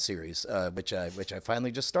Mistborn series, which I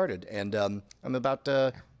finally just started. And I'm about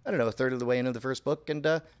a third of the way into the first book, and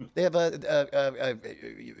they have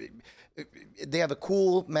a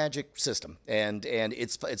cool magic system, and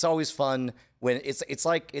it's always fun when it's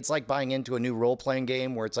like buying into a new role playing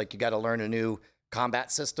game where it's like you got to learn a new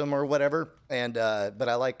combat system or whatever. And but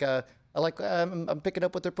I'm picking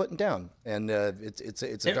up what they're putting down, and it's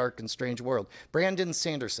a dark and strange world. Brandon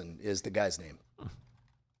Sanderson is the guy's name.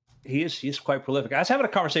 He's quite prolific. I was having a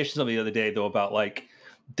conversation with somebody the other day though about like,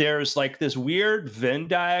 there's like this weird Venn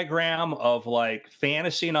diagram of like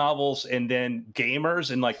fantasy novels and then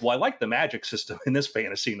gamers, and like, well, I like the magic system in this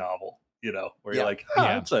fantasy novel, where you're like,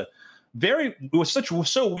 it was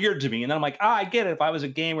so weird to me. And then I'm like, I get it. If I was a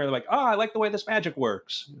gamer, they're like, I like the way this magic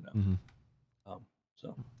works. Mm-hmm.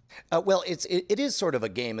 Well, it is sort of a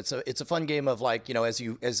game. It's a fun game of like,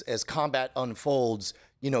 as combat unfolds,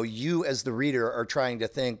 you as the reader are trying to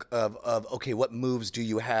think of okay, what moves do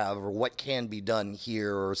you have, or what can be done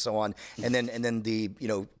here, or so on, and then the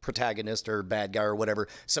protagonist or bad guy or whatever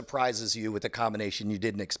surprises you with a combination you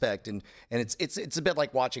didn't expect, and it's a bit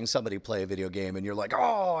like watching somebody play a video game, and you're like,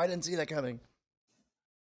 oh, I didn't see that coming.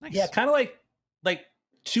 Nice. Yeah, kind of like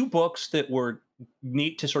two books that were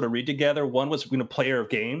neat to sort of read together. One was Player of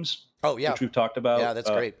Games. Oh yeah, which we've talked about. Yeah, that's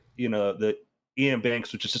great. The Ian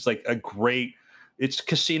Banks, which is just like a great. It's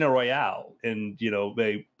Casino Royale, and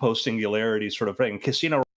a post singularity sort of thing.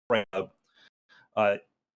 Casino Royale.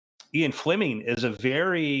 Ian Fleming is a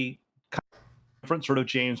very different sort of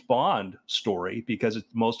James Bond story because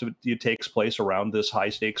most of it takes place around this high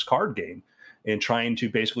stakes card game and trying to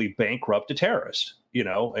basically bankrupt a terrorist.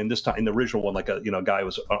 And this time in the original one, like a guy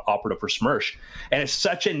was an operative for Smersh, and it's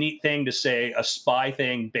such a neat thing to say a spy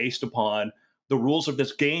thing based upon the rules of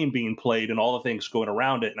this game being played and all the things going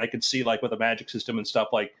around it. And I could see like with a magic system and stuff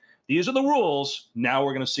like these are the rules. Now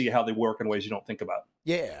we're going to see how they work in ways you don't think about.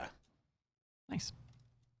 Yeah, nice.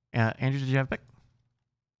 Andrew, did you have a pick?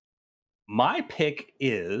 My pick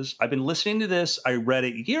is I've been listening to this. I read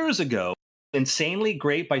it years ago. Insanely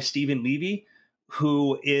Great by Stephen Levy,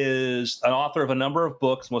 who is an author of a number of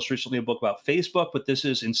books, most recently a book about Facebook, but this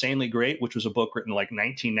is Insanely Great, which was a book written like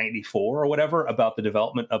 1994 or whatever about the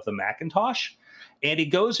development of the Macintosh. And he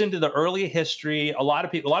goes into the early history. A lot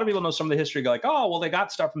of people know some of the history, go like, oh, well, they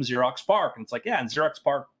got stuff from Xerox PARC. And it's like, yeah, and Xerox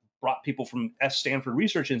PARC brought people from Stanford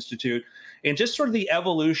Research Institute, and just sort of the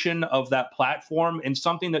evolution of that platform and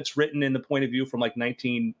something that's written in the point of view from like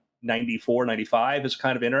 1994, 95 is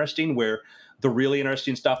kind of interesting, where the really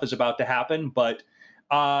interesting stuff is about to happen, but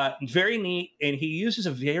very neat. And he uses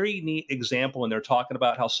a very neat example, and they're talking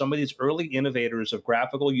about how some of these early innovators of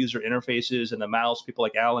graphical user interfaces and the mouse, people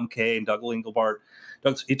like Alan Kay and Doug Engelbart,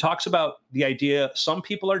 he talks about the idea some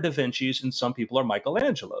people are Da Vinci's and some people are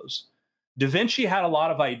Michelangelo's. Da Vinci had a lot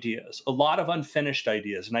of ideas, a lot of unfinished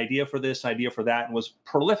ideas, an idea for this, an idea for that, and was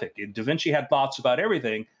prolific. Da Vinci had thoughts about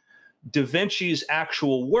everything. Da Vinci's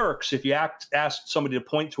actual works, if you ask somebody to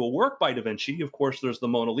point to a work by Da Vinci, of course, there's the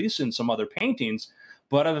Mona Lisa and some other paintings.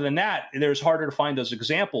 But other than that, there's harder to find those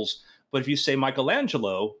examples. But if you say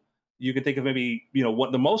Michelangelo, you could think of maybe,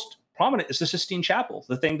 what the most prominent is the Sistine Chapel,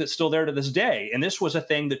 the thing that's still there to this day. And this was a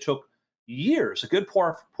thing that took years, a good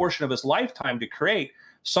portion of his lifetime to create.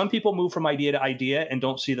 Some people move from idea to idea and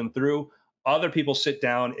don't see them through. Other people sit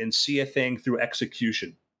down and see a thing through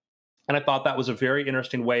execution. And I thought that was a very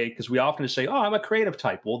interesting way, because we often just say, oh, I'm a creative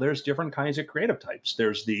type. Well, there's different kinds of creative types.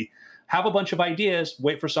 There's the have a bunch of ideas,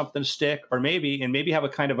 wait for something to stick, or maybe have a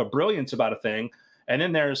kind of a brilliance about a thing. And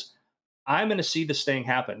then there's, I'm going to see this thing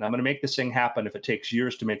happen. I'm going to make this thing happen if it takes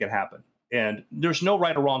years to make it happen. And there's no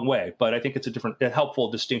right or wrong way, but I think it's a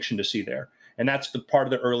helpful distinction to see there. And that's the part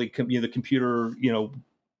of the early, the computer,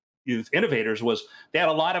 innovators was they had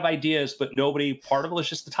a lot of ideas, but part of it was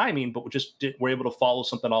just the timing, but were able to follow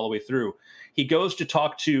something all the way through. He goes to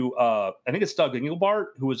talk to, I think it's Doug Engelbart,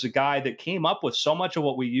 who was a guy that came up with so much of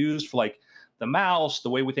what we used for like the mouse, the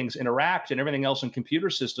way things interact and everything else in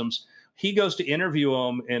computer systems. He goes to interview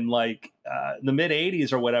him in like the mid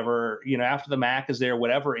 80s or whatever, after the Mac is there,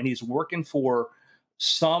 whatever. And he's working for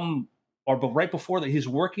but right before that, he's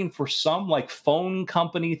working for some like phone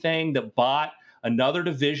company thing that bought another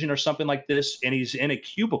division or something like this, and he's in a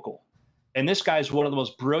cubicle. And this guy's one of the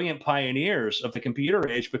most brilliant pioneers of the computer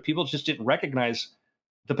age, but people just didn't recognize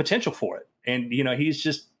the potential for it. And, he's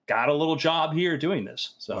just got a little job here doing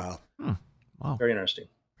this. So, wow. Very interesting.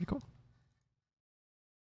 Pretty cool.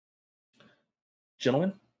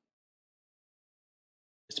 Gentlemen,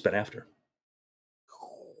 it's been after.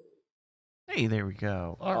 Hey, there we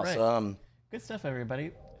go. All awesome. Right. Good stuff,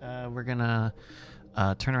 everybody. We're going to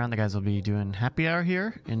turn around. The guys will be doing happy hour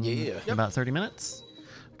here in about 30 minutes.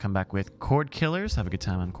 Come back with Cord Killers. Have a good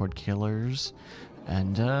time on Cord Killers.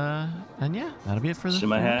 And yeah, that'll be it for the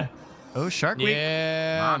my hat. Oh, Shark Week.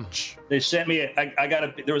 Yeah. March. They sent me,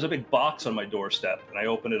 there was a big box on my doorstep, and I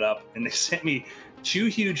opened it up, and they sent me 2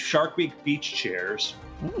 huge Shark Week beach chairs.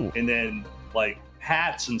 Ooh. And then like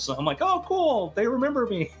hats and so I'm like, oh, cool. They remember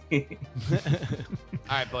me. All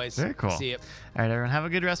right, boys. Very cool. See you. All right, everyone. Have a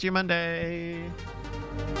good rest of your Monday.